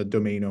 this is a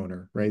domain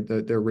owner, right?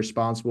 They're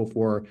responsible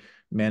for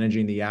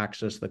managing the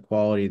access, the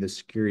quality, the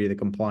security, the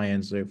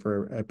compliance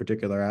for a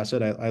particular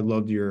asset. I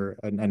loved your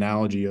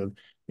analogy of,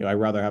 I'd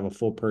rather have a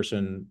full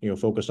person,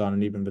 focused on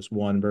it, even if it's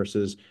one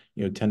versus,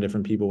 10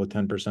 different people with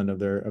 10%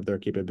 of their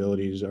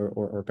capabilities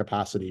or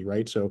capacity,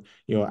 right? So,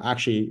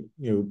 actually,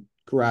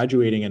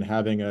 graduating and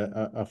having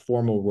a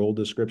formal role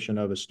description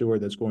of a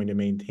steward that's going to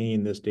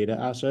maintain this data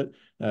asset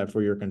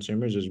for your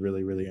consumers is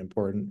really, really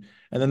important.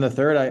 And then the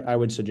third I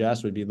would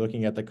suggest would be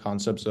looking at the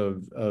concepts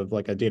of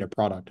like a data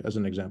product as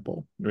an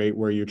example, right?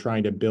 Where you're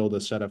trying to build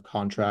a set of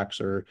contracts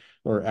or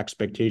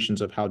expectations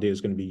of how data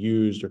is going to be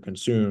used or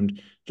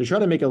consumed to try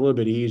to make it a little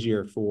bit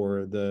easier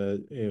for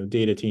the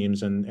data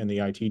teams and the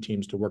IT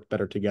teams to work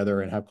better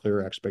together and have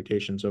clearer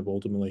expectations of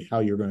ultimately how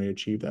you're going to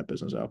achieve that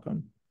business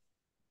outcome.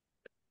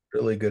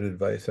 Really good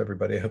advice,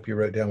 everybody. I hope you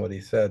wrote down what he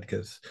said,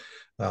 because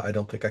I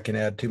don't think I can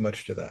add too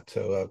much to that.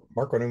 So,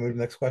 Mark, why don't we move to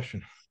the next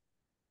question?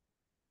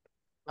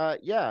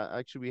 Yeah,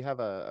 actually, we have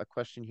a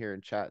question here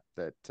in chat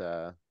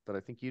that I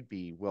think you'd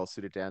be well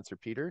suited to answer,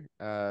 Peter.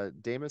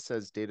 Dama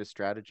says data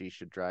strategy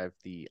should drive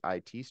the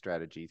IT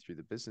strategy through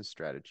the business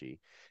strategy.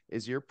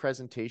 Is your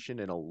presentation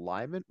in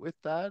alignment with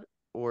that,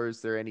 or is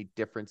there any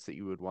difference that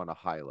you would want to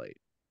highlight?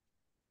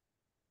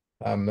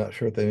 I'm not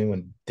sure what they mean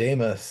when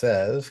Dama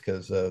says,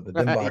 because the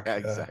DIMBOK Yeah,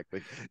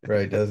 exactly.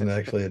 right doesn't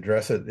actually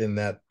address it in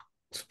that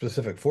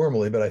specific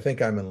formally, but I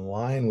think I'm in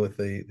line with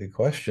the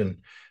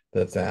question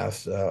that's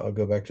asked. I'll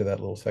go back to that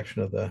little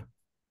section of the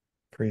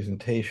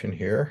presentation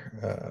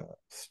here,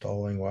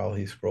 stalling while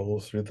he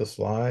scrolls through the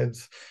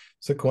slides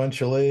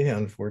sequentially,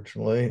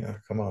 unfortunately.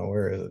 Come on,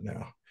 where is it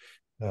now?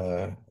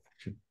 I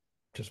should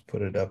just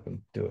put it up and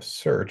do a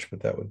search,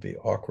 but that would be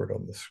awkward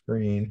on the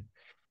screen.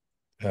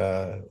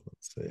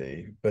 Let's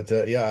see. But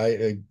yeah,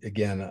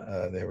 again,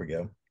 there we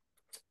go.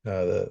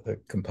 The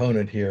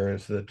component here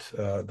is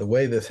that the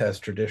way this has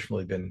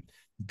traditionally been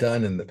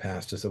done in the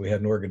past is that we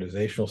had an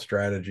organizational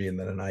strategy and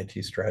then an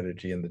IT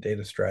strategy, and the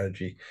data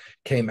strategy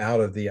came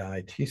out of the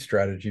IT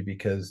strategy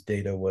because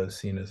data was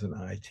seen as an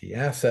IT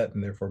asset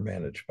and therefore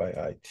managed by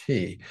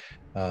IT.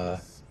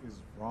 This is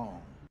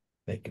wrong.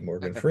 Thank you,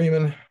 Morgan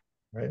Freeman.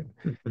 Right.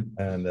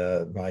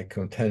 And my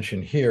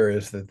contention here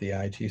is that the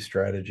IT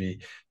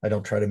strategy, I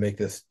don't try to make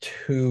this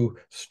too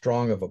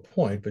strong of a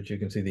point, but you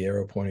can see the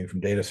arrow pointing from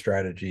data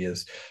strategy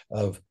is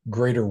of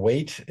greater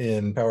weight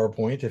in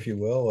PowerPoint, if you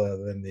will,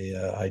 than the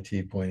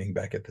IT pointing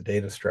back at the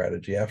data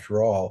strategy.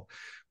 After all,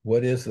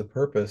 what is the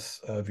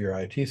purpose of your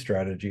IT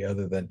strategy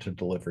other than to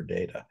deliver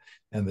data?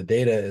 And the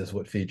data is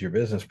what feeds your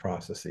business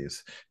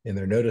processes. In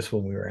their notice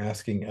when we were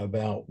asking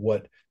about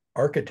what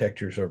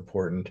architectures are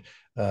important.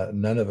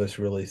 None of us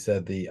really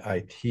said the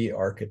IT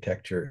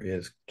architecture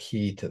is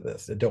key to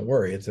this. Don't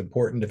worry, it's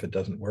important. If it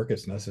doesn't work,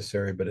 it's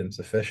necessary but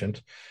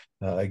insufficient.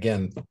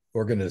 Again,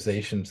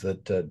 organizations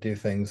that do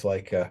things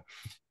like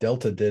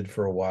Delta did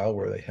for a while,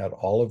 where they had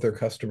all of their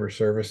customer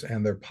service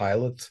and their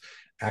pilots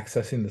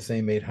accessing the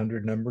same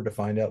 800 number to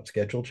find out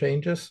schedule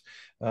changes.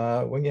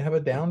 When you have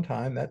a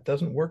downtime, that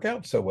doesn't work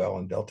out so well.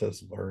 And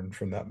Delta's learned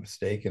from that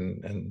mistake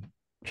and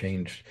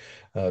changed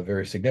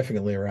very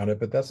significantly around it.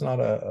 But that's not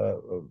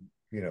a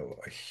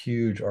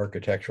huge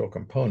architectural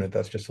component.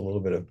 That's just a little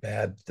bit of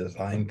bad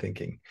design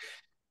thinking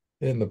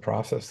in the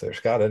process there.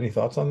 Scott, any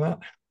thoughts on that?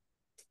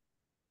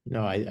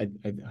 No, I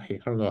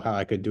don't know how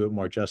I could do it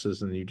more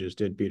justice than you just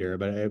did, Peter.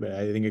 But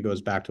I think it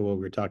goes back to what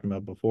we were talking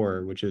about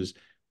before, which is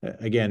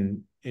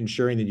again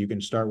ensuring that you can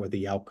start with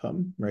the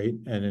outcome, right?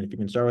 And if you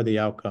can start with the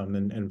outcome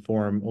and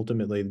form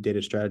ultimately the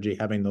data strategy,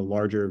 having the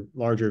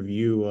larger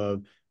view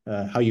of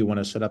how you want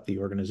to set up the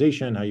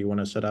organization, how you want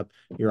to set up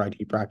your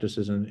IT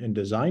practices and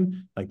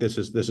design, like this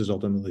is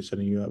ultimately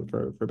setting you up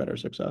for better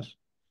success.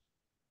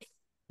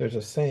 There's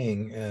a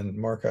saying, and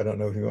Mark, I don't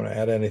know if you want to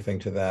add anything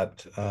to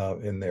that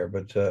in there,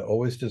 but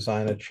always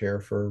design a chair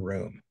for a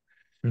room.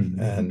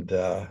 And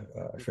I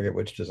forget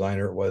which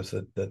designer it was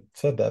that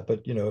said that,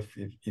 but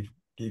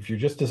if you're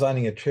just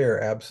designing a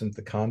chair absent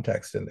the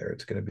context in there,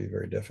 it's going to be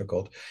very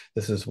difficult.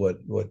 This is what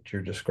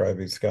you're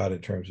describing, Scott, in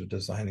terms of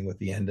designing with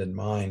the end in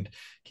mind,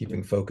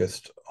 keeping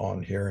focused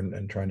on here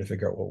and trying to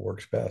figure out what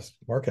works best.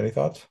 Mark, any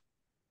thoughts?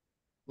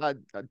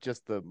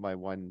 Just my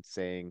one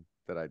saying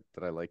that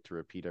I like to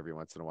repeat every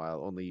once in a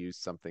while: only use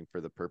something for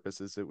the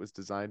purposes it was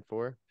designed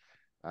for.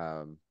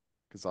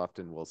 Because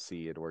often we'll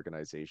see in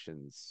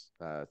organizations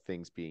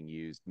things being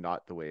used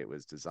not the way it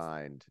was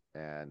designed,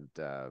 and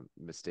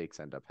mistakes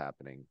end up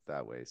happening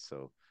that way.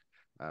 So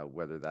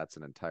whether that's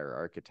an entire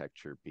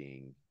architecture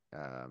being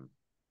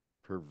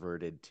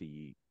perverted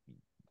to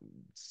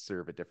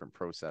serve a different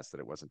process that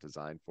it wasn't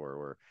designed for,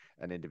 or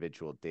an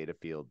individual data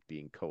field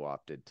being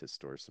co-opted to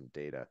store some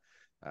data,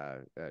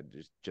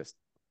 just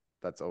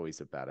that's always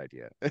a bad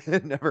idea.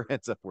 It never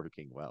ends up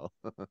working well.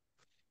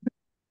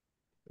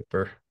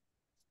 Super.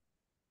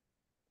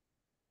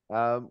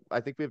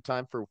 I think we have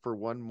time for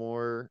one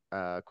more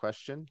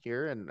question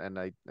here,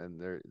 and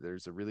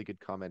there's a really good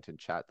comment in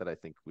chat that I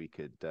think we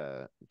could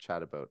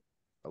chat about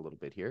a little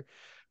bit here.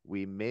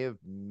 We may have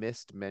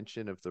missed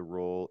mention of the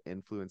role,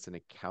 influence, and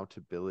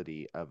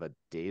accountability of a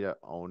data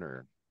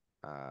owner.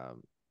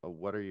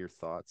 What are your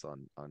thoughts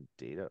on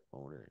data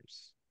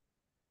owners?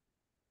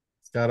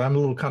 Scott, I'm a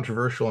little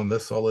controversial on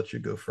this, so I'll let you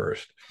go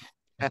first.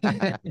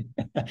 I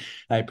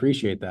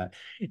appreciate that.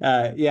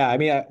 Yeah, I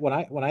mean,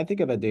 when I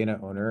think of a data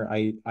owner,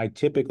 I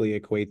typically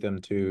equate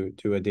them to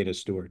a data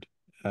steward.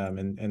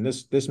 And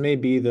this may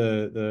be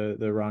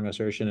the wrong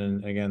assertion.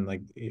 And again,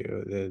 like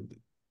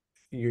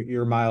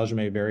your mileage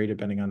may vary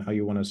depending on how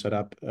you want to set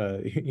up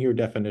your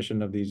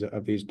definition of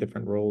these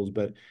different roles.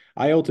 But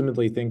I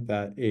ultimately think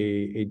that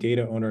a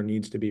data owner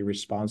needs to be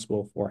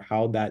responsible for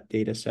how that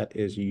data set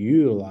is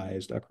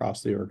utilized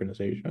across the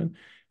organization.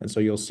 And so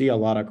you'll see a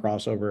lot of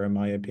crossover, in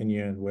my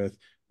opinion, with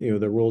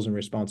the roles and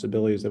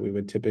responsibilities that we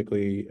would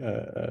typically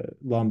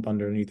lump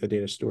underneath a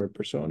data steward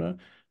persona,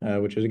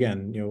 which is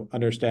again,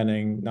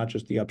 understanding not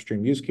just the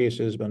upstream use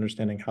cases, but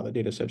understanding how the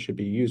data set should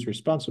be used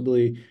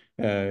responsibly,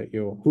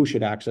 who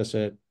should access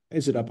it,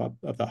 is it up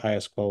of the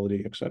highest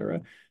quality, et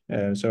cetera.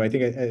 So I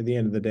think at the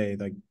end of the day,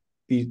 like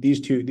these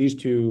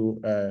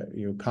two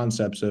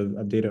concepts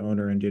of data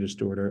owner and data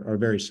steward are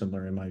very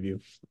similar in my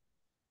view.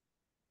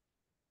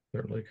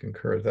 Certainly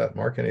concur with that.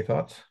 Mark, any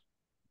thoughts?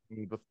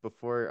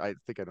 Before, I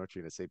think I know what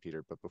you're going to say,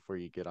 Peter, but before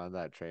you get on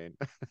that train,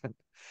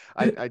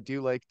 I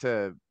do like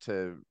to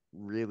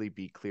really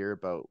be clear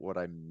about what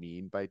I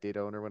mean by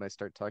data owner when I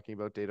start talking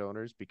about data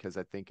owners, because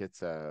I think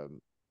it's a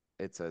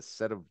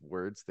set of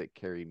words that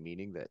carry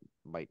meaning that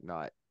might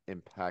not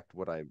impact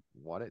what I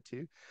want it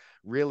to.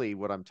 Really,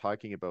 what I'm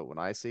talking about when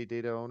I say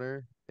data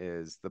owner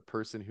is the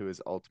person who is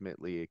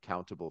ultimately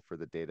accountable for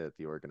the data at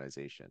the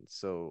organization.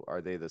 So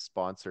are they the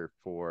sponsor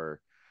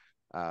for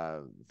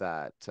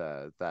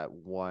that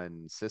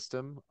one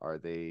system? Are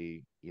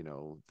they,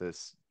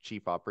 this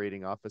chief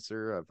operating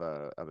officer of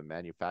a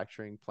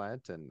manufacturing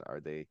plant, and are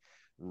they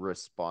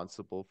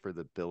responsible for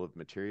the bill of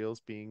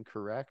materials being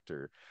correct?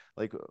 Or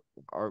like,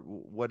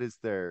 what is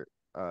their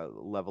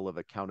level of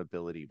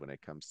accountability when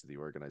it comes to the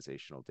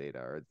organizational data?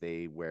 Are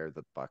they where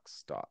the buck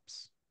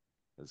stops?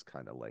 Is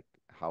kind of like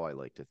how I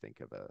like to think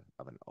of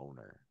an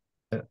owner.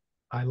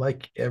 I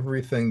like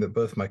everything that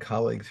both my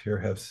colleagues here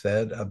have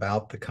said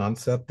about the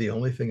concept. The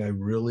only thing I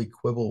really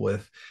quibble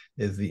with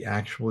is the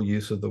actual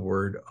use of the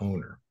word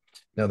owner.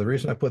 Now, the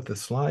reason I put the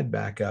slide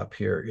back up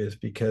here is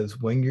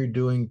because when you're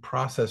doing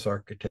process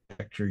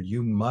architecture,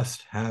 you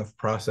must have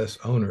process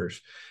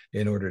owners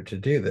in order to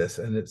do this.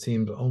 And it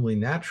seems only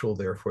natural,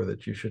 therefore,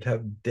 that you should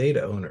have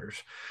data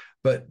owners.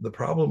 But the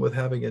problem with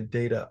having a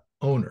data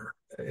owner,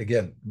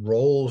 again,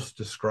 roles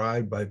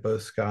described by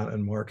both Scott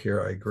and Mark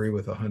here, I agree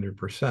with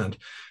 100%.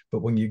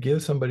 But when you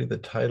give somebody the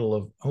title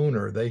of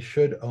owner, they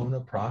should own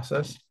a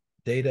process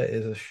data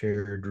is a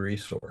shared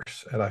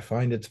resource. And I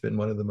find it's been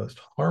one of the most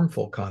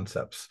harmful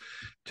concepts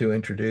to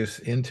introduce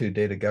into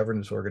data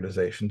governance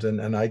organizations.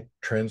 And I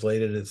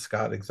translated, as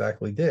Scott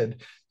exactly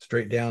did,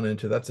 straight down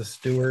into that's a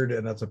steward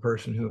and that's a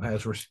person who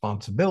has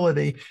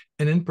responsibility.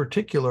 And in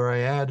particular, I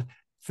add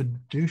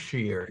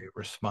fiduciary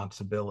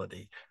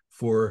responsibility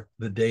for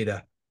the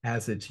data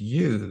as it's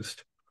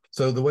used.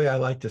 So the way I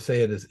like to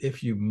say it is,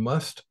 if you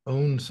must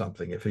own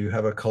something, if you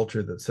have a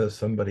culture that says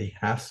somebody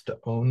has to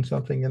own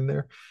something in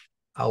there,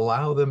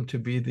 allow them to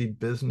be the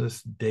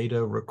business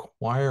data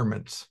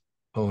requirements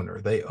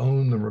owner. They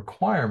own the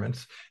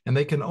requirements, and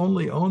they can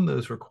only own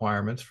those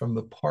requirements from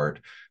the part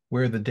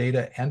where the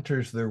data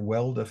enters their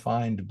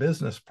well-defined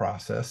business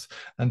process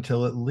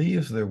until it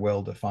leaves their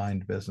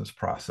well-defined business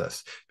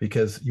process,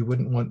 because you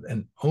wouldn't want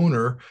an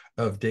owner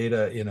of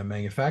data in a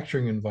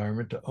manufacturing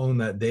environment to own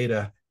that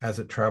data as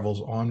it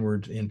travels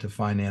onwards into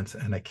finance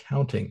and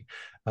accounting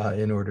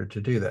in order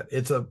to do that.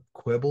 It's a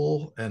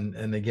quibble,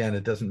 and again,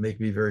 it doesn't make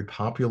me very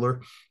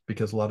popular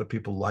because a lot of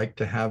people like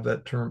to have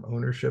that term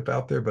ownership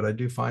out there, but I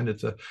do find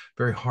it's a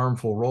very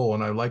harmful role.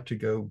 And I like to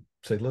go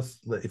say,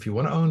 if you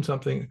want to own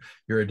something,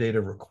 you're a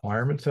data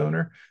requirements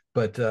owner.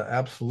 But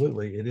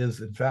absolutely, it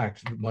is, in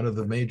fact, one of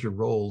the major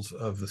roles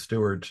of the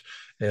stewards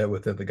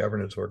within the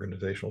governance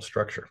organizational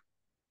structure.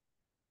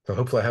 So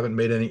hopefully I haven't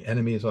made any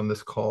enemies on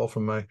this call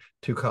from my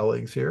two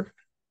colleagues here.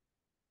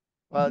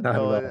 Well, Not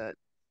at no,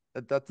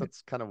 all.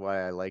 that's kind of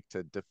why I like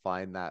to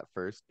define that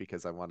first,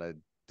 because I want to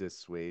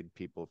dissuade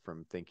people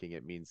from thinking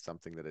it means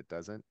something that it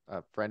doesn't.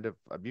 A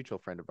mutual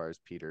friend of ours,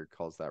 Peter,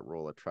 calls that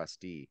role a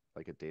trustee,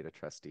 like a data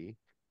trustee,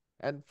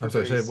 and for I'm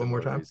sorry, very say it one more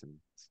similar time. reasons.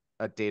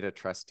 A data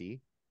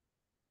trustee.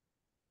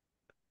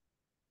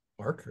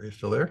 Mark, are you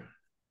still there?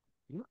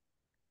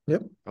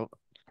 Yep. Oh,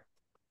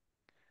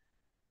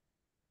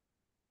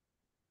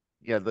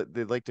 yeah,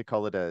 they like to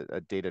call it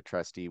a data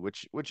trustee,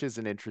 which is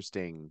an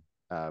interesting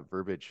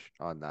verbiage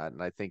on that,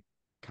 and I think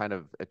kind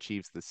of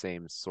achieves the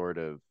same sort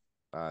of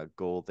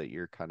goal that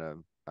you're kind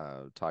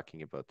of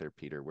talking about there,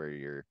 Peter,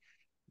 where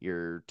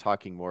you're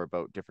talking more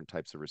about different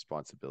types of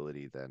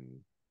responsibility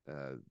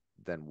uh,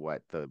 than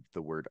what the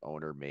word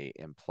owner may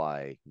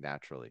imply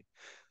naturally.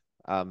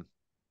 Um,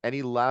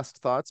 any last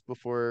thoughts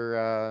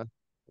before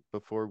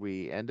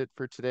we end it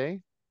for today?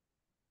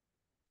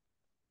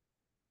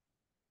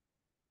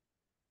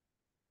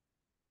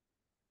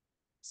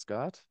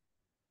 Scott,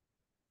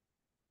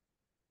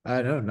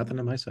 No, nothing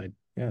on my side.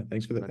 Yeah, on your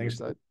thanks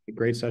for side? the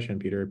great session,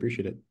 Peter. I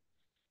appreciate it.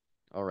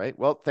 All right.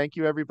 Well, thank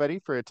you everybody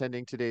for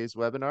attending today's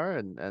webinar,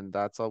 and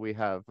that's all we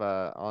have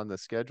on the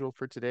schedule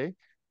for today.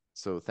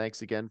 So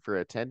thanks again for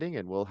attending,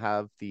 and we'll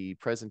have the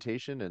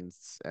presentation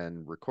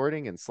and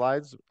recording and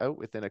slides out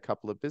within a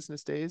couple of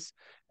business days.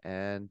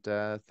 And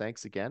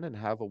thanks again, and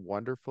have a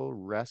wonderful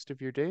rest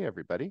of your day,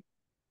 everybody.